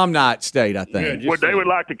just alumni at State, I think. They would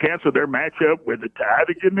like to cancel their matchup with the Tide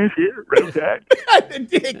again this year. Road Tide.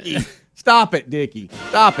 Dickie. Stop it, Dickie.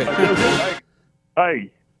 Stop it.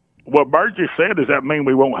 Hey, what Bert just said, does that mean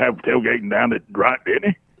we won't have tailgating down at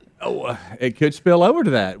Bryant-Denny? Oh, it could spill over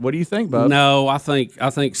to that. What do you think, Bub? No, I think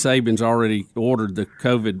Saban's already ordered the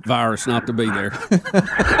COVID virus not to be there.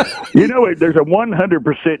 There's a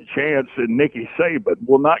 100% chance that Nicky Saban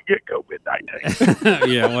will not get COVID-19.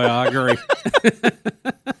 Yeah, well, I agree.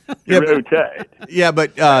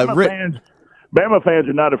 But Bama fans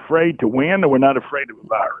are not afraid to win, and we're not afraid of a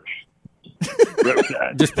virus.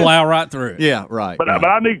 Just plow right through it. Yeah, right. But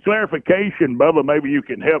I need clarification, Bubba. Maybe you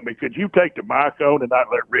can help me. Could you take the mic on and not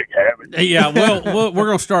let Rick have it? Yeah, well, we're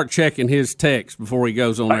going to start checking his text before he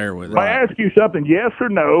goes on air with it. May I ask you something? Yes or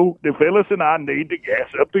no? Do Phyllis and I need to gas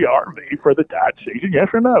up the RV for the Tide season? Yes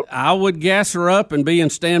or no? I would gas her up and be in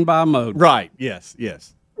standby mode. Right. Yes.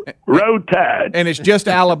 Road Tide. And it's just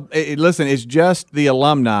listen, it's just the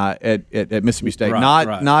alumni at Mississippi State, not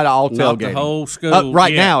all tailgating. Not the whole school.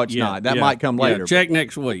 Now it's not. That might come later. Check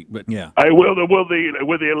next week, but yeah. Hey, will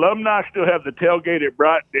the alumni still have the tailgate at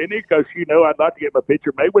Bryant-Denny? Because I'd like to get my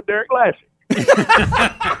picture made with Derek Lassie.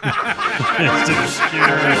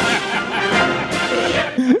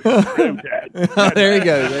 There he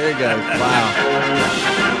goes.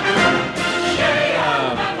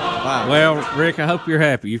 Wow. Well, Rick, I hope you're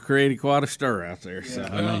happy. You've created quite a stir out there. So.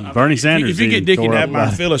 Bernie Sanders. If you get Dickie and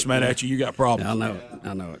Admire Phyllis mad at you got problems.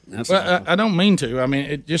 I know it. That's I don't mean to. I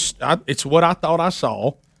mean, it's what I thought I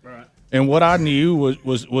saw. Right. And what I knew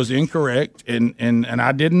was incorrect, and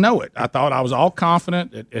I didn't know it. I thought I was all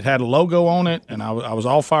confident. It had a logo on it, and I was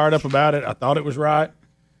all fired up about it. I thought it was right.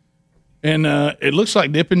 And it looks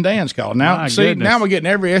like Dip and Dan's called. Now, now we're getting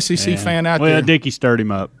every SEC fan out there. Well, Dickie stirred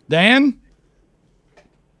him up. Dan?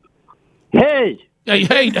 Hey,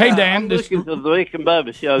 Hey, Dan. I'm listening to the Rick and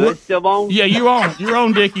Bubba show. They still on? Yeah, you're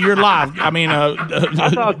on, Dickie. You're live. I mean,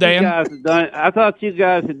 Dan. I thought you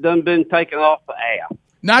guys had been taken off the air.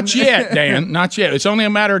 Not yet, Dan. Not yet. It's only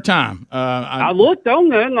a matter of time. I looked on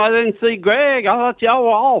there and I didn't see Greg. I thought y'all were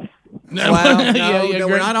off. No,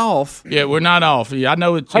 we're not off. Yeah, we're not off. Yeah, I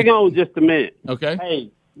know it's. Hang on just a minute. Okay.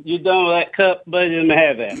 Hey, you done with that cup, buddy? Let me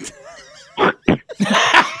have that.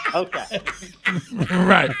 Okay.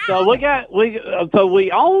 Right. So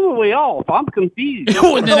we on or we off? I'm confused.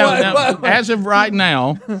 No, as of right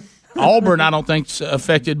now, Auburn, I don't think's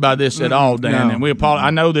affected by this at all, Dan. No. And we apologize.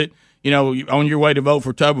 I know that on your way to vote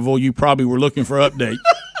for Tuberville, you probably were looking for updates.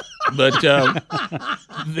 But yeah,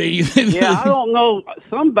 I don't know.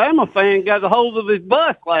 Some Bama fan got a hold of his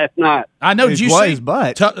bus last night. I know. Did you see his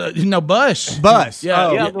butt? Bus. Bus.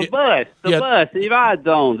 Yeah, the bus. The bus. He rides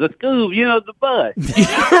on the school. The bus.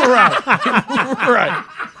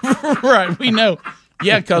 Right. We know.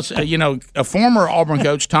 Yeah, because a former Auburn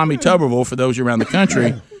coach, Tommy Tuberville, for those around the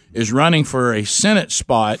country, is running for a Senate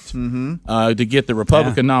spot to get the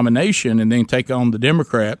Republican nomination and then take on the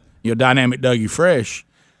Democrat, dynamic Dougie Fresh.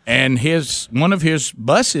 And one of his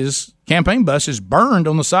campaign buses, burned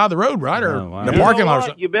on the side of the road, right? Or the parking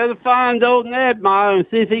lot. You better find old Nadmeyer and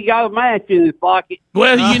see if he got a match in his pocket.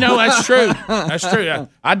 Well, that's true. That's true.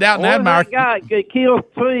 I doubt Nadmeyer. That guy kills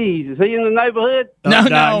trees. Is he in the neighborhood?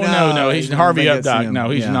 No. He's Harvey Updike. No,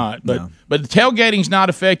 he's not. But the tailgating's not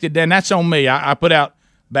affected. Then that's on me. I put out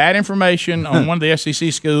bad information on one of the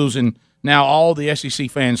SEC schools, and now all the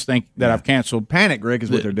SEC fans think that I've canceled. Panic, Rick,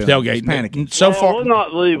 is what they're doing. Tailgate. Panicking. So far, we're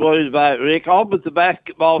not really worried about it, Rick. Auburn's a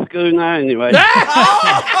basketball school now anyway.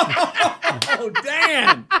 Oh,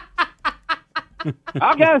 Dan!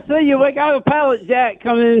 I got to see you. We got a pallet jack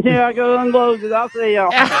coming in here. I got to unload it. I'll see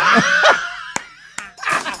y'all.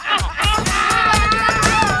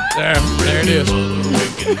 There it is.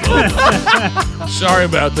 Sorry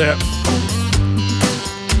about that.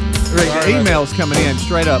 Rick, the email's coming in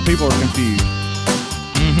straight up. People are confused.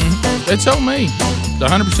 It's on me. It's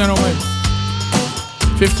 100% on me.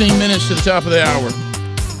 15 minutes to the top of the hour.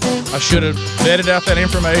 I should have vetted out that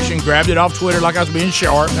information, grabbed it off Twitter like I was being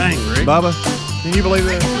sharp. Dang, Rick. Bubba, can you believe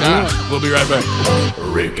that? Nah, we'll be right back.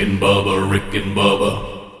 Rick and Bubba, Rick and Bubba.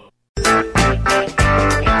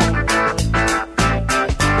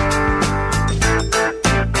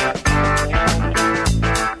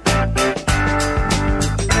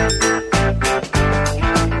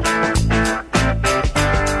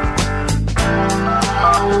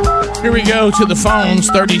 Here we go to the phones.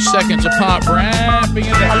 30 seconds a pop. Wrapping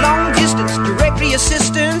it up. Long distance directory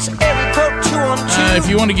assistance. Every quote 212. If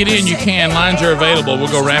you want to get in, you can. Lines are available.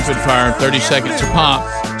 We'll go rapid fire. 30 seconds a pop.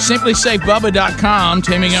 SimplySafeBubba.com.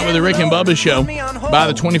 Teaming up with the Rick and Bubba Show. Buy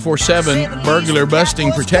the 24/7 burglar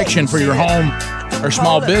busting protection for your home or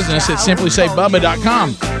small business at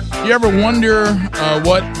SimplySafeBubba.com. You ever wonder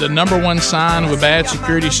what the number one sign of a bad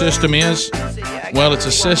security system is? Well, it's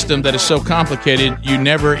a system that is so complicated you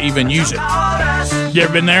never even use it. You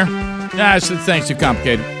ever been there? Nah, the thing's too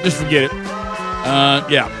complicated. Just forget it.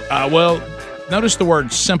 Well, notice the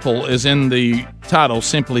word simple is in the title,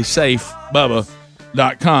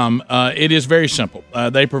 SimplySafeBubba.com. It is very simple.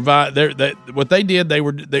 They provide what they did.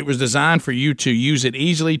 It was designed for you to use it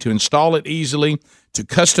easily, to install it easily, to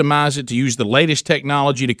customize it, to use the latest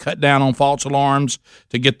technology to cut down on false alarms,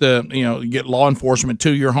 to get get law enforcement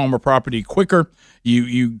to your home or property quicker.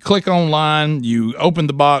 You click online, you open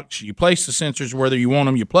the box, you place the sensors whether you want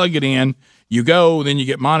them, you plug it in, you go, then you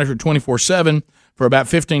get monitored 24/7 for about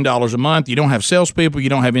 $15 a month. You don't have salespeople, you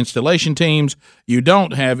don't have installation teams, you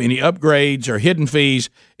don't have any upgrades or hidden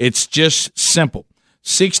fees. It's just simple.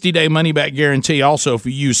 60-day money-back guarantee also if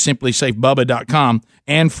you use SimplySafeBubba.com,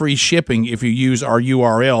 and free shipping if you use our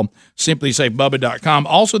URL, SimplySafeBubba.com.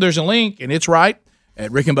 Also, there's a link, and it's right,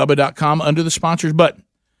 at RickandBubba.com under the sponsors button.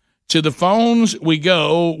 To the phones we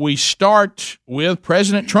go. We start with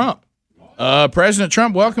President Trump. President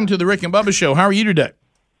Trump, welcome to the Rick and Bubba Show. How are you today?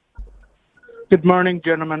 Good morning,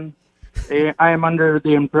 gentlemen. I am under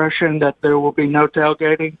the impression that there will be no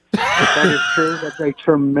tailgating. If that is true, that's a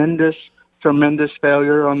tremendous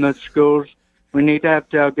failure on the schools. We need to have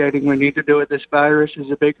tailgating. We need to do it. This virus is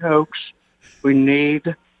a big hoax. We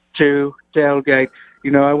need to tailgate.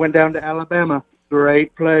 I went down to Alabama.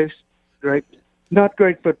 Great place. Not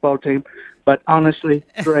great football team, but honestly,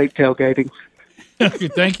 great tailgating.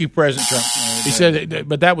 Thank you, President Trump. He said,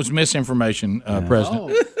 but that was misinformation,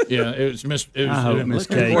 President. Yeah, it was Miss K.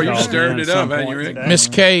 Boy, you stirred it up, haven't you, Rick? Miss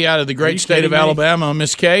K out of the great state of Alabama.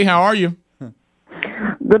 Miss K, how are you?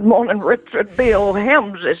 Good morning, Richard, Bill,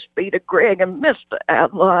 Helmsley, Speeder, Greg, and Mr.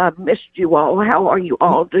 Adler. I've missed you all. How are you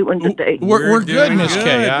all doing today? We're good, Miss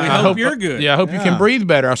Kay. We hope you're good. Yeah, I hope you can breathe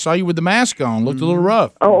better. I saw you with the mask on. Looked a little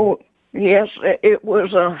rough. Oh, yes, it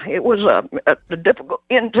was a difficult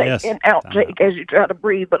intake and outtake as you try to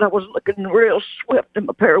breathe, but I was looking real swift in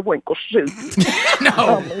my periwinkle suit.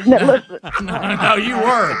 No. Now listen. No, you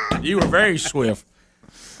were. You were very swift.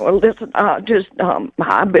 Well, listen, I've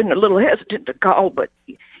been a little hesitant to call, but,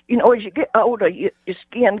 you know, as you get older, your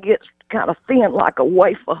skin gets kind of thin like a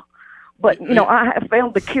wafer. But, you know, I have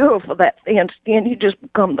found the cure for that thin skin. You just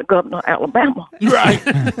become the governor of Alabama. Right.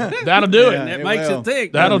 That'll do it. That makes it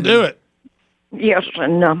thick. That'll do it. Yes,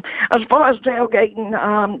 and as far as tailgating,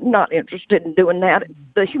 I'm not interested in doing that.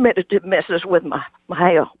 The humidity messes with my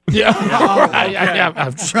hair. Yeah,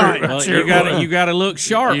 I'm sure. Right. Well, you got to look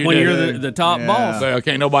sharp when you're the top boss. So,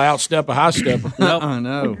 okay, nobody outstep a high stepper.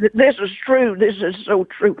 No. This is true. This is so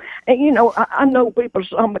true. And, you know, I know people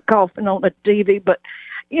saw me coughing on the TV, but,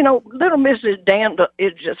 you know, little Mrs. Dander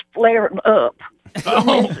is just flaring up.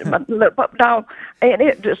 My little pup dog, and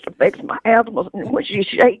it just affects my asthma. And when she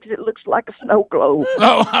shakes, it looks like a snow globe.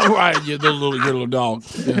 Oh, right, your little dog.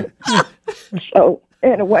 Yeah. So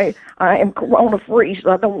anyway, I am corona free,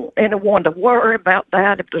 so I don't want anyone to worry about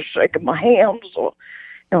that if they're shaking my hands or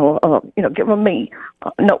giving me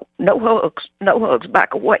no hugs,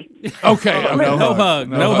 back away. Okay,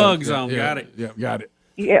 no hugs on. Yeah, got it. Yeah, got it.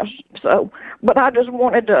 Yes. So, but I just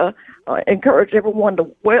wanted to encourage everyone to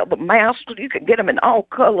wear the mask. You can get them in all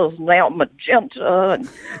colors now: magenta and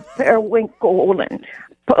periwinkle and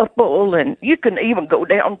purple, and you can even go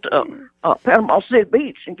down to Panama City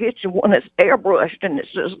Beach and get you one that's airbrushed and it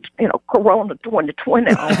says, you know, Corona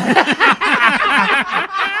 2020 on it.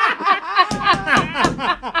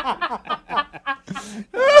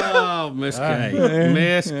 Oh, Miss Kay.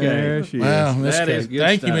 Miss Kay. Wow, Miss Kay.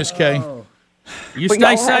 Thank you, Miss Kay. You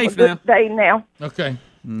stay safe now. Day now. Okay.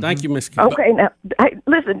 Thank you, Miss Kay. Okay, now, hey,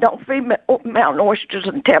 listen, don't feed me mountain oysters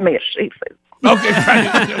and tell me it's seafood. Okay, right.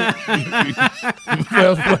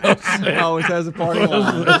 well said. Always has a party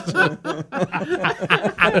line.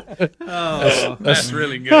 That's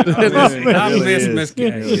really good. I miss Miss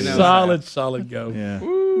Kay. You know, solid go.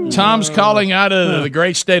 Yeah. Tom's calling out of the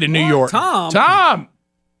great state of New York. Tom.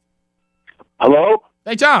 Hello?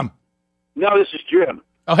 Hey, Tom. No, this is Jim.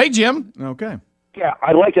 Oh, hey, Jim. Okay. Yeah,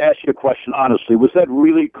 I'd like to ask you a question, honestly. Was that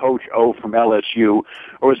really Coach O from LSU,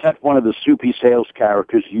 or was that one of the soupy sales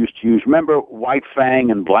characters you used to use? Remember White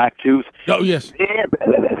Fang and Blacktooth? Oh, yes.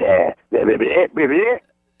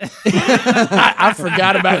 I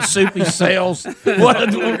forgot about soupy sales. What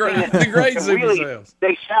the great soupy really, sales.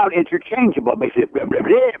 They sound interchangeable.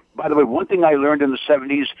 By the way, one thing I learned in the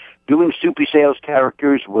 70s, doing soupy sales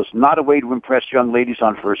characters was not a way to impress young ladies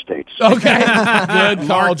on first dates. Okay. Good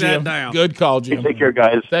call, Jim. Good call, Jim. Take care,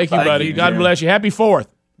 guys. Thank you, buddy. God bless you. Happy 4th.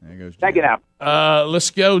 There goes Jim. Thank you now. Let's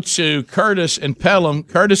go to Curtis and Pelham.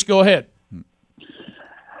 Curtis, go ahead.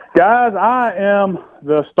 Guys, I am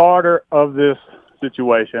the starter of this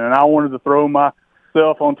situation, and I wanted to throw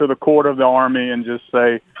myself onto the court of the Army and just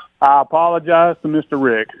say, I apologize to Mr.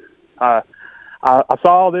 Rick. I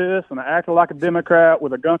saw this, and I acted like a Democrat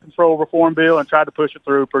with a gun control reform bill and tried to push it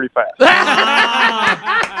through pretty fast.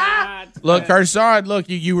 Look, Curtis, all right, look,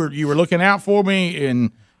 you were looking out for me,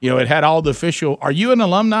 and, you know, it had all the official. Are you an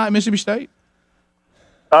alumni at Mississippi State?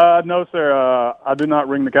 No, sir. I do not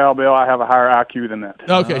ring the cowbell. I have a higher IQ than that.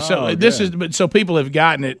 Okay, so people have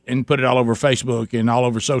gotten it and put it all over Facebook and all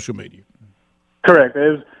over social media. Correct.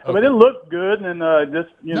 But it looked good and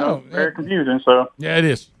very confusing. So yeah, it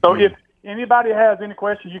is. So if anybody has any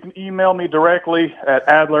questions, you can email me directly at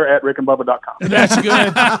adler@rickandbubba.com. That's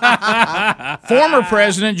good. Former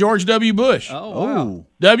President George W. Bush. Oh, wow.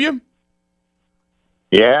 W?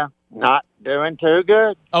 Yeah, not doing too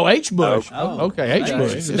good. Oh, H. Bush. Oh, okay, H.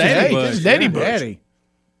 Bush. This is Daddy Bush. Daddy.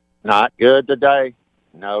 Not good today.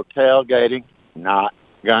 No tailgating. Not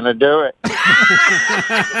gonna do it.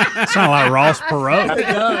 Sound like Ross Perot. It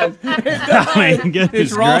does. I mean,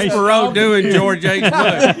 It's Ross Perot doing George H. Bush.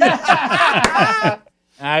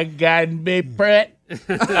 I gotta be prudent.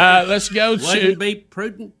 Let's go to be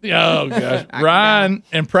prudent. Oh gosh, Ryan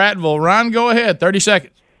and Prattville. Ryan, go ahead. 30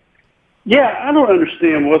 seconds. Yeah, I don't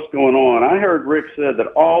understand what's going on. I heard Rick said that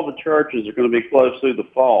all the churches are going to be closed through the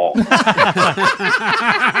fall. Well,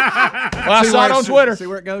 I saw it on Twitter. See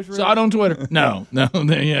where it goes, Rick? Saw it on Twitter. No,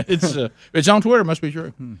 yeah, it's on Twitter. It must be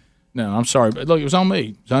true. No, I'm sorry, but look, it was on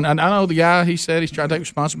me. So I know the guy. He said he's trying to take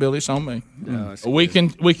responsibility. It's on me. No, we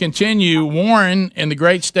continue. Warren in the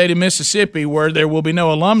great state of Mississippi, where there will be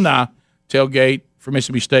no alumni tailgate for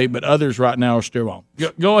Mississippi State, but others right now are still on.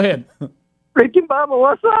 Go ahead. Rick and Bubba,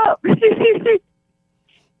 what's up?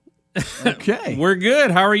 Okay. We're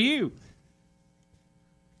good. How are you?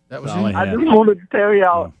 That was I just wanted to tell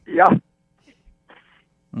y'all.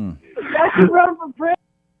 Jackie run for president.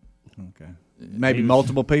 Maybe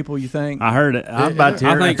multiple people, you think? I heard it. I'm about to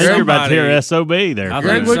hear, I think I hear about to somebody- hear SOB there. I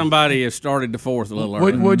think somebody has started the fourth a little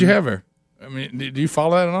early. What'd you have there? I mean, do you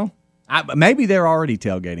follow that at all? Maybe they're already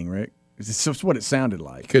tailgating, Rick. It's just what it sounded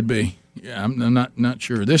like. Could be. Yeah, I'm not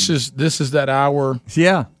sure. This is that hour.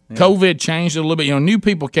 Yeah. COVID changed it a little bit. You know, new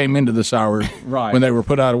people came into this hour Right. when they were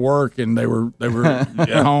put out of work and they were at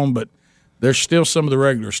home, but there's still some of the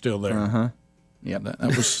regulars still there. Uh-huh. Yeah,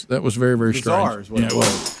 that was very, very Bizarre strange. is what it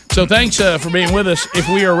was. So thanks for being with us. If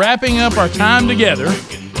we are wrapping up our time together,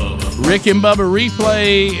 Rick and Bubba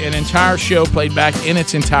replay, an entire show played back in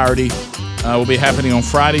its entirety, will be happening on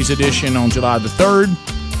Friday's edition on July the 3rd.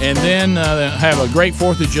 And then have a great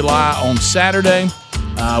 4th of July on Saturday.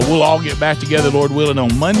 We'll all get back together, Lord willing,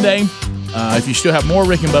 on Monday. If you still have more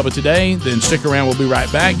Rick and Bubba today, then stick around. We'll be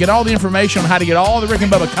right back. Get all the information on how to get all the Rick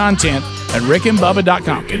and Bubba content at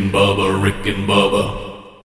rickandbubba.com. Rick and Bubba, Rick and Bubba.